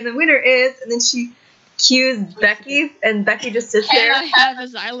 okay, and the winner is... And then she cues Becky, and Becky just sits there. Can I have a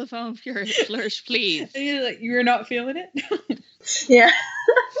xylophone flourish, please? And you're like, you're not feeling it? Yeah.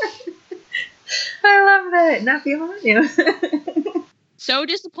 I love that. Not feeling it. So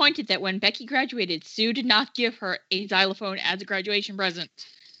disappointed that when Becky graduated, Sue did not give her a xylophone as a graduation present.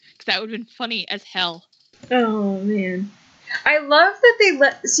 Because that would have been funny as hell. Oh, man. I love that they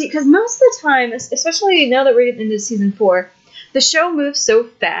because most of the time, especially now that we're getting into season 4, the show moves so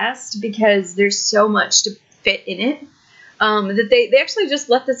fast because there's so much to fit in it, that they actually just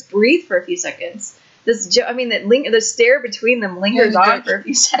let this breathe for a few seconds. The stare between them lingers on for a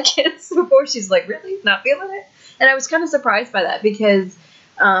few seconds before she's like, really? Not feeling it? And I was kind of surprised by that because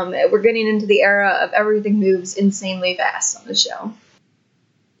we're getting into the era of everything moves insanely fast on the show.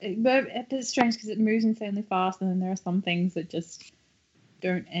 But it's strange because it moves insanely fast, and then there are some things that just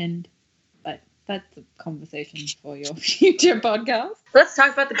don't end. But that's a conversation for your future podcast. Let's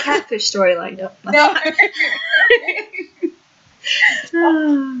talk about the catfish storyline.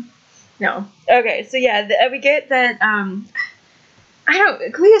 No. Okay, so yeah, we get that,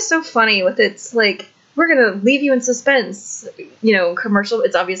 Glee is so funny with its, like, we're gonna leave you in suspense, commercial,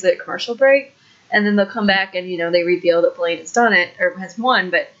 it's obviously a commercial break, and then they'll come back and, they reveal that Blaine has done it, or has won,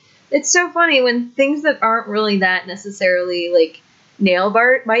 but it's so funny when things that aren't really that necessarily, like,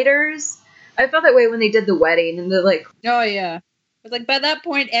 nail-biters. I felt that way when they did the wedding, and they're like... Oh, yeah. It's like, by that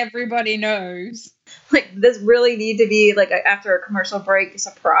point, everybody knows. Like, this really need to be, like, after a commercial break, a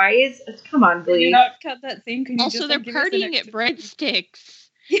surprise? Come on, Glee. Can you not cut that scene? Also, they're partying at Breadsticks.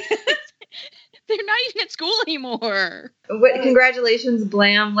 They're not even at school anymore. Congratulations,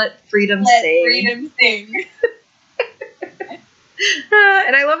 Blam. Let freedom sing. Freedom sing.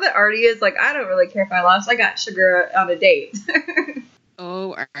 And I love that Artie is like, I don't really care if I lost. I got sugar on a date.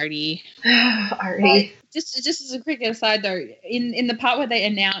 Oh, Artie. Artie. Just as a quick aside, though, in the part where they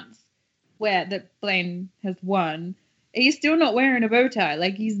announce that Blaine has won, he's still not wearing a bow tie.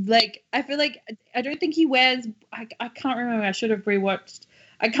 Like, he's like, I feel like, I don't think he wears, I can't remember, I should have rewatched.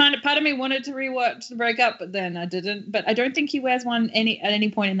 Part of me wanted to rewatch the breakup, but then I didn't. But I don't think he wears one at any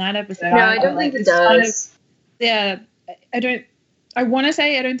point in that episode. No, I don't think he does. I want to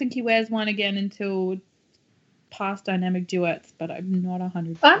say I don't think he wears one again until past dynamic duets, but I'm not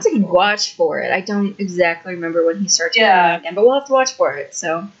 100%. I'll have to watch for it. I don't exactly remember when he starts wearing it again, but we'll have to watch for it.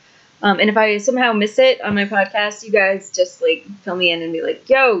 So, and if I somehow miss it on my podcast, you guys just like fill me in and be like,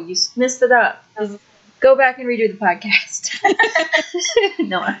 "Yo, you messed it up." Go back and redo the podcast.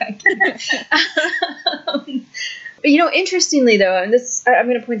 No, I can't. Interestingly though, and I'm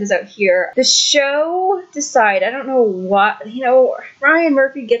going to point this out here, the show I don't know what, Ryan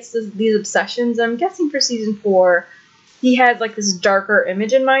Murphy gets these obsessions. I'm guessing for season 4, he has like this darker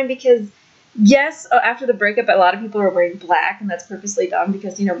image in mind because, yes, after the breakup, a lot of people are wearing black, and that's purposely done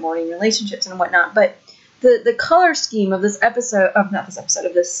because, mourning relationships and whatnot, but the color scheme of this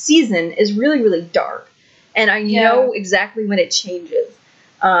season is really, really dark. And I know exactly when it changes.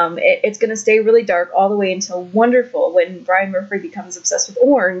 It's going to stay really dark all the way until Wonderful, when Brian Murphy becomes obsessed with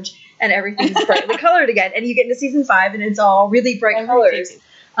orange and everything's brightly colored again. And you get into season 5 and it's all really bright colors.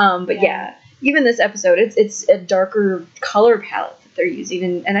 Even this episode, it's a darker color palette that they're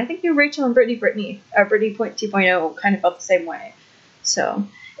using. And I think Rachel and Brittany 2.0 kind of felt the same way. So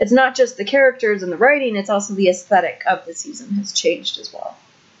it's not just the characters and the writing, it's also the aesthetic of the season has changed as well.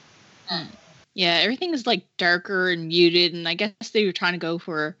 Yeah, everything is like darker and muted, and I guess they were trying to go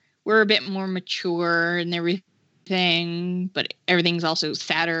for we're a bit more mature and everything, everything, but everything's also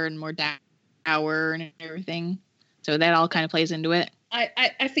sadder and more dour and everything. So that all kind of plays into it.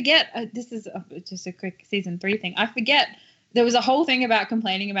 I forget, this is just a quick season 3 thing. I forget there was a whole thing about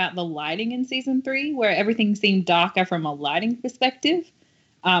complaining about the lighting in season 3 where everything seemed darker from a lighting perspective.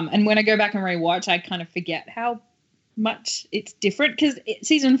 And when I go back and rewatch, I kind of forget how much it's different because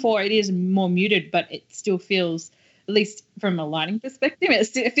season 4, it is more muted, but it still feels, at least from a lighting perspective,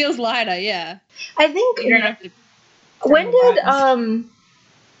 it feels lighter, yeah. I think, You don't have to when did,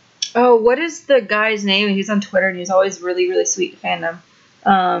 what is the guy's name? He's on Twitter and he's always really, really sweet to fandom.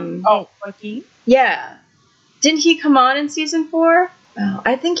 Joaquin? Yeah. Didn't he come on in season 4? Oh,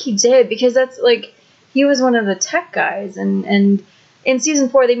 I think he did, because that's like, he was one of the tech guys, and in season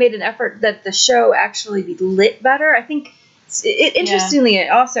 4 they made an effort that the show actually be lit better. I think, interestingly,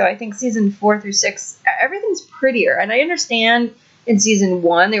 also, I think season 4 through 6, everything's prettier, and I understand in season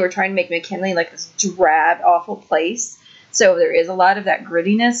 1 they were trying to make McKinley like this drab, awful place, so there is a lot of that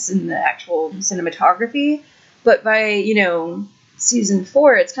grittiness in the actual cinematography, but by, you know, season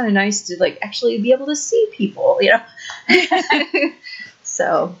 4, it's kind of nice to like actually be able to see people, you know.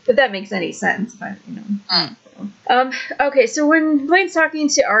 So, if that makes any sense, but you know. Okay, so when Blaine's talking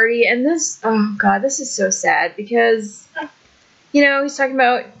to Artie, and this, oh god, this is so sad because, you know, he's talking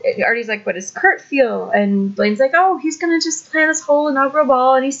about, Artie's like, what does Kurt feel? And Blaine's like, oh, he's gonna just plan this whole inaugural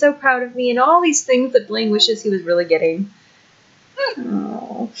ball, and he's so proud of me, and all these things that Blaine wishes he was really getting.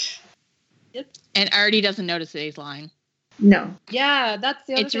 Oh. Yep. And Artie doesn't notice that he's lying. No. Yeah, that's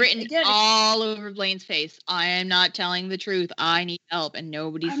the other It's thing. written Again, all over Blaine's face. I am not telling the truth. I need help, and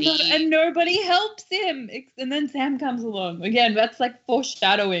nobody sees. and nobody helps him. And then Sam comes along. Again, that's like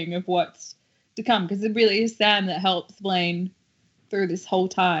foreshadowing of what's to come, because it really is Sam that helps Blaine through this whole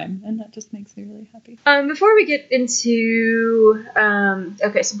time, and that just makes me really happy. Before we get into,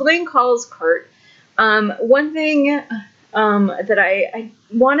 okay, so Blaine calls Kurt. One thing that I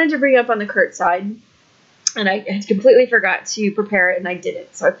wanted to bring up on the Kurt side, and I completely forgot to prepare it, and I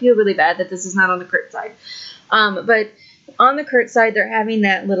didn't. So I feel really bad that this is not on the Kurt side. But on the Kurt side, they're having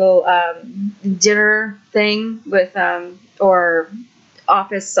that little dinner thing with, or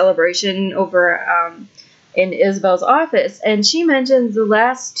office celebration over in Isabel's office. And she mentions the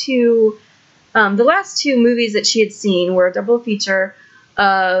last two movies that she had seen were a double feature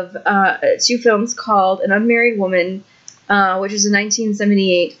of 2 films called An Unmarried Woman, which is a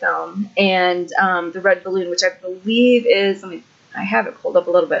 1978 film, and The Red Balloon, which I believe is, I have it pulled up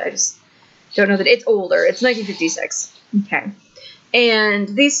a little bit, I just don't know that it's older. It's 1956. Okay. And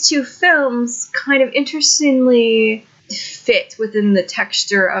these 2 films kind of interestingly fit within the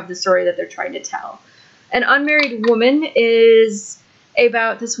texture of the story that they're trying to tell. An Unmarried Woman is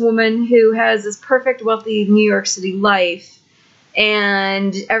about this woman who has this perfect, wealthy New York City life,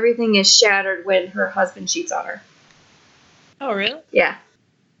 and everything is shattered when her husband cheats on her. Oh, really? Yeah.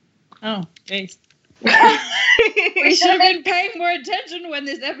 Oh, jeez. We should have been paying more attention when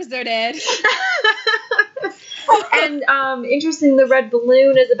this episode aired. And interesting, The Red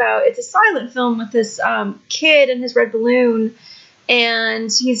Balloon is about, it's a silent film with this kid and his red balloon, and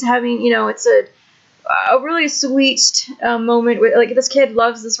he's having, you know, it's a really sweet moment with, like, this kid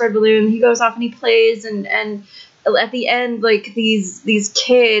loves this red balloon. He goes off and he plays, and at the end, like, these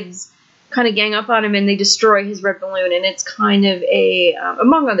kids kind of gang up on him and they destroy his red balloon, and it's kind of a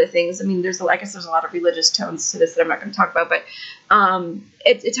among other things. I mean, I guess there's a lot of religious tones to this that I'm not going to talk about, but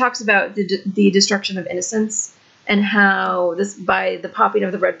it talks about the destruction of innocence, and how this, by the popping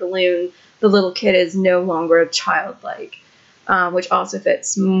of the red balloon, the little kid is no longer a childlike, which also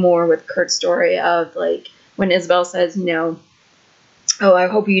fits more with Kurt's story of, like, when Isabel says, you know, oh, I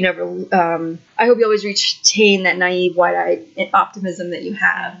hope you always retain that naive, wide-eyed optimism that you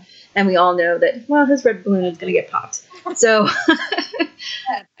have. And we all know that, well, his red balloon is going to get popped. So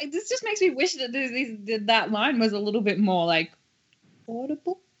this just makes me wish that that line was a little bit more, like,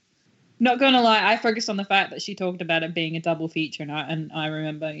 audible. Not going to lie, I focused on the fact that she talked about it being a double feature, and I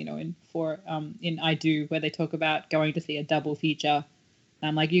remember, you know, in I Do, where they talk about going to see a double feature. And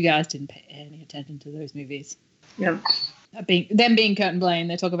I'm like, you guys didn't pay any attention to those movies. Yeah. Them being Kurt and Blaine,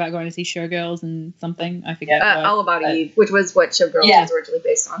 they talk about going to see Showgirls and something. I forget. All About Eve, which was what Showgirls was originally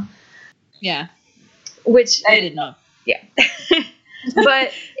based on. Yeah. Which I didn't know. Yeah.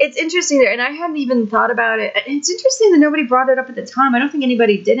 But it's interesting there, and I hadn't even thought about it. It's interesting that nobody brought it up at the time. I don't think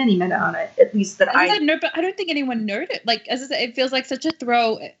anybody did any meta on it, at least that I no, but I don't think anyone noted. Like, as I said, it feels like such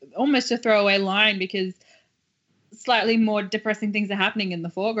almost a throwaway line, because slightly more depressing things are happening in the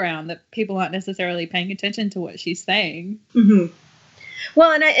foreground that people aren't necessarily paying attention to what she's saying. Mm-hmm.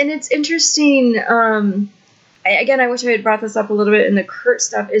 Well, and it's interesting. Again, I wish I had brought this up a little bit in the Kurt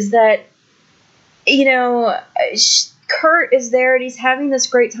stuff. Is that you know, Kurt is there and he's having this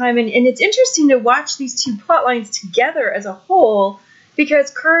great time, and it's interesting to watch these two plot lines together as a whole,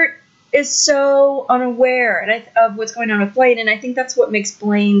 because Kurt is so unaware of what's going on with Blaine, and I think that's what makes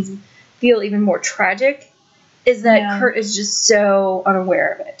Blaine's feel even more tragic, is that Kurt is just so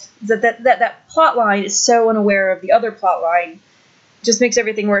unaware of it. That plot line is so unaware of the other plot line, just makes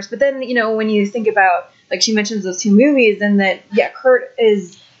everything worse. But then, you know, when you think about, like she mentions those two movies, and that, Kurt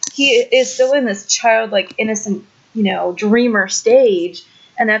is still in this childlike, innocent, you know, dreamer stage,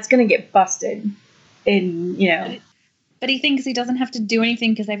 and that's going to get busted in, you know. But he thinks he doesn't have to do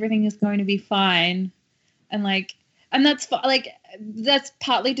anything because everything is going to be fine. And that's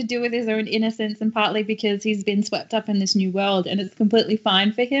partly to do with his own innocence, and partly because he's been swept up in this new world and it's completely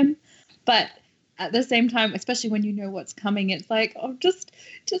fine for him. But at the same time, especially when you know what's coming, it's like, oh, just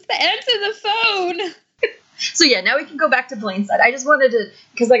answer the phone. So yeah, now we can go back to Blaine's side. I just wanted to,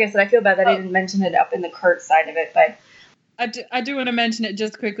 because like I said, I feel bad that I didn't mention it up in the Kurt side of it, but I do want to mention it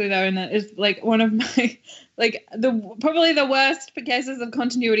just quickly though, and that is like one of my probably the worst cases of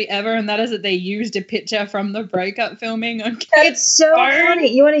continuity ever, and that is that they used a picture from the breakup filming on It's so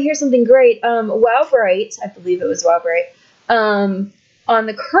funny. You want to hear something great? Wow Bright, I believe it was Wow Bright, on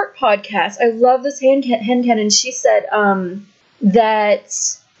the Kurt podcast, I love this headcanon. She said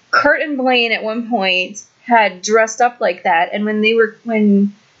that Kurt and Blaine at one point had dressed up like that, and when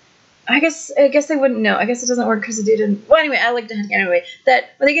I guess they wouldn't know. I guess it doesn't work because it didn't. Well, anyway, I like to anyway.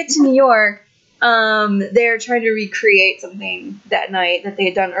 That when they get to New York, they're trying to recreate something that night that they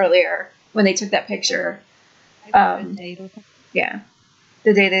had done earlier when they took that picture. Yeah,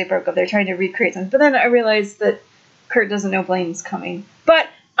 the day they broke up, they're trying to recreate something. But then I realized that Kurt doesn't know Blaine's coming. But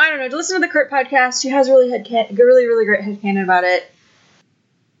I don't know. To listen to the Kurt podcast, she has really great headcanon about it.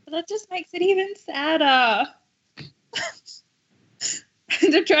 But that just makes it even sadder.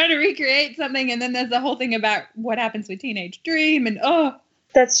 They're trying to recreate something, and then there's the whole thing about what happens with Teenage Dream, and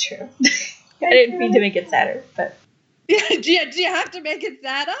that's true. I didn't mean to make it sadder, but do you have to make it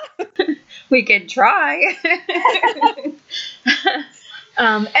sadder? We can try.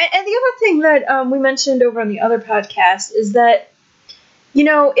 And the other thing that we mentioned over on the other podcast is that, you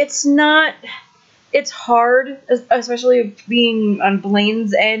know, it's hard, especially being on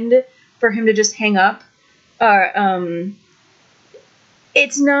Blaine's end, for him to just hang up.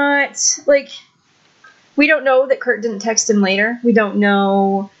 It's not, like, we don't know that Kurt didn't text him later. We don't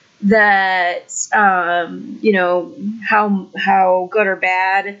know that, you know, how good or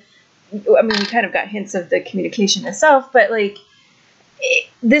bad. I mean, we kind of got hints of the communication itself, but, like,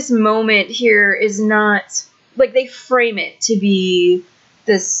 this moment here is not, like, they frame it to be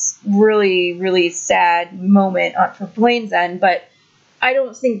this really, really sad moment for Blaine's end, but I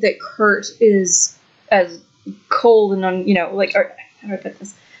don't think that Kurt is as cold and, you know, like, or, how do I put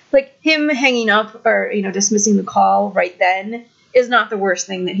this? Like, him hanging up or, you know, dismissing the call right then is not the worst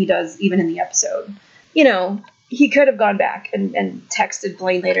thing that he does, even in the episode. You know, he could have gone back and texted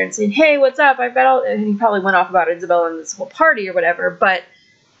Blaine later and said, hey, what's up? I've got all... And he probably went off about Isabel and this whole party or whatever. But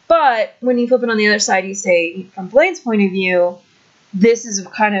when you flip it on the other side, you say, from Blaine's point of view, this is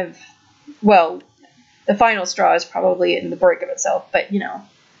kind of... Well, the final straw is probably in the breakup itself. But, you know,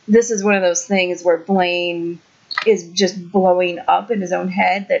 this is one of those things where Blaine is just blowing up in his own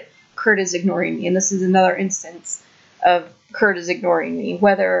head that Kurt is ignoring me. And this is another instance of Kurt is ignoring me.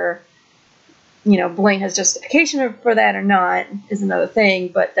 Whether, you know, Blaine has justification for that or not is another thing,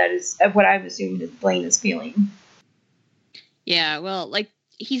 but that is what I'm assuming that Blaine is feeling. Yeah, well, like,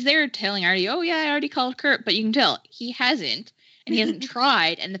 he's there telling Artie, oh yeah, I already called Kurt, but you can tell he hasn't, and he hasn't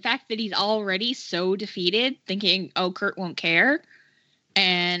tried, and the fact that he's already so defeated, thinking, oh, Kurt won't care,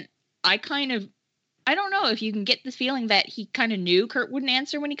 and I don't know if you can get this feeling that he kind of knew Kurt wouldn't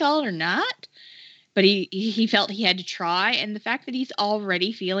answer when he called or not, but he felt he had to try, and the fact that he's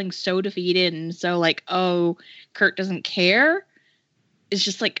already feeling so defeated and so like, oh, Kurt doesn't care is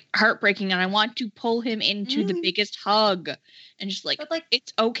just like heartbreaking, and I want to pull him into the biggest hug and just like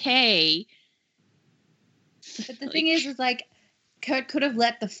it's okay. But the thing is like Kurt could have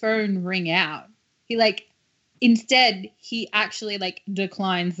let the phone ring out. Instead he actually like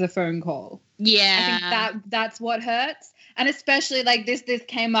declines the phone call. Yeah, I think that's what hurts. And especially like this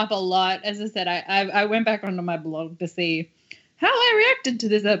came up a lot. As I said, I went back onto my blog to see how I reacted to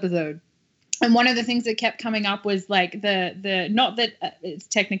this episode. And one of the things that kept coming up was like the not that it's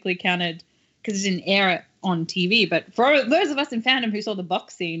technically counted because it didn't air it on TV, but for those of us in fandom who saw the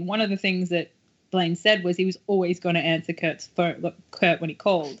box scene, one of the things that Blaine said was he was always going to answer Kurt when he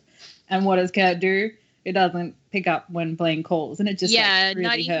called. And what does Kurt do? It doesn't pick up when Blaine calls, and it just really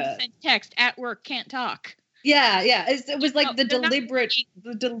not even hurt. send text at work, can't talk. Yeah. It was like the deliberate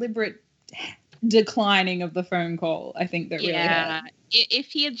declining of the phone call. I think that really Yeah. hurt. If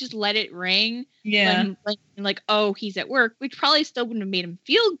he had just let it ring, Yeah. like, oh, he's at work, which probably still wouldn't have made him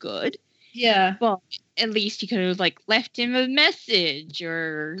feel good. Yeah. Well, at least you could have like left him a message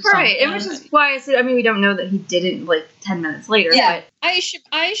or Right, and something. which is why I said, I mean, we don't know that he didn't like 10 minutes later, Yeah. but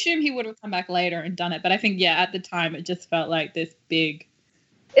I assume he would have come back later and done it, but I think at the time it just felt like this big.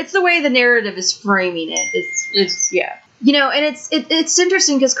 it's the way the narrative is framing it. It's yeah. You know, and it's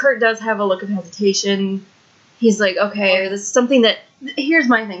interesting because Kurt does have a look of hesitation. He's like, okay, this is something that, here's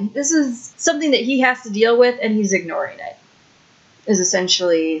my thing. This is something that he has to deal with, and he's ignoring it. Is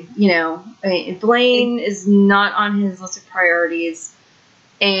essentially, you know, I mean, Blaine is not on his list of priorities,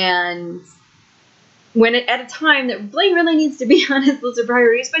 and at a time that Blaine really needs to be on his list of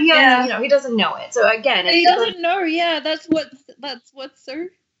priorities, but he also, you know, he doesn't know it. So again, He doesn't know. Yeah, that's what's so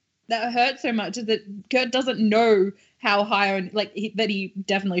that hurts so much is that Kurt doesn't know how high on that he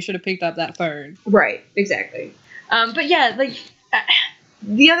definitely should have picked up that phone. Right, exactly. But yeah, like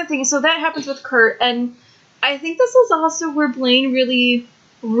the other thing, so that happens with Kurt, and I think this is also where Blaine really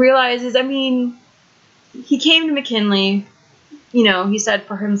realizes, I mean, he came to McKinley, you know, he said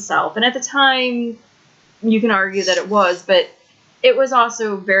for himself, and at the time, you can argue that it was, but it was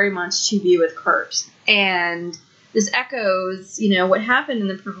also very much to be with Kurt, and this echoes, you know, what happened in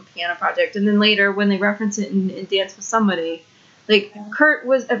the Purple Piano Project, and then later when they reference it in Dance with Somebody, like,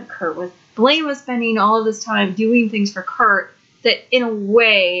 Blaine was spending all of this time doing things for Kurt that, in a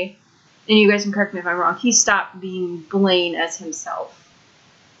way, and you guys can correct me if I'm wrong, he stopped being Blaine as himself.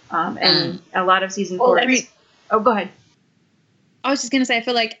 And a lot of season 4... oh, go ahead. I was just going to say, I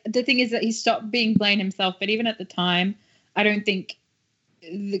feel like the thing is that he stopped being Blaine himself, but even at the time, I don't think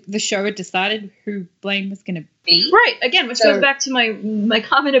the show had decided who Blaine was going to be. Right, again, which goes back to my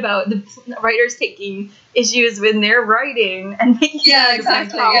comment about the writers taking issues in their writing and making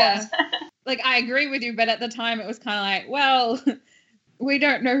exactly. Yeah. Like, I agree with you, but at the time it was kind of like, well, we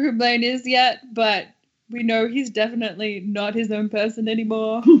don't know who Blaine is yet, but we know he's definitely not his own person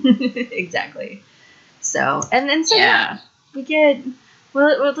anymore. Exactly. So, and so we get,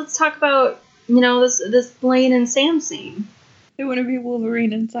 well, let's talk about, you know, this Blaine and Sam scene. They want to be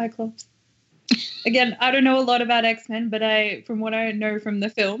Wolverine and Cyclops. Again, I don't know a lot about X-Men, but from what I know from the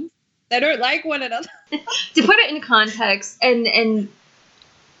films, they don't like one another. To put it in context, and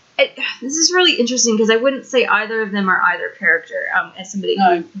this is really interesting because I wouldn't say either of them are either character. As somebody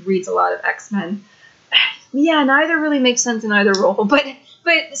who reads a lot of X-Men, yeah, neither really makes sense in either role. But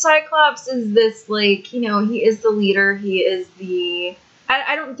Cyclops is this, like, you know, he is the leader. He is the.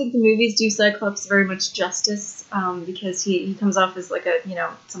 I don't think the movies do Cyclops very much justice because he comes off as like a, you know,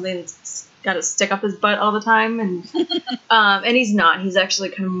 something that's got to stick up his butt all the time, and he's not. He's actually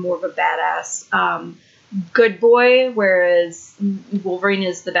kind of more of a badass. Good boy, whereas Wolverine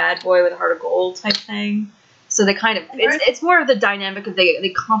is the bad boy with a heart of gold type thing. So they kind of, it's more of the dynamic of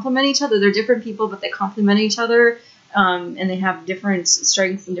they complement each other. They're different people, but they complement each other, and they have different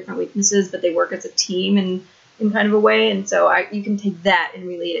strengths and different weaknesses, but they work as a team in kind of a way. And so you can take that and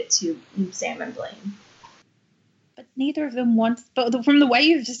relate it to Sam and Blaine. But neither of them wants, but from the way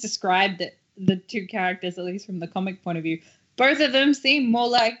you've just described it, the two characters, at least from the comic point of view, both of them seem more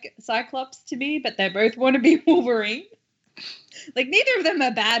like Cyclops to me, but they both want to be Wolverine. Like, neither of them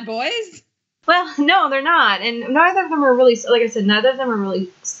are bad boys. Well, no, they're not. And neither of them are really, like I said, neither of them are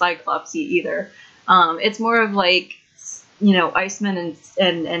really Cyclops-y either. It's more of like, you know, Iceman and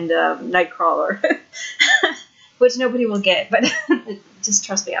Nightcrawler, which nobody will get, but just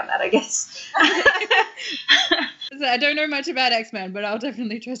trust me on that, I guess. I don't know much about X-Men, but I'll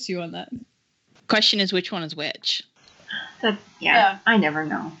definitely trust you on that. Question is, which one is which? Yeah. I never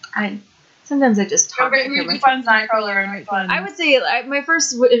know. Sometimes I just talk. Which one's Nightcrawler and which one? I would say my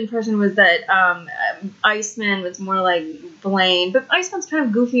first impression was that Iceman was more like Blaine, but Iceman's kind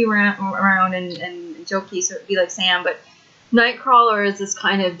of goofy around and jokey, so it'd be like Sam. But Nightcrawler is this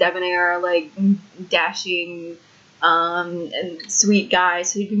kind of debonair, like dashing, and sweet guy.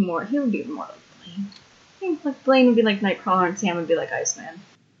 So he would be more like Blaine. I think like Blaine would be like Nightcrawler, and Sam would be like Iceman.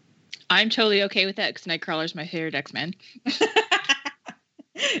 I'm totally okay with that because Nightcrawler's my favorite X-Men.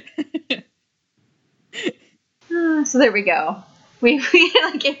 So there we go. We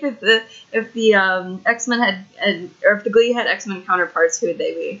like if the X-Men had or if the Glee had X-Men counterparts, who would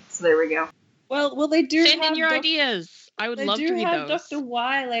they be? So there we go. Well, they do. Send in your ideas. I would love to read those. They do have Dr.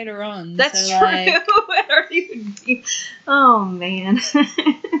 Y later on. That's so, true. Oh man.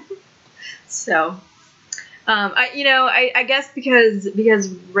 So, I guess because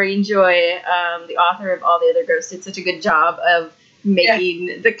Rainjoy, the author of All the Other Ghosts, did such a good job of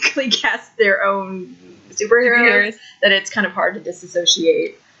making the Glee cast their own superheroes that it's kind of hard to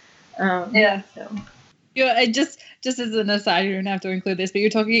disassociate. Yeah. So. Just as an aside, you don't have to include this, but you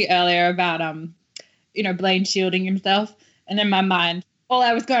were talking earlier about Blaine shielding himself, and in my mind, all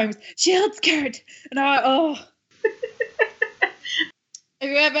I was going was shield skirt, and I went, oh.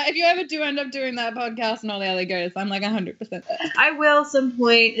 If you ever do end up doing that podcast and all the other goes, I'm like 100%. I will some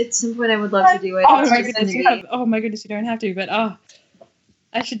point. At some point, I would love to do it. Oh It's my just goodness, gonna be- oh my goodness, you don't have to, but I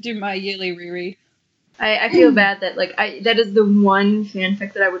should do my yearly reread. I feel bad that that is the one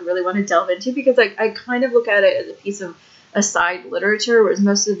fanfic that I would really want to delve into, because I kind of look at it as a piece of aside literature, whereas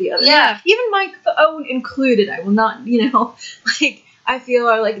most of the other, even my own included, I will not, I feel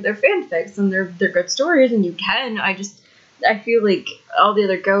are like they're fanfics and they're good stories, and I feel like all the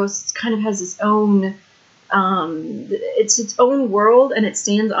other ghosts kind of has its own, it's its own world, and it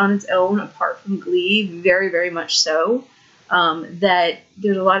stands on its own apart from Glee, very, very much so. That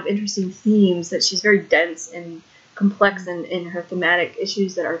there's a lot of interesting themes, that she's very dense and complex in her thematic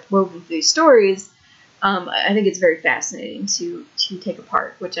issues that are woven through these stories. I think it's very fascinating to take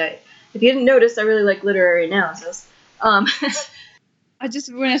apart, which if you didn't notice, I really like literary analysis. I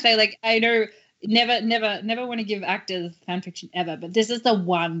just want to say, I know never want to give actors fanfiction ever, but this is the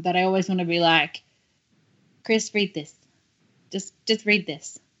one that I always want to be like, Chris, read this. Just read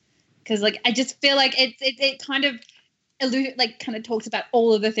this. Because, I just feel like it kind of kind of talks about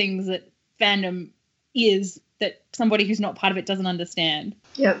all of the things that fandom is that somebody who's not part of it doesn't understand.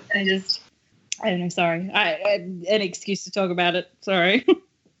 Yep. I don't know, sorry. An excuse to talk about it, sorry.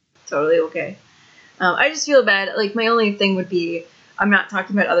 Totally okay. I just feel bad. My only thing would be, I'm not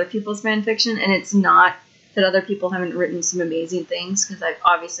talking about other people's fan fiction, and it's not that other people haven't written some amazing things, because I've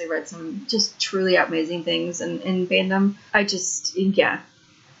obviously read some just truly amazing things in fandom. I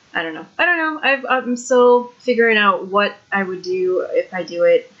don't know. I'm still figuring out what I would do if I do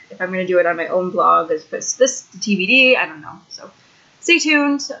it. If I'm going to do it on my own blog, as opposed to this TBD, I don't know. So stay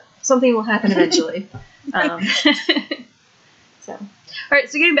tuned. Something will happen eventually. So, all right.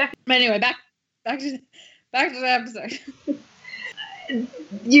 So getting back. Anyway, back to the episode.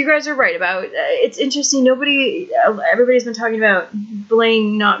 You guys are right about it's interesting. Everybody's been talking about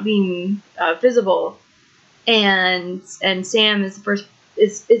Blaine not being visible, and Sam is the first.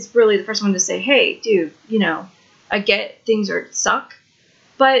 Is really the first one to say, hey, dude, I get things suck,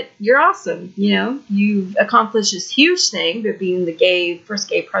 but you're awesome. You've accomplished this huge thing of being the first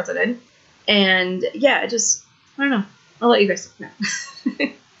gay president. And I don't know. I'll let you guys know.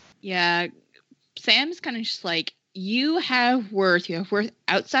 Yeah. Sam's kind of just like, you have worth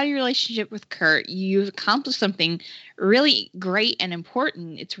outside of your relationship with Kurt. You've accomplished something really great and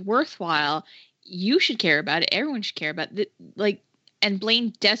important. It's worthwhile. You should care about it. Everyone should care about it. And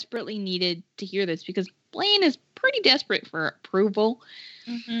Blaine desperately needed to hear this, because Blaine is pretty desperate for approval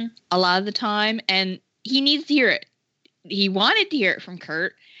a lot of the time, and he needs to hear it. He wanted to hear it from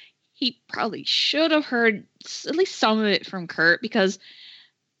Kurt. He probably should have heard at least some of it from Kurt, because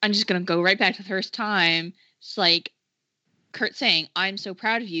I'm just going to go right back to the first time. It's like Kurt saying, I'm so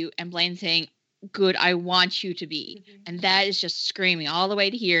proud of you, and Blaine saying, good, I want you to be. And that is just screaming all the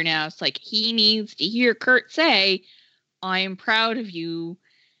way to here now. It's like he needs to hear Kurt say, I am proud of you,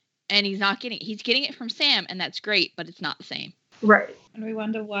 and he's getting it from Sam, and that's great, but it's not the same. Right. And we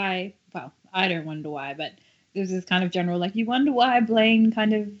wonder why, well, I don't wonder why, but there's this kind of general, you wonder why Blaine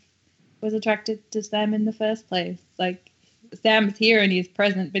kind of was attracted to Sam in the first place. Sam's here and he's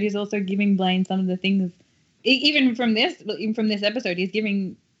present, but he's also giving Blaine some of the things, even from this episode, he's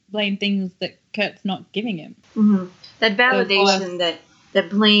giving Blaine things that Kurt's not giving him. Mm-hmm. That validation that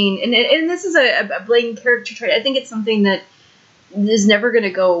Blaine, and this is a Blaine character trait. I think it's something that is never going to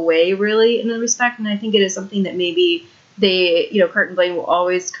go away, really, in a respect, and I think it is something that maybe Kurt and Blaine will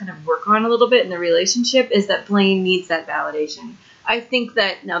always kind of work on a little bit in the relationship, is that Blaine needs that validation. I think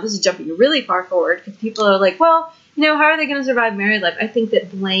that, now this is jumping really far forward, because people are like, well, how are they going to survive married life? I think that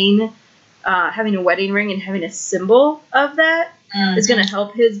Blaine having a wedding ring and having a symbol of that is going to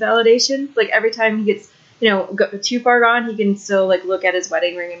help his validation. Every time he gets too far gone, he can still look at his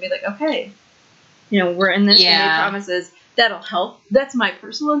wedding ring and be like, okay, we're in this, and he promises that'll help. That's my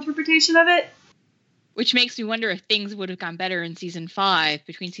personal interpretation of it. Which makes me wonder if things would have gone better in season 5,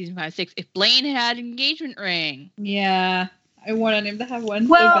 between season 5 and 6, if Blaine had an engagement ring. Yeah, I wanted him to have one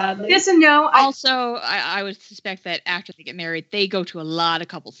so Well, badly. yes and no. Also, I would suspect that after they get married, they go to a lot of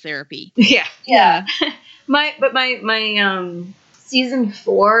couples therapy. Yeah. my season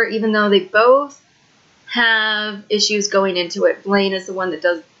 4, even though they both have issues going into it, Blaine is the one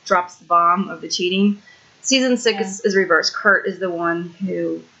that drops the bomb of the cheating. Season 6 is reversed. Kurt is the one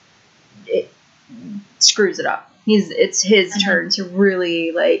who screws it up. It's his turn to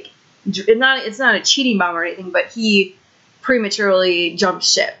really it's not a cheating bomb or anything, but he prematurely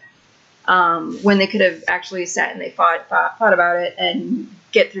jumps ship when they could have actually sat and they fought about it and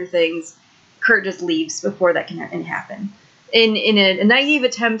get through things. Kurt just leaves before that can happen. In a naive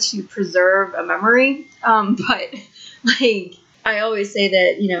attempt to preserve a memory, but like I always say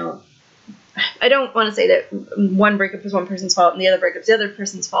that I don't want to say that one breakup is one person's fault and the other breakup is the other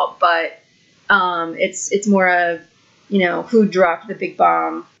person's fault, but it's more of who dropped the big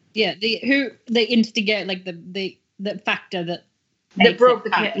bomb. Yeah, they instigate like the factor that broke the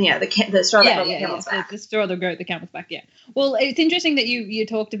straw that broke the camel's back. The straw that broke the camel's back. Yeah. Well, it's interesting that you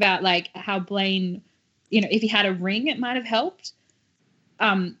talked about like how Blaine, if he had a ring, it might have helped.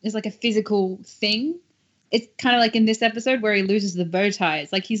 It's like a physical thing. It's kind of like in this episode where he loses the bow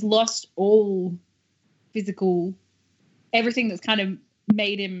ties. Like he's lost all physical, everything that's kind of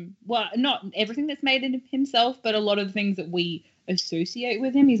made him, well, not everything that's made him himself, but a lot of the things that we associate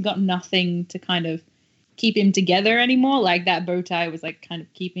with him. He's got nothing to kind of keep him together anymore. Like that bow tie was like kind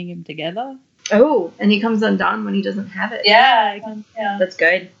of keeping him together. Oh, and he comes undone when he doesn't have it. Yeah. That's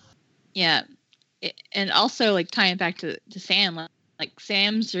good. Yeah. And also like tying it back to Sam, like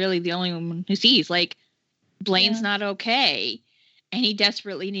Sam's really the only one who sees like Blaine's not okay, and he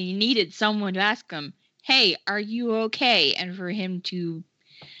desperately needed someone to ask him, hey, are you okay? And for him to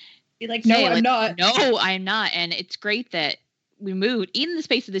be like, no, I'm not. No, I'm not. And it's great that we moved in the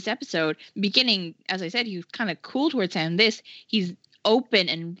space of this episode. Beginning, as I said, he was kind of cool towards Sam. He's open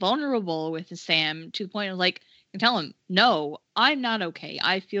and vulnerable with Sam to the point of like, you can tell him, no, I'm not okay.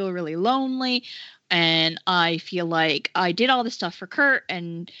 I feel really lonely, and I feel like I did all this stuff for Kurt,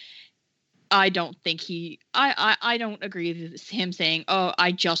 and I don't think I don't agree with him saying, oh,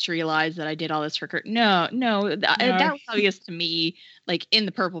 I just realized that I did all this for Kurt. No. That was obvious to me, like in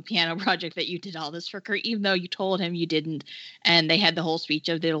the Purple Piano Project, that you did all this for Kurt, even though you told him you didn't. And they had the whole speech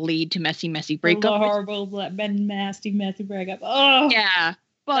of it'll lead to messy breakup. Horrible, messy breakup. Oh, yeah.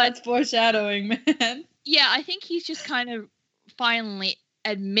 But that's foreshadowing, man. Yeah, I think he's just kind of finally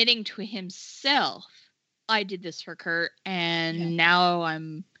admitting to himself, I did this for Kurt, and now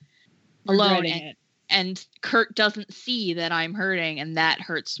I'm alone, and Kurt doesn't see that I'm hurting, and that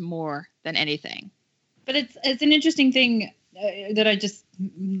hurts more than anything. But it's an interesting thing that I just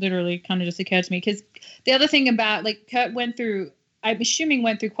literally kind of just occurred to me, because the other thing about like Kurt went through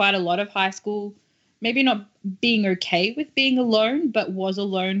quite a lot of high school, maybe not being okay with being alone, but was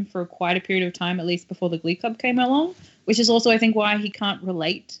alone for quite a period of time, at least before the Glee Club came along, which is also I think why he can't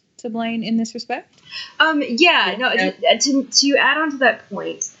relate to Blaine in this respect. To add on to that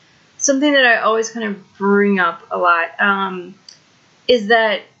point, something that I always kind of bring up a lot is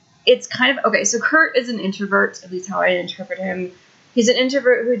that it's kind of, okay, so Kurt is an introvert, at least how I interpret him. He's an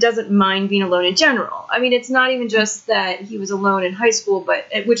introvert who doesn't mind being alone in general. I mean, it's not even just that he was alone in high school,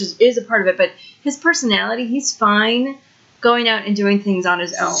 which is a part of it, but his personality, he's fine going out and doing things on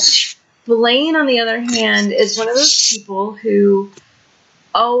his own. Blaine, on the other hand, is one of those people who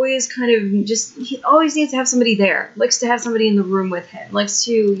always kind of he always needs to have somebody there, likes to have somebody in the room with him, likes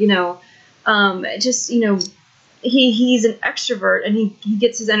to, he's an extrovert, and he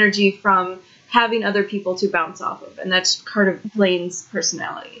gets his energy from having other people to bounce off of, and that's part of Blaine's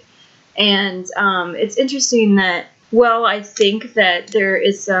personality. And it's interesting that, well, I think that there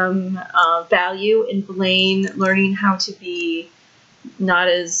is some value in Blaine learning how to be not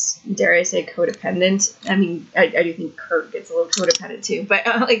as, dare I say, codependent. I mean, I do think Kurt gets a little codependent too, but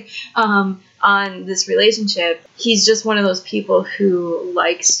on this relationship, he's just one of those people who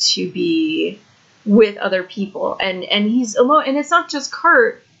likes to be with other people, and he's alone. And it's not just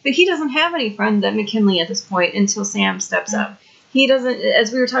Kurt, but he doesn't have any friends at McKinley at this point until Sam steps up. He doesn't,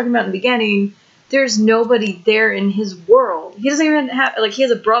 as we were talking about in the beginning, there's nobody there in his world. He doesn't even have, he has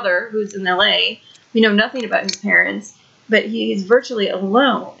a brother who's in LA. We know nothing about his parents, but he's virtually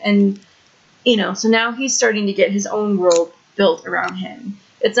alone. And, so now he's starting to get his own world built around him.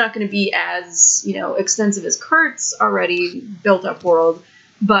 It's not going to be as, extensive as Kurt's already built up world,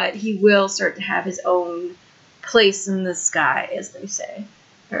 but he will start to have his own place in the sky, as they say.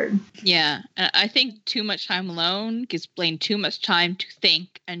 Yeah, I think too much time alone gives Blaine too much time to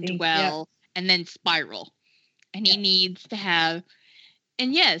think and dwell and then spiral. And he needs to have,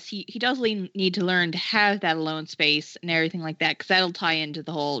 and yes, he does need to learn to have that alone space and everything like that, because that'll tie into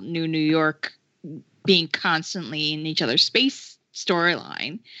the whole New York being constantly in each other's space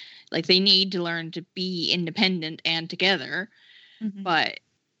storyline. Like, they need to learn to be independent and together. Mm-hmm. But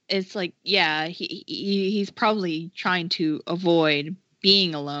it's like, yeah, he's probably trying to avoid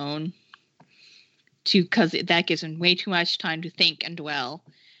being alone because that gives him way too much time to think and dwell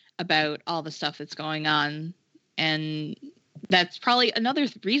about all the stuff that's going on. And That's probably another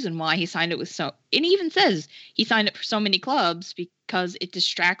reason why he signed it with and he even says he signed up for so many clubs because it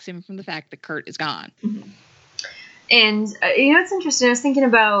distracts him from the fact that Kurt is gone. Mm-hmm. And it's interesting. I was thinking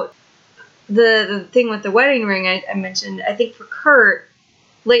about the thing with the wedding ring I mentioned. I think for Kurt,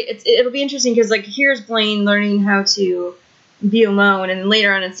 it'll be interesting because here's Blaine learning how to be alone, and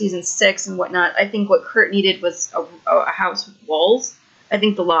later on in season 6 and whatnot, I think what Kurt needed was a house with walls. I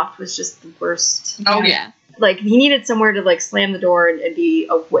think the loft was just the worst. Oh yeah. He needed somewhere to slam the door and be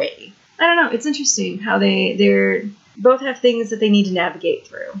away. I don't know. It's interesting how they're both have things that they need to navigate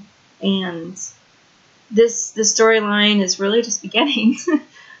through, and this storyline is really just beginning.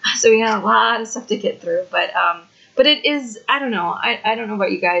 So we got a lot of stuff to get through, but it is. I don't know. I don't know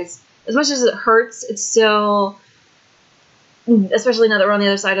about you guys. As much as it hurts, it's still, especially now that we're on the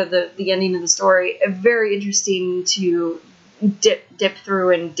other side of the ending of the story, very interesting to dip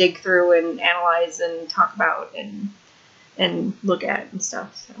through and dig through and analyze and talk about and look at and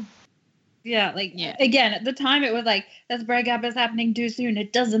stuff. So. Yeah, again, at the time it was this breakup is happening too soon.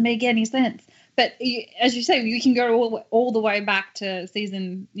 It doesn't make any sense. But as you say, you can go all the way back to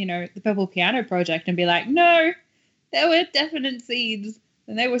season, the Purple Piano Project and be like, no, there were definite seeds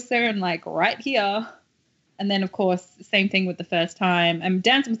and they were sown right here. And then, of course, same thing with the first time. And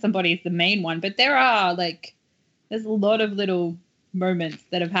Dancing with Somebody is the main one, but there are there's a lot of little moments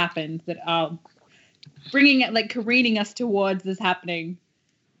that have happened that are bringing it, careening us towards this happening.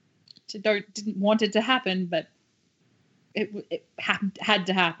 Didn't want it to happen, but it had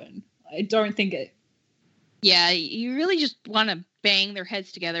to happen. I don't think it. Yeah, you really just want to bang their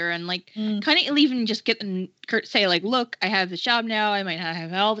heads together and kind of even just get them Kurt say look, I have this job now. I might not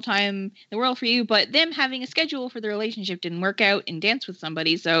have all the time in the world for you, but them having a schedule for the relationship didn't work out and Dance with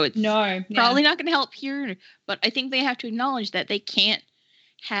Somebody, so it's probably not going to help here. But I think they have to acknowledge that they can't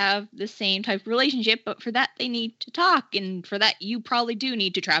have the same type of relationship, but for that they need to talk, and for that you probably do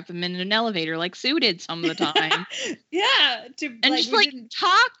need to trap them in an elevator like Sue did some of the time. Yeah, and just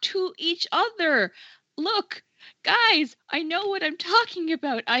talk to each other. Look, guys, I know what I'm talking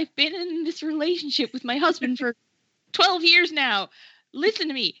about. I've been in this relationship with my husband for 12 years now. Listen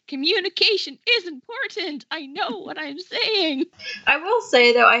to me. Communication is important. I know what I'm saying. I will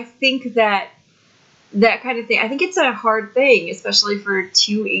say, though, I think that kind of thing, I think it's a hard thing, especially for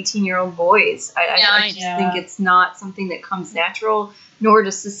two 18-year-old boys. I just think it's not something that comes natural, nor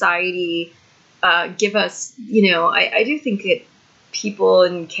does society give us, I do think that people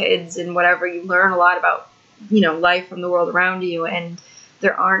and kids and whatever, you learn a lot about, life from the world around you, and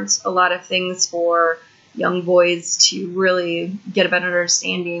there aren't a lot of things for young boys to really get a better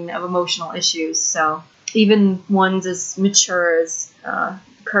understanding of emotional issues. So even ones as mature as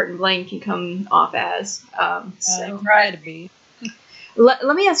Kurt and Blaine can come off as. Try to be.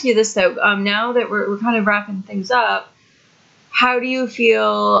 Let me ask you this, though. Now that we're kind of wrapping things up, how do you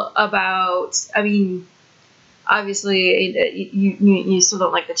feel about, obviously you still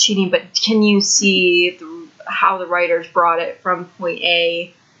don't like the cheating, but can you see how the writers brought it from point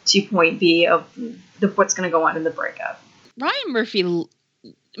A to point B of what's going to go on in the breakup? Ryan Murphy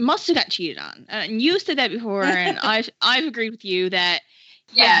must have got cheated on. And you said that before, and I've agreed with you that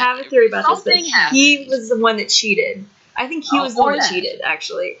I have a theory about this, but he was the one that cheated. I think he was the one that cheated,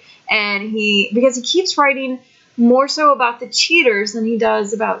 actually. And because he keeps writing more so about the cheaters than he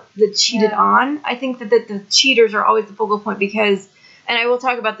does about the cheated on. I think that the cheaters are always the focal point because, and I will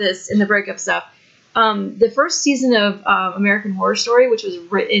talk about this in the breakup stuff, the first season of American Horror Story, which was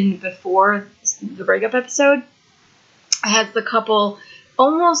written before the breakup episode, has the couple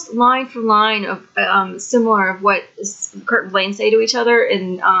almost line for line of similar of what Kurt and Blaine say to each other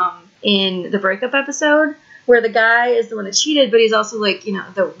in the breakup episode, where the guy is the one that cheated, but he's also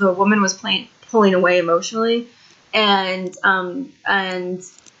the woman was pulling away emotionally, and the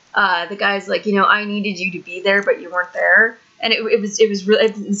guy's I needed you to be there, but you weren't there, and it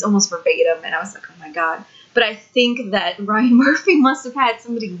was almost verbatim, and I was like, oh my god. But I think that Ryan Murphy must have had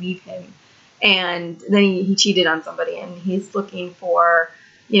somebody leave him. And then he cheated on somebody, and he's looking for,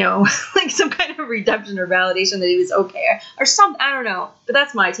 some kind of redemption or validation that he was okay or something. I don't know, but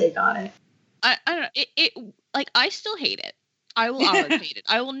that's my take on it. I don't know. I still hate it. I will always hate it.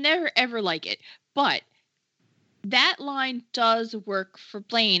 I will never ever like it. But that line does work for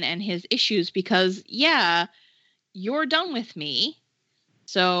Blaine and his issues because you're done with me,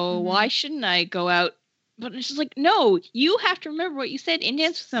 so why shouldn't I go out? But it's just no, you have to remember what you said in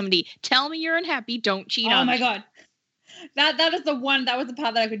Dance with Somebody. Tell me you're unhappy. Don't cheat on me. Oh my god. That is the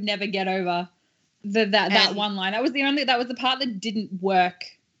part that I could never get over. That one line. That was the part that didn't work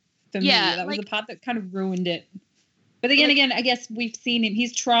for me. That was the part that kind of ruined it. But again, I guess we've seen him.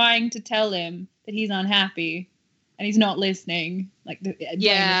 He's trying to tell him that he's unhappy. and he's not listening. Like Blaine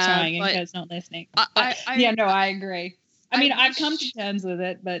Yeah, is trying and but Kurt's not listening. I I agree. I mean, I've come to wish- terms with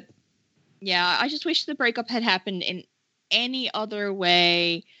it, but Yeah, I just wish the breakup had happened in any other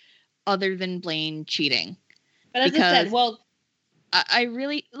way other than Blaine cheating. as I Because said, well, I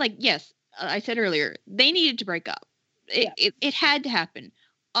really like. Yes, I said earlier they needed to break up. It had to happen.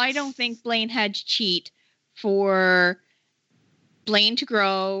 I don't think Blaine had to cheat for Blaine to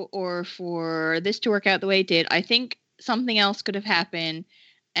grow or for this to work out the way it did. I think something else could have happened.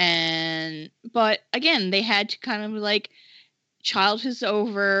 But again, they had to kind of like childhood's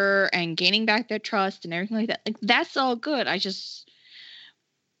over and gaining back their trust and everything like that. Like that's all good. I just,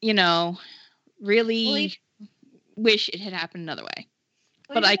 really wish it had happened another way.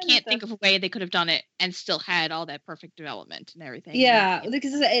 But I can't think of a way they could have done it and still had all that perfect development and everything. Yeah,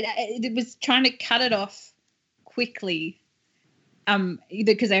 because it was trying to cut it off quickly.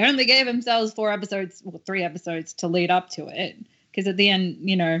 Because they only gave themselves 3 episodes to lead up to it. Because at the end,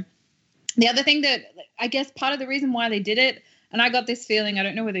 the other thing that I guess part of the reason why they did it, and I got this feeling, I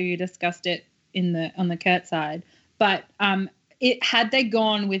don't know whether you discussed it on the Kurt side, but had they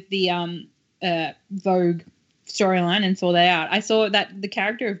gone with the Vogue storyline and saw that out, I saw that the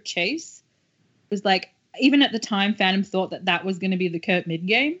character of Chase was like, even at the time, fandom thought that was going to be the Kurt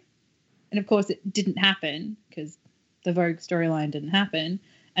mid-game. And of course it didn't happen because the Vogue storyline didn't happen.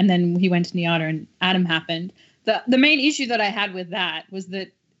 And then he went to Nyada and Adam happened. The main issue that I had with that was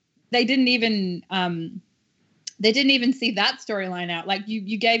that they didn't even see that storyline out. Like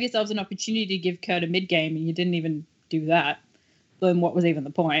you gave yourselves an opportunity to give Kurt a mid-game and you didn't even do that. Then what was even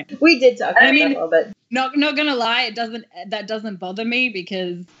the point? We did talk about that a little bit. Not gonna lie, that doesn't bother me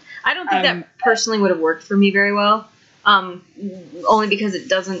because I don't think that personally would have worked for me very well. Only because it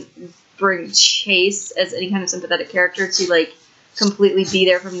doesn't bring Chase as any kind of sympathetic character to like completely be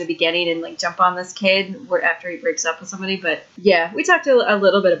there from the beginning and like jump on this kid after he breaks up with somebody. But yeah, we talked a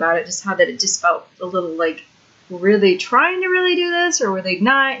little bit about it, just how that it just felt a little like, were they trying to really do this or were they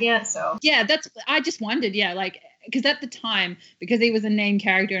not yet? So yeah, I just wondered, like. Because at the time, because he was a named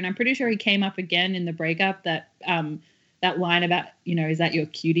character, and I'm pretty sure he came up again in the breakup, that line about, is that your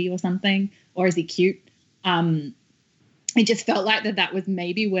cutie or something? Or is he cute? It just felt like that was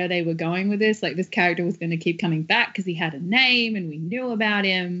maybe where they were going with this. Like this character was going to keep coming back because he had a name and we knew about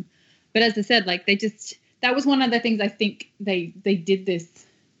him. But as I said, like that was one of the things I think they did this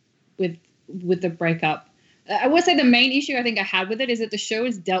with the breakup. I will say the main issue I think I had with it is that the show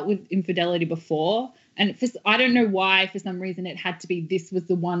has dealt with infidelity before. And I don't know why, for some reason, it had to be this was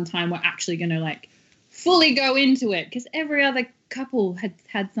the one time we're actually going to, like, fully go into it. Because every other couple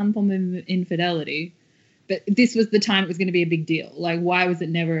had some form of infidelity. But this was the time it was going to be a big deal. Like, why was it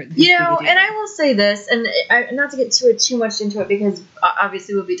never this big a deal? And I will say this, and not to get too much into it, because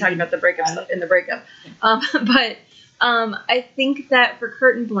obviously we'll be talking about the breakup stuff in the breakup. But I think that for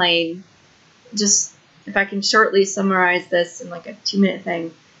Kurt and Blaine, just if I can shortly summarize this in, like, a 2-minute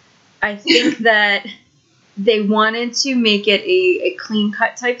thing, I think that they wanted to make it a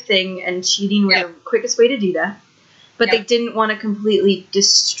clean-cut type thing, and cheating was the quickest way to do that. But they didn't want to completely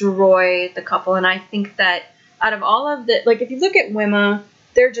destroy the couple. And I think that out of all of the... Like, if you look at Wimma,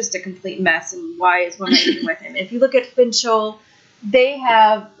 they're just a complete mess, and why is Wimma even with him? If you look at Finchel, they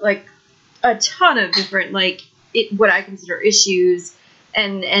have, like, a ton of different, like, what I consider issues.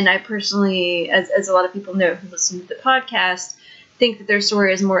 And I personally, as a lot of people know who listen to the podcast, think that their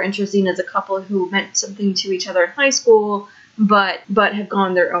story is more interesting as a couple who meant something to each other in high school, but have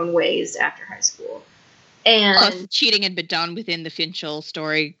gone their own ways after high school. And plus, cheating had been done within the Finchel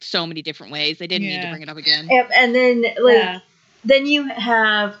story so many different ways. They didn't need to bring it up again. And then then you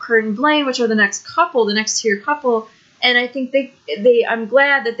have Kurt and Blaine, which are the next tier couple. And I think I'm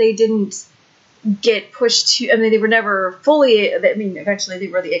glad that they didn't get pushed to. I mean, they were never fully. I mean, eventually they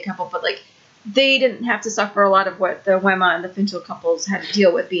were the A couple, but like. They didn't have to suffer a lot of what the Wemma and the Finchel couples had to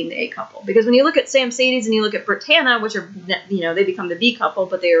deal with being the A couple. Because when you look at Sam Sadie's and you look at Brittana, which are, they become the B couple,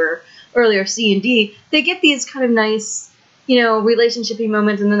 but they were earlier C and D, they get these kind of nice, relationshipy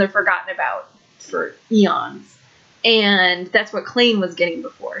moments, and then they're forgotten about for eons. And that's what Klaine was getting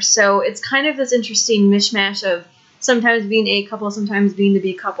before. So it's kind of this interesting mishmash of sometimes being A couple, sometimes being the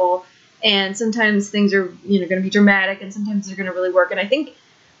B couple, and sometimes things are, going to be dramatic, and sometimes they're going to really work. And I think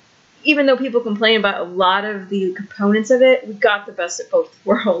even though people complain about a lot of the components of it, we got the best of both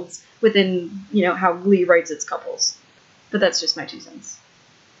worlds within, how Glee writes its couples. But that's just my 2 cents.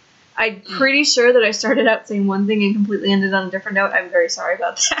 I'm pretty sure that I started out saying one thing and completely ended on a different note. I'm very sorry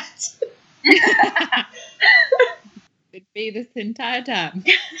about that. It'd be this entire time.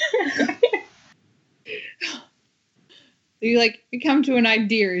 So you come to an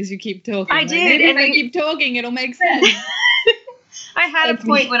idea as you keep talking. I Like, did, maybe and if I I- keep talking, it'll make sense. I had a That's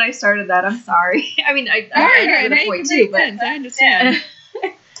point me. when I started that. I'm sorry. I mean, I No, had it a point makes too, but sense. I understand.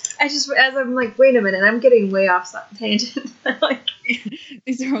 I just, as I'm like, wait a minute, I'm getting way off tangent. Like,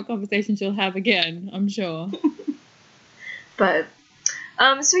 These are all conversations you'll have again, I'm sure. but,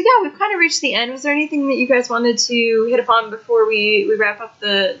 so yeah, we've kind of reached the end. Was there anything that you guys wanted to hit upon before we wrap up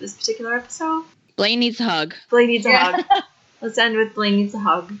this particular episode? Blaine needs a hug. Blaine needs a hug. Let's end with Blaine needs a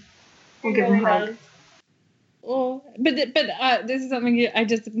hug. We'll give him a hug. Oh, but this is something I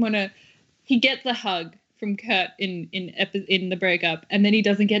just want to. He gets a hug from Kurt in the breakup, and then he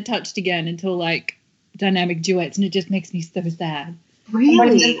doesn't get touched again until like dynamic duets, and it just makes me so sad.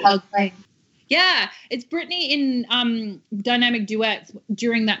 Really? Yeah, it's Brittany in dynamic duets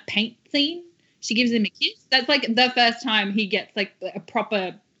during that paint scene. She gives him a kiss. That's like the first time he gets like a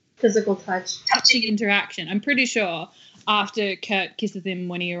proper Physical touch. touching interaction. I'm pretty sure after Kurt kisses him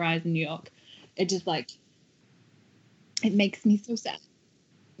when he arrives in New York, it just like it makes me so sad.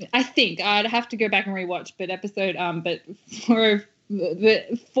 I think I'd have to go back and rewatch, but for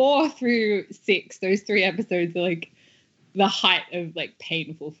the 4 through 6, those 3 episodes are like the height of like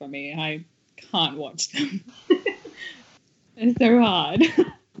painful for me. I can't watch them. It's so hard.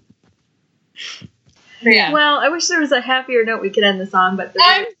 Yeah. Well, I wish there was a happier note we could end this on, but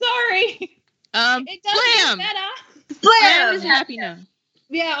I'm sorry. Blam! It does get better. Blam is happy now.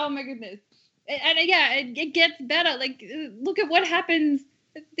 Yeah, oh my goodness. And yeah, it gets better. Like, look at what happens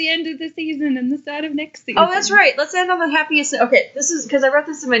at the end of the season and the start of next season. Oh, that's right. Let's end on the happiest. Okay, this is because I wrote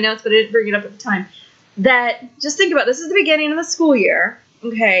this in my notes, but I didn't bring it up at the time. That, just think about it, this is the beginning of the school year,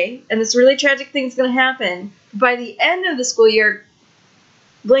 okay? And this really tragic thing's going to happen. By the end of the school year,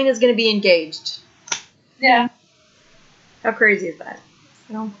 Blaine is going to be engaged. Yeah. How crazy is that?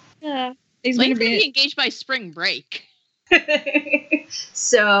 So, Yeah. He's Blaine's gonna gonna be be. engaged by spring break.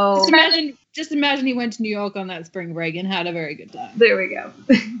 so Just imagine he went to New York on that spring break and had a very good time. there we go.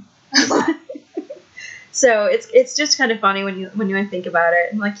 So it's just kind of funny when you think about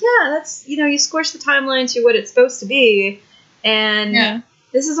it. And like, yeah, that's, you squish the timeline to what it's supposed to be. And Yeah.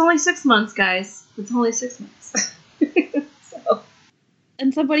 this is only 6 months, guys. It's only 6 months. So,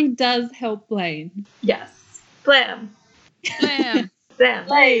 And somebody does help Blaine. yes. Blam. Blam! Blam.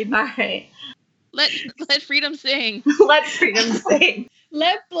 Blaine. All right. Let freedom sing. Let freedom sing.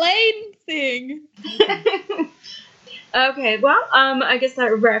 Let Blaine sing. Okay, well, I guess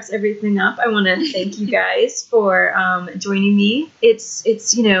that wraps everything up. I want to thank you guys for joining me. It's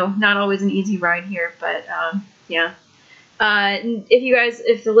not always an easy ride here, but yeah.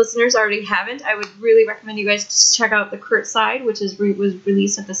 If the listeners already haven't, I would really recommend you guys just check out the Kurt side, which was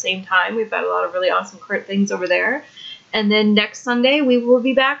released at the same time. We've got a lot of really awesome Kurt things over there. And then next Sunday, we will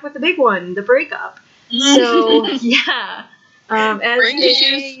be back with the big one, the breakup. So, yeah. Bring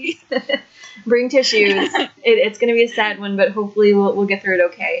tissues. Bring tissues. It's going to be a sad one, but hopefully we'll get through it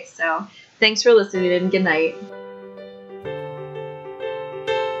okay. So, thanks for listening and good night.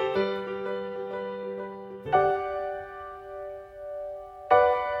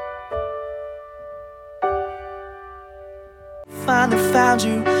 Finally found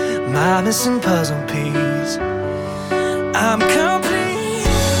you, my missing puzzle piece. I'm complete.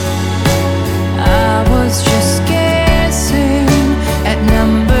 I was just guessing at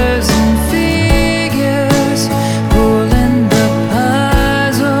numbers and figures, pulling the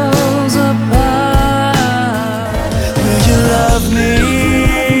puzzles apart. Will you love me,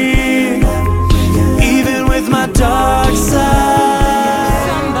 even with my dark side?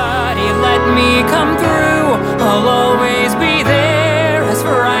 Somebody let me come through. I'll always be there, as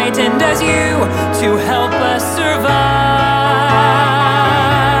frightened as you, to help us survive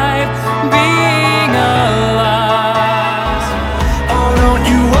being alive. Oh, don't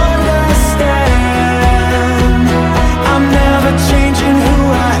you understand? I'm never changing who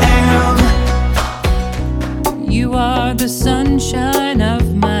I am. You are the sunshine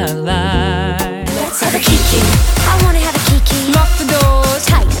of my life. Let's have a kiki. I wanna have a kiki. Lock the doors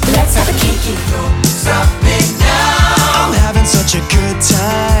Tight. Let's have a kiki. Stop me now. I'm having such a good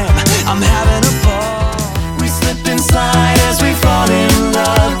time. I'm having a